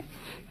wonderful.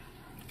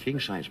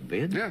 king-size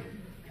bed? Yeah.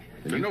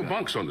 There are no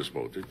bunks on this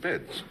boat. There's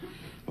beds.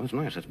 Well, that's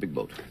nice. That's a big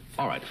boat.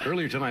 All right.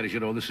 Earlier tonight, as you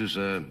know, this is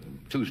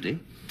Tuesday.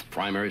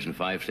 Primaries in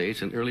 5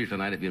 states. And earlier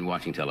tonight, if you've been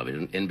watching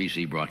television,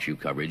 NBC brought you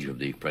coverage of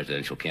the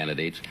presidential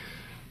candidates.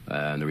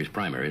 And there is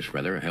primaries,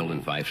 rather, held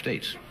in 5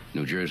 states.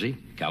 New Jersey,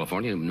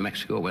 California, New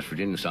Mexico, West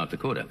Virginia, and South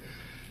Dakota.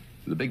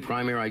 The big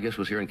primary, I guess,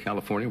 was here in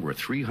California, where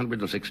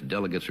 306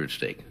 delegates are at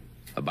stake.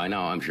 By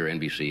now, I'm sure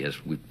NBC has...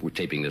 We're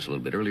taping this a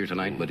little bit earlier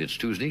tonight, but it's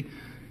Tuesday.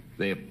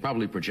 They have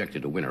probably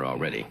projected a winner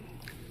already.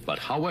 But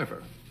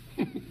however,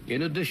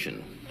 in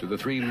addition to the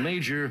 3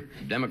 major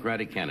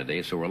Democratic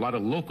candidates, there were a lot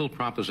of local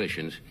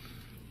propositions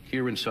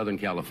here in Southern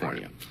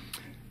California.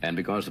 And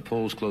because the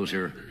polls close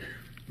here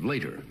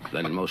later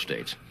than in most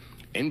states,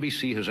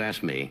 NBC has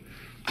asked me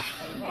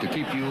to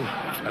keep you...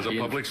 As a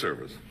public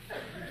service.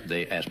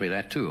 They asked me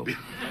that, too.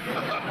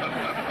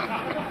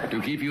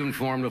 To keep you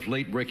informed of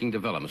late-breaking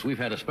developments. We've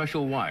had a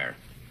special wire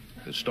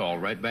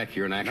installed right back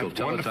here, an actual That's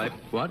teletype.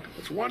 wonderful. What?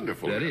 It's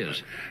wonderful. That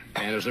is.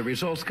 And as the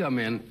results come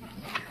in,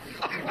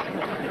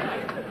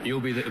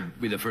 you'll be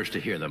the first to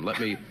hear them. Let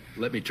me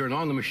turn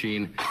on the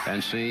machine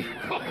and see.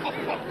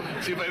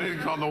 See if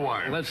anything's on the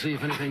wire. Let's see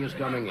if anything is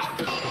coming in.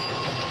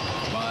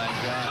 My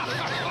God.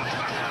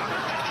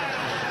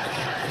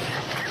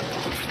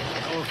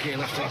 Okay,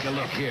 let's take a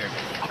look here.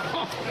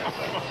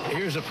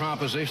 Here's a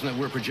proposition that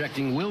we're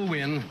projecting will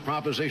win.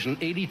 Proposition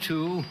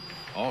 82,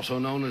 also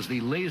known as the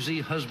Lazy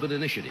Husband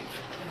Initiative.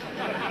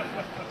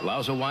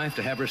 Allows a wife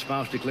to have her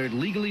spouse declared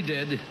legally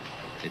dead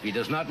if he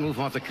does not move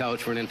off the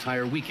couch for an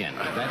entire weekend.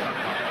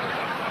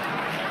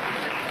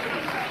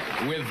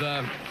 With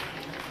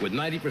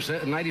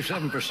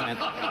 97%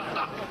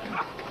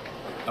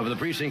 of the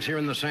precincts here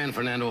in the San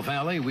Fernando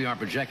Valley, we are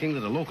projecting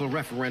that a local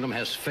referendum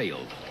has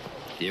failed.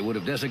 It would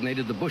have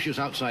designated the bushes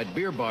outside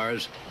beer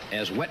bars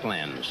as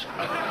wetlands.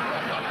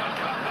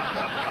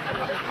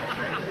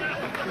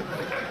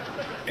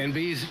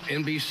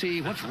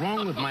 NBC, what's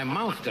wrong with my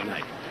mouth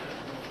tonight?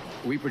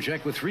 We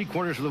project with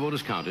 3/4 of the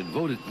votes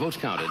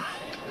counted,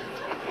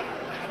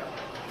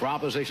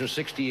 Proposition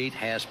 68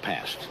 has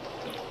passed.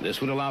 This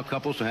would allow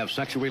couples to have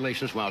sexual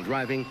relations while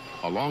driving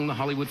along the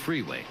Hollywood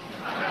freeway.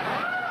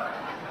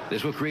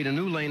 This will create a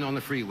new lane on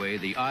the freeway,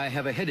 the I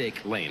Have a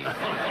Headache lane.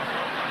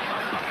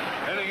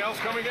 Anything else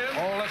coming in?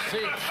 Oh, let's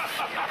see.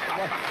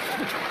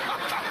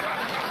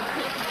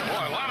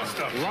 Boy, a lot of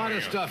stuff. A lot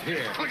of stuff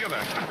here. Look at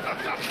that.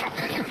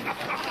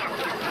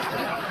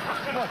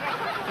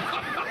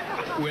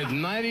 With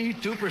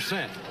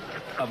 92%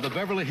 of the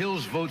Beverly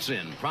Hills votes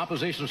in,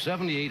 Proposition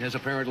 78 has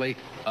apparently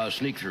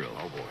sneaked through.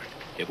 Oh, boy.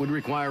 It would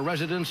require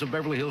residents of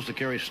Beverly Hills to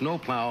carry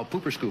snowplow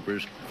pooper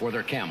scoopers for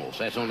their camels.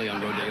 That's only on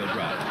Rodeo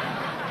Drive.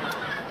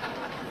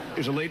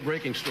 Here's a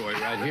late-breaking story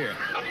right here.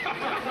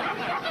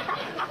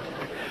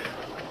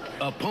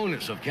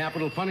 Opponents of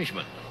capital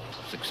punishment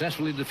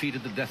successfully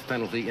defeated the death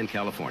penalty in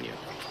California.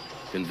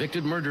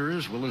 Convicted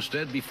murderers will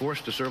instead be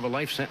forced to serve a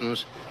life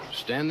sentence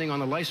standing on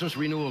the license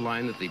renewal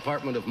line at the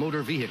Department of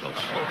Motor Vehicles.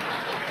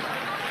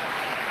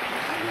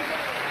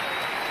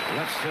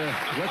 Let's see.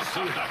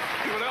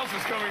 What else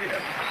is coming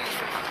in?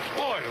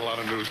 Boy, a lot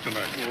of news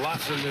tonight.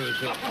 Lots of news.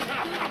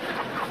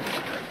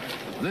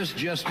 This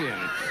just in.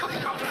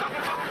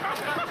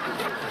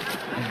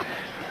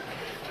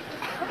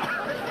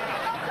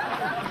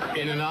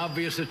 In an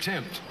obvious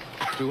attempt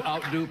to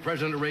outdo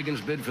President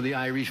Reagan's bid for the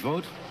Irish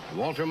vote,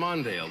 Walter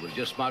Mondale was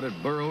just spotted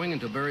burrowing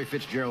into Barry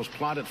Fitzgerald's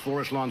plot at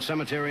Forest Lawn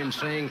Cemetery and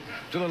saying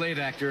to the late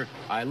actor,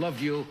 "I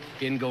loved you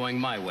in going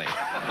my way."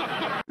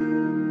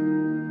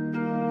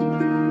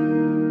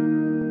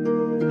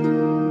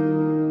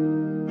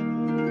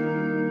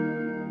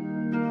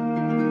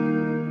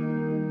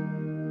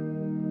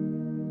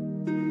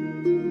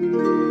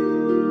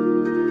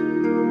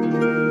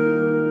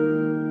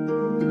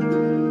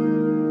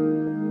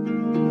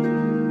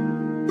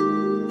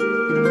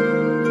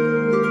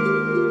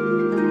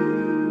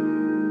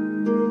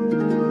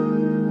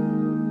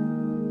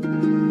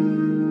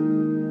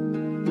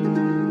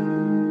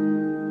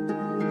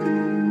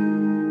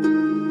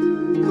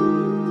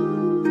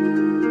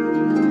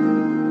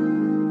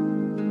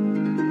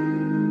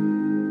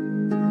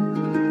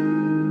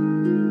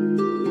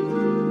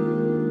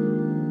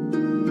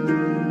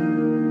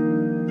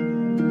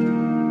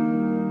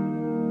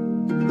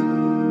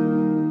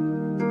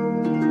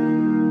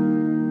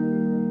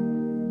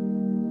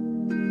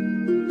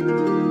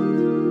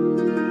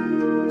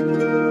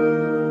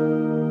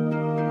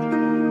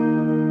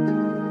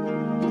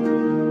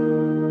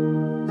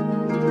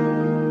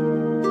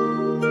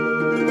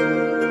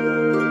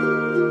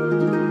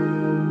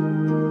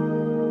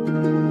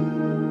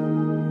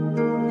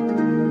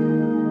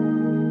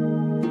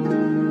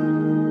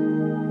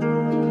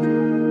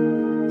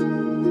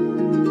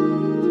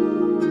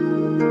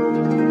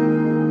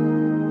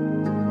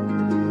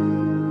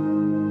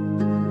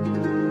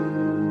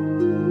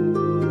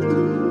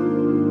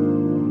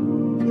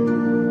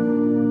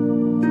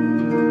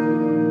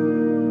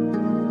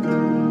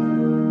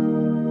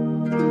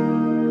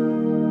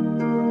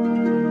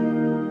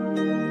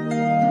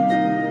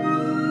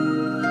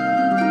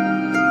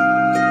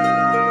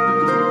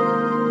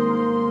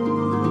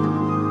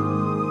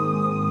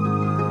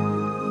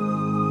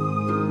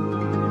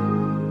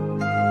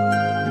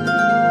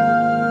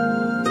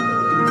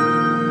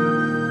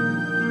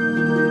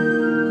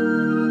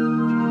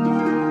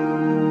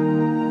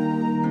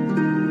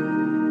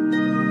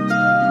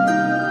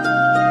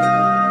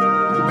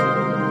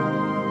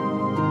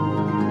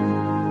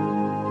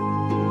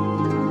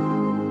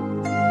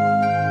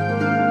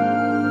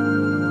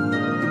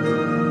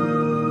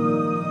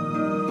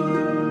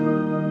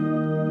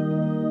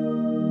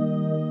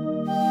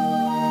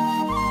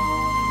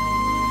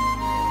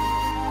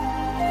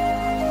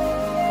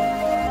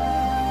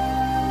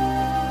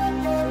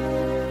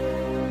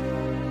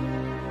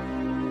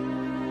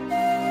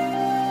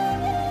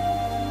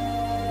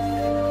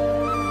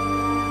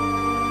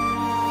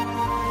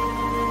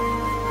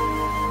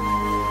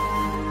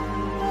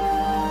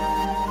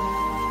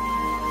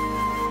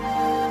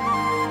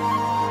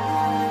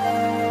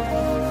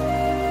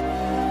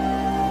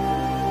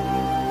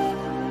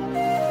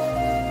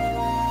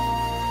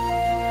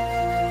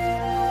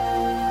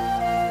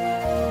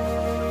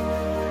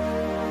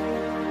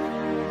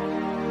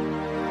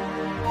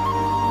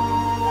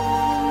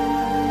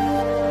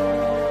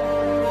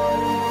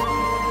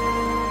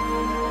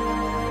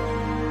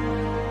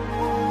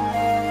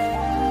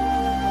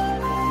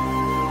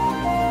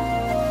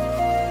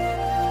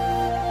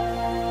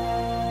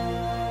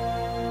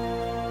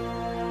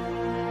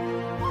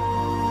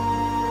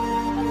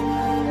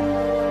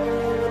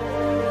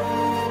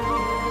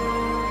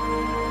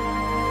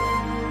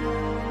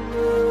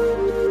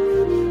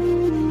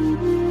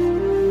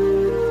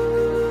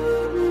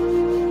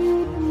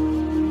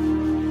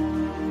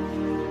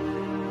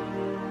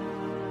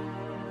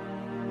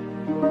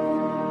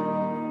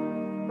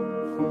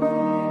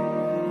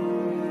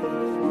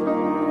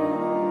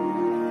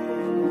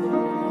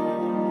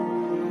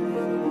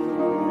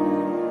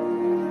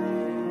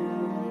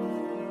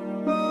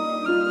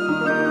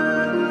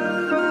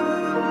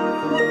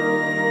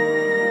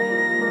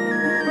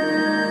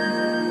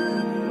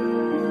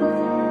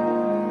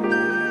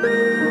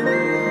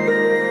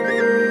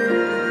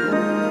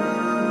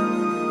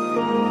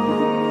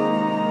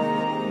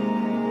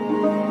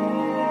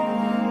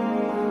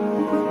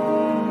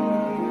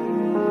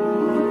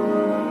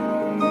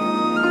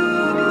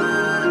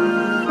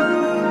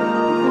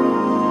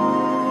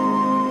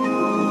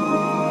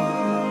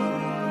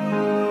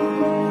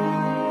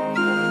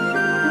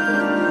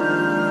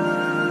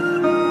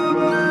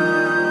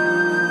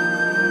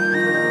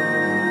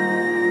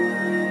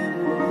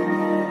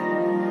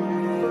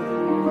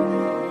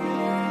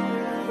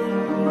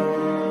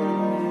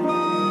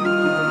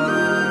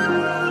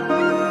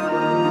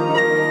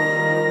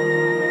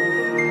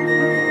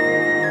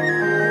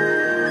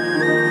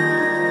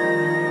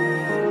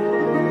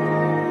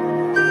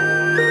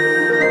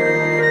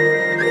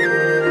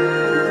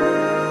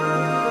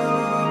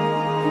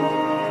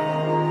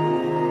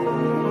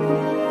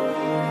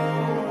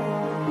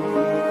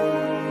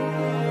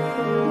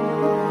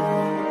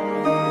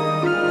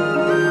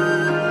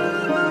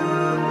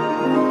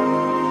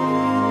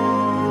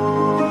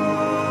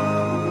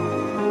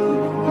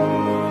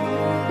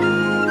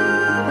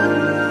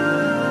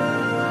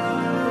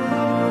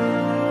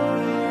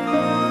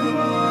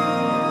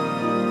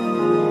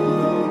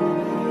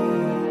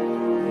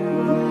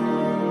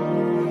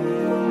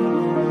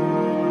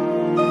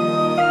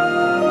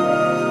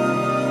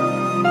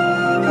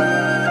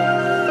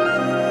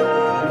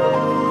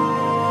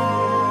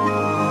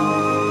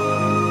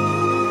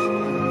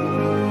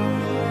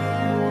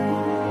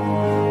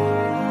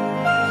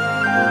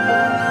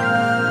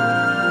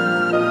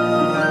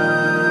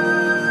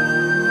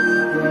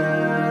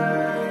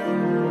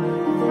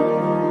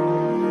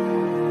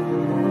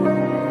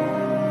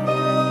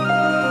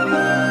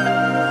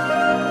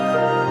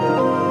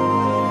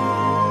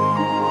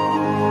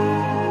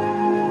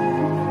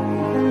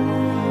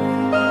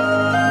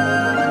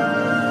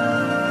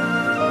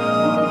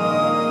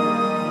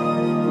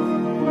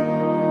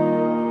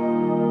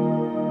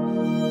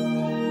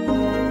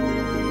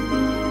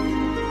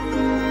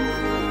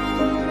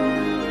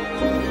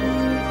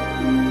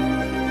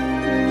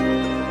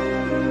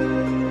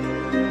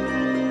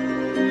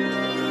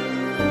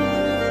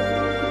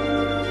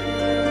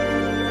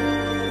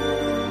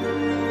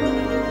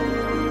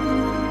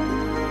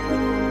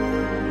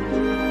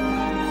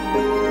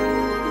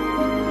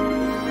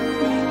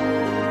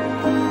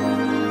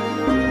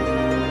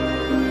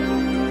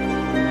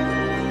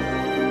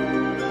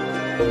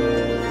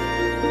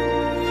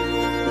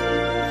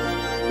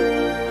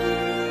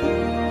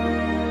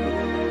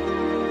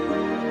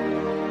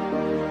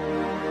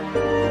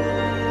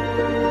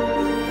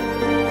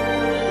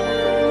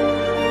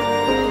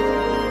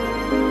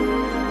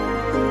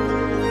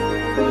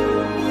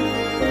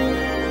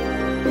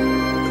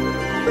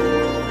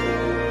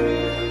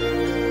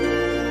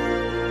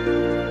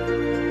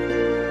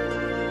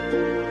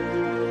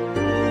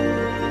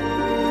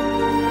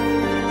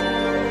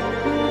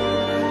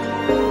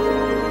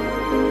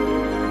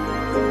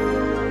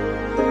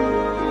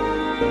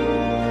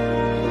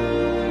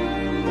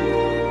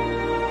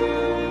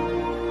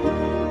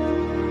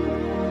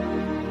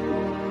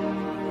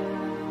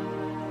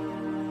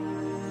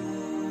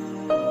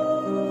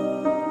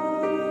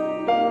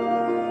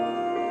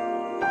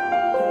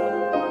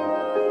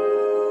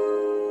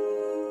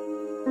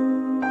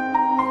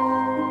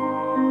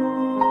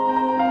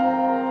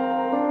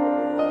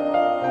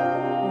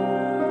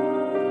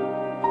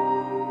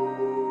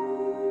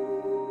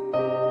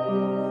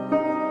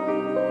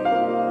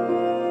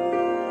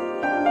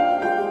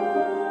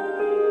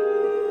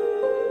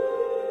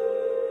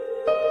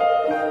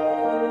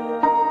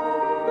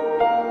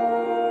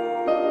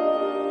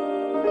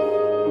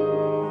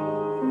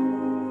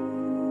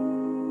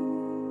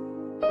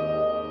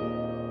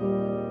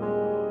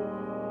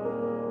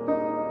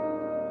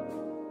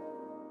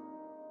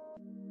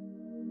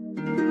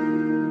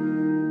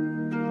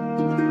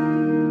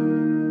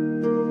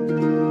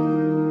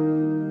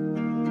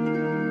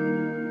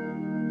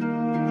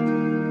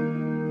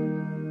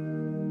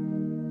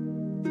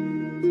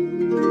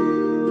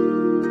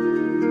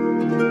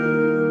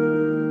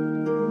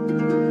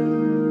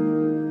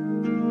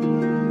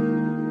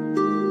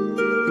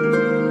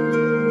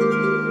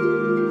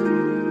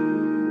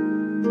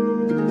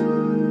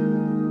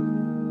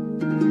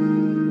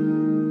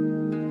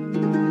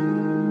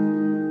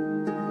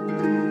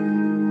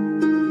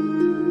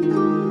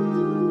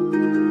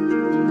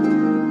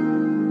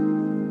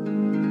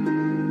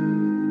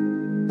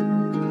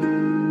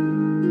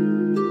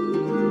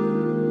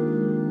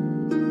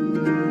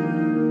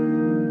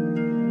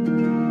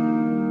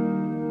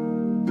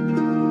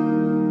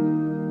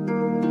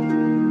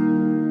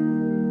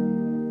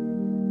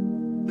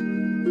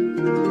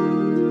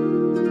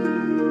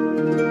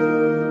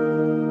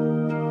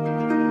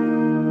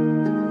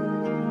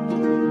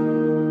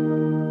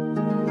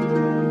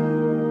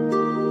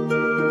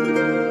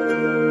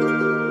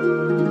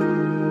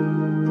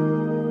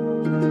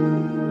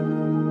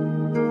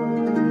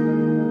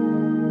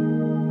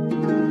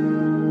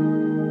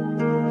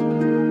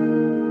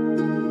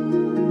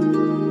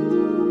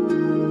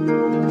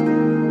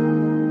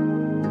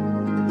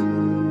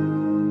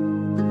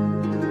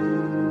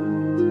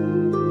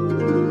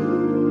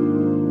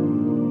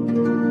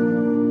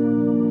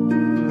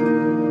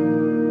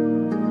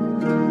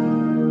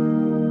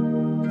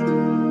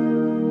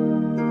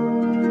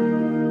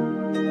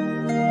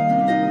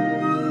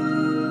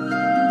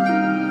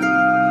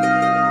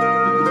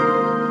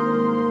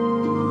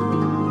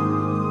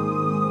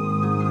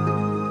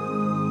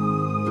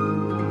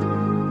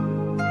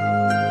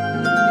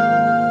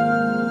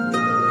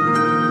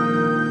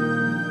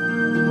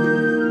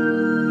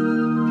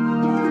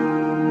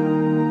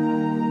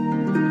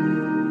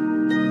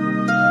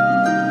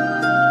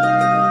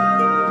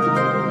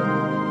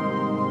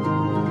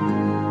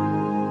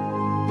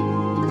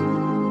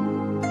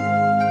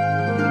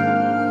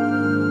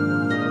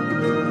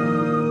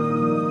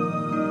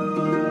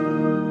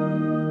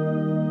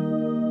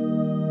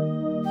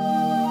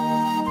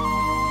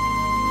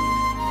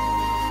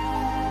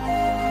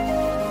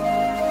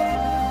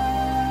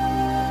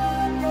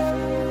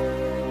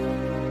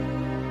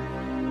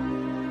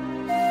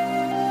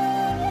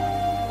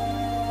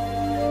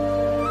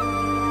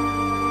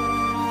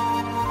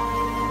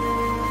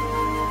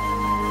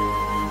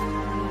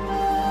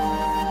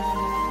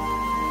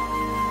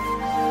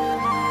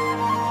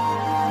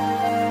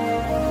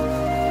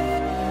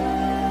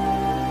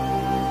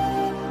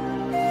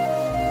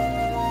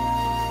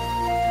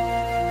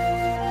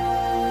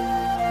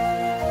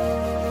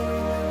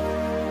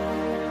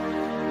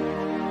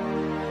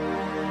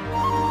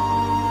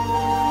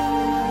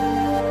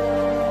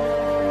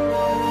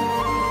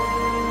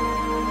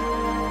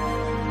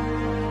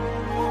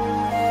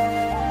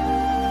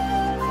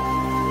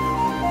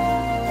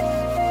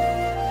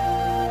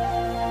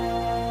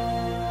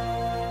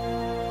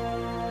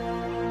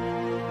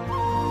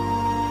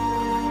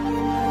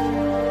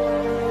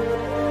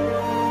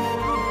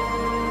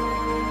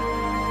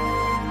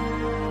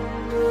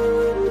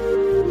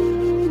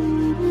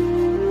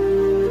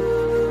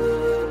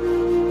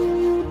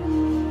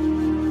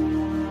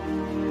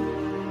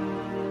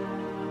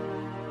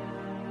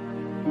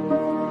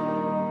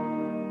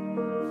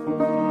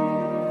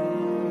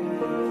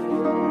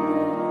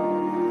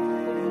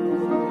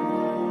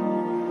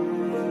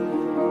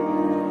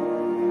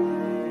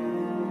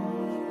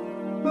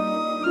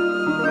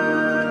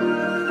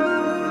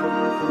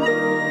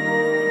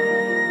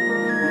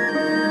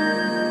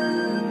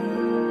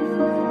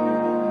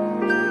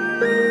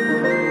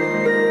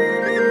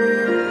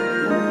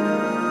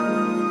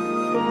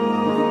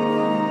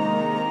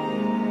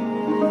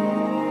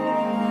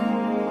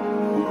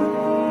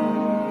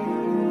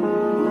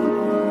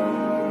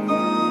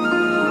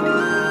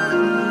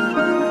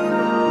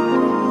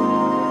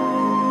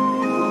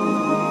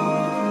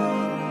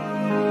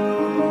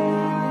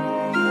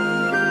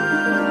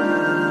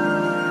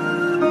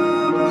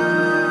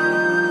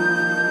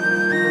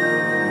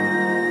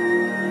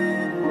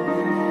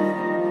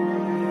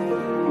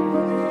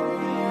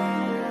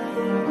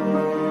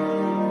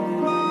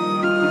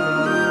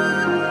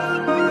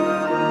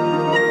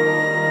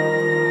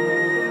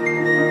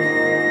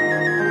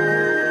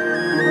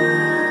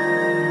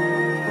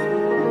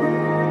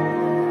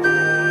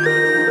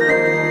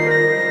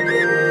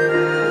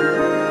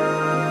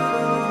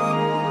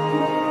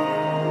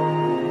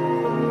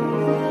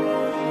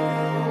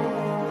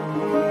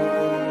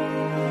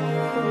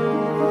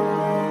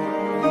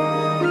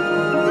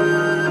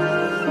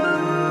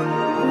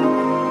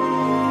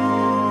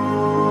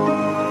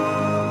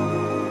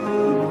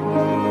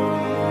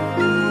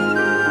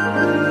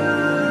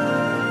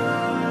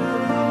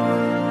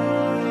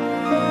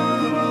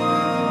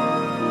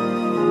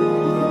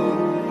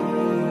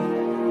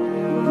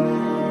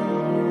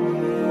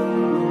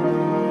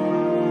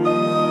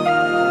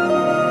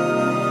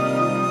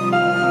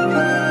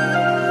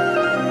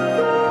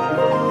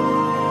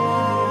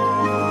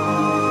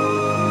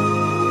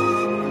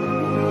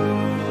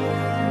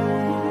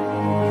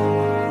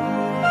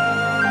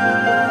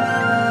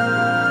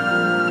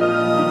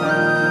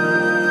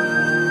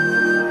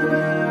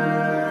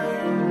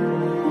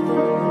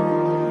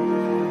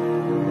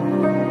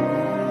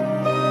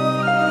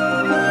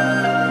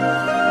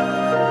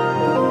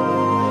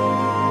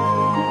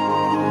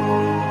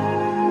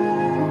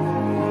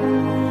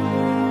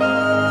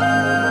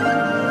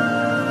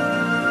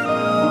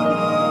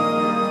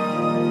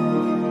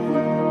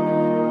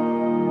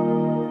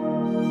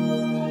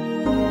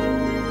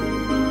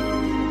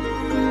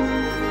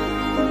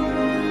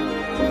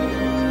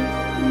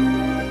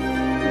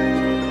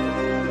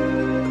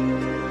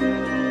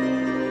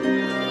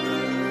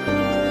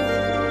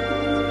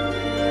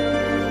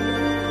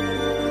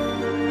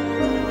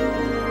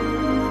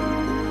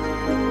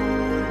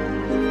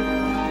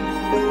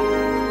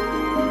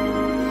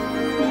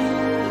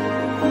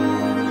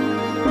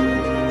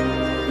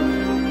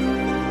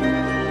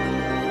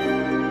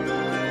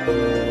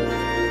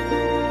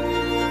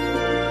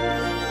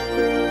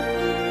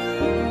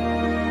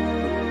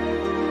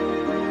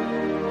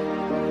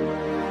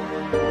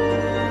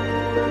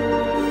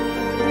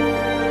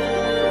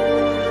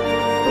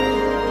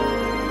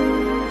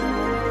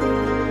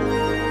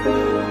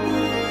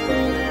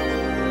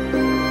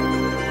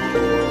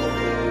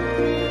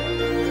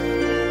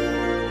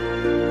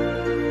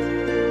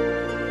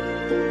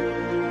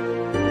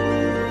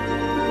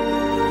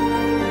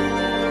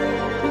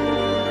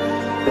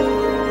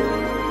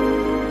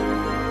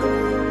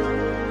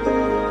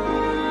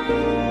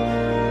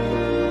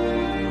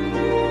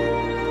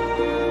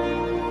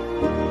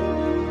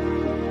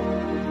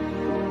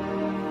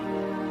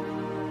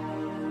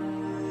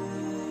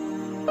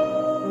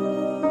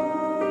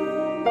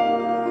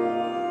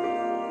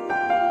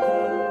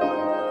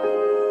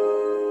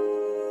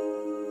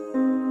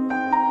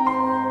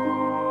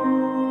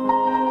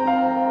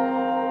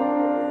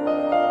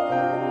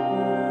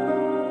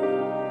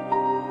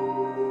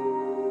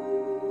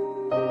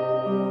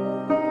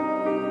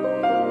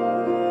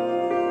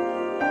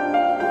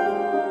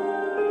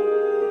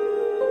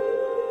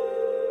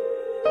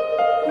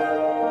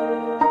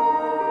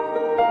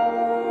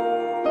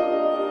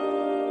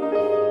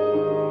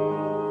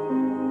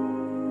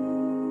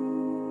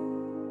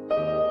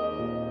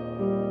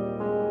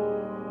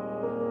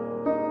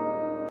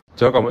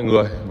 Chào cả mọi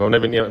người, và hôm nay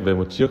bên em về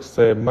một chiếc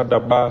xe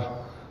Mazda 3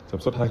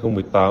 sản xuất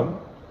 2018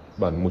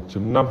 bản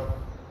 1.5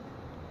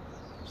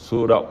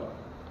 số động.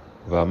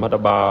 Và Mazda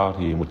 3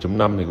 thì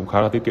 1.5 thì cũng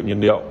khá là tiết kiệm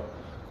nhiên liệu.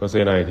 Con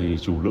xe này thì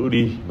chủ nữ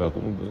đi và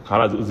cũng khá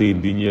là giữ gìn,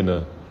 tuy nhiên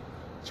là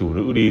chủ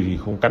nữ đi thì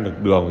không căn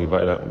được đường, vì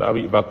vậy là cũng đã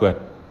bị va quẹt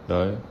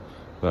đấy,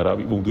 và đã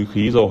bị bung túi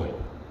khí rồi.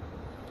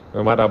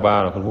 Mazda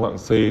 3 là phân khúc hạng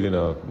C nên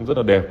là cũng rất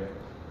là đẹp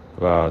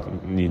và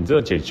nhìn rất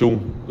là trẻ trung,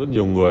 rất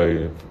nhiều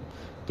người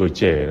tuổi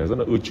trẻ là rất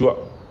là ưa chuộng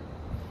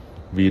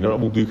vì nó đã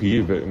bung túi khí,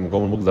 vậy có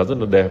một mức giá rất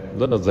là đẹp,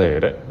 rất là rẻ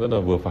đấy, rất là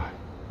vừa phải.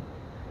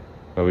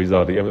 Và bây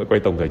giờ thì em sẽ quay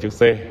tổng thể chiếc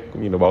xe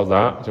cũng như là báo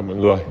giá cho mọi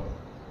người.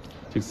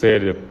 Chiếc xe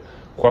được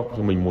khoác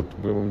cho mình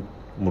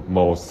một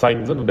màu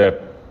xanh rất là đẹp,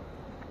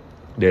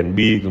 đèn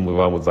bi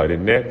vào một dải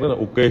đèn nét rất là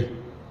ok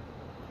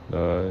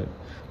đấy.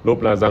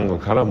 Lốp la răng còn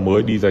khá là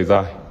mới, đi dài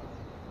dài.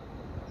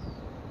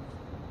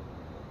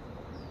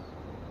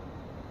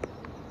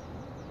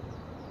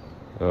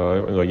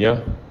 Đấy, mọi người nhé.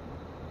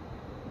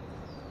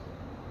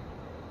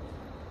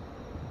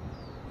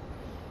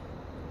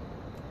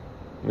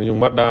 Nói chung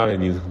Mazda này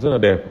nhìn rất là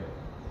đẹp.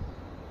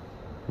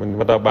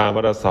 Mazda 3,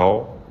 Mazda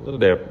 6 rất là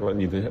đẹp. Các bạn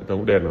nhìn thấy hệ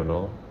thống đèn của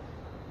nó.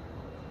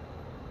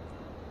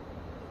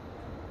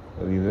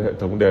 Nhìn thấy hệ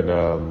thống đèn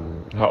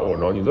hậu của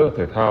nó nhìn rất là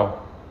thể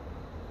thao.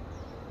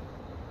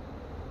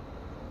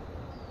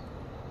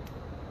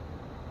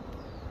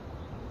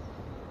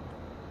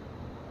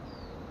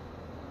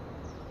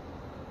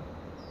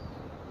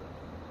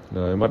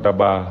 Đấy, Mazda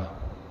 3.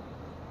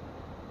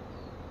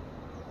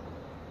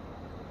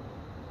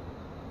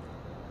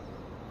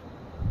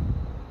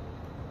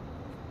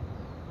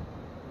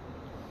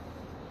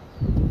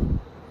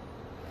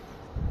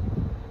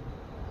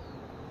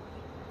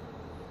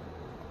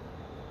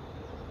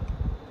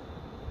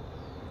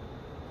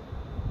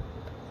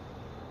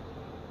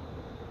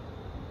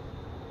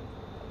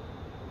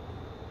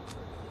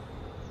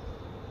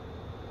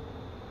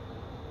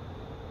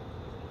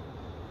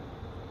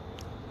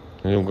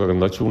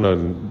 Nói chung là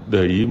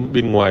để ý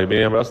bên ngoài bên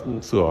em đã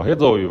sửa hết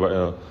rồi, vậy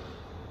là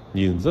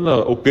nhìn rất là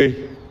ok.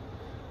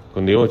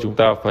 Còn nếu mà chúng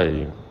ta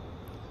phải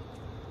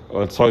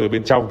soi từ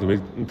bên trong thì mới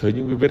thấy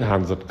những cái vết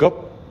hàn giật cấp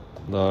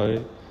đấy.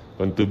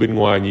 Còn từ bên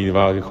ngoài nhìn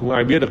vào thì không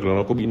ai biết được là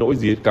nó có bị lỗi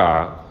gì hết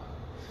cả.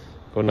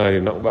 Con này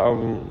nó cũng đã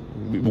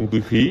bị bung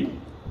túi khí,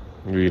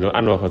 vì nó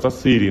ăn vào phần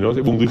chassis thì nó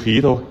sẽ bung túi khí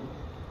thôi.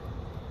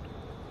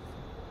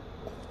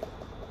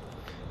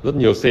 Rất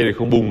nhiều xe thì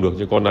không bung được,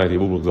 nhưng con này thì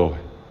bung được rồi.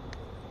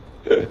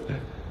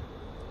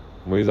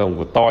 Mấy dòng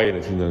của toi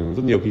này thì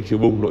rất nhiều khi chưa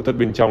bung. Nội thất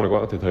bên trong này các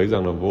bạn có thể thấy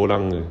rằng là vô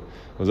lăng này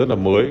nó rất là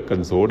mới,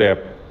 cần số đẹp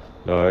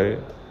đấy,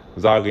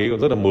 da ghế còn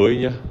rất là mới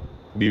nhá,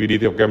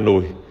 DVD theo kem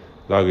nồi,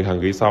 da ghế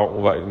hàng ghế sau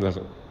cũng vậy.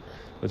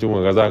 Nói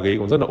chung là da ghế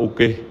còn rất là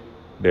ok,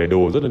 để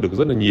đồ được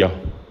rất là nhiều.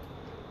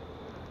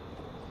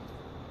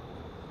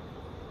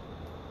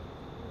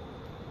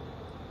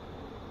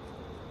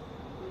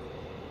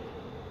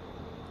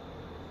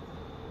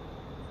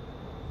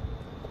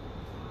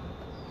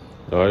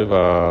 Đấy,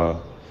 và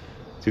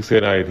chiếc xe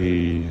này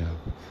thì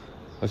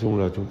nói chung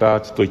là chúng ta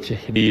tuổi trẻ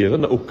đi rất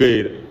là ok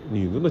đấy,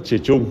 nhìn rất là trẻ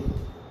trung.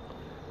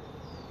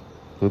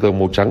 Thường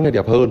màu trắng này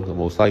đẹp hơn, còn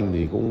màu xanh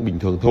thì cũng bình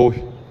thường thôi.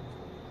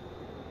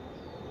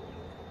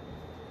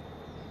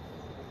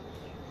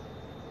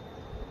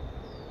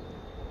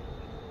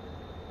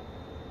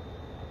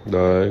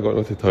 Đấy, các bạn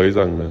có thể thấy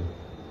rằng là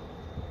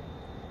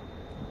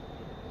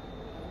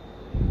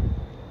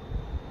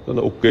rất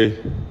là ok.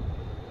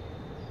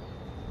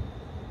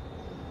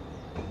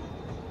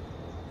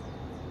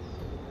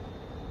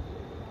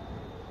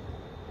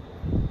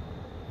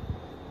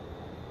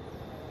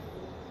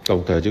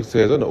 Tổng thể chiếc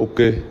xe rất là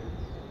ok.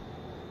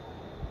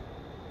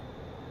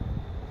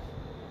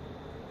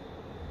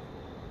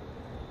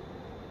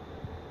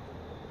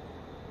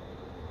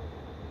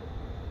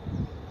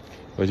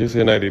 Và chiếc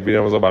xe này thì bên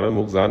em giao bán với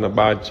mức giá là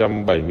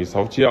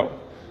 376 triệu.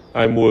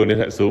 Ai mua liên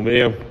hệ sớm với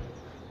em.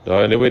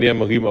 Đấy, nếu bên em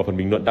mà ghim ở phần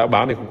bình luận đã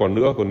bán thì không còn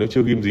nữa, còn nếu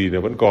chưa ghim gì thì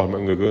vẫn còn,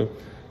 mọi người cứ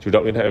chủ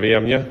động liên hệ với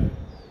em nhé.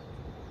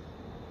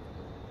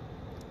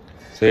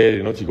 Xe thì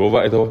nó chỉ có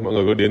vậy thôi, mọi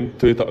người cứ đến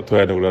thuê thợ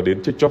thuyền hoặc là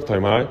đến check chóp thoải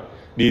mái,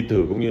 đi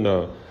thử cũng như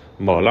là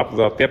mở lắp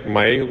ra test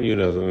máy, cũng như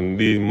là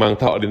đi mang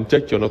thợ đến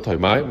check cho nó thoải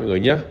mái mọi người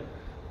nhé.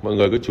 Mọi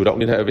người cứ chủ động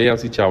liên hệ với em.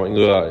 Xin chào mọi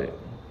người.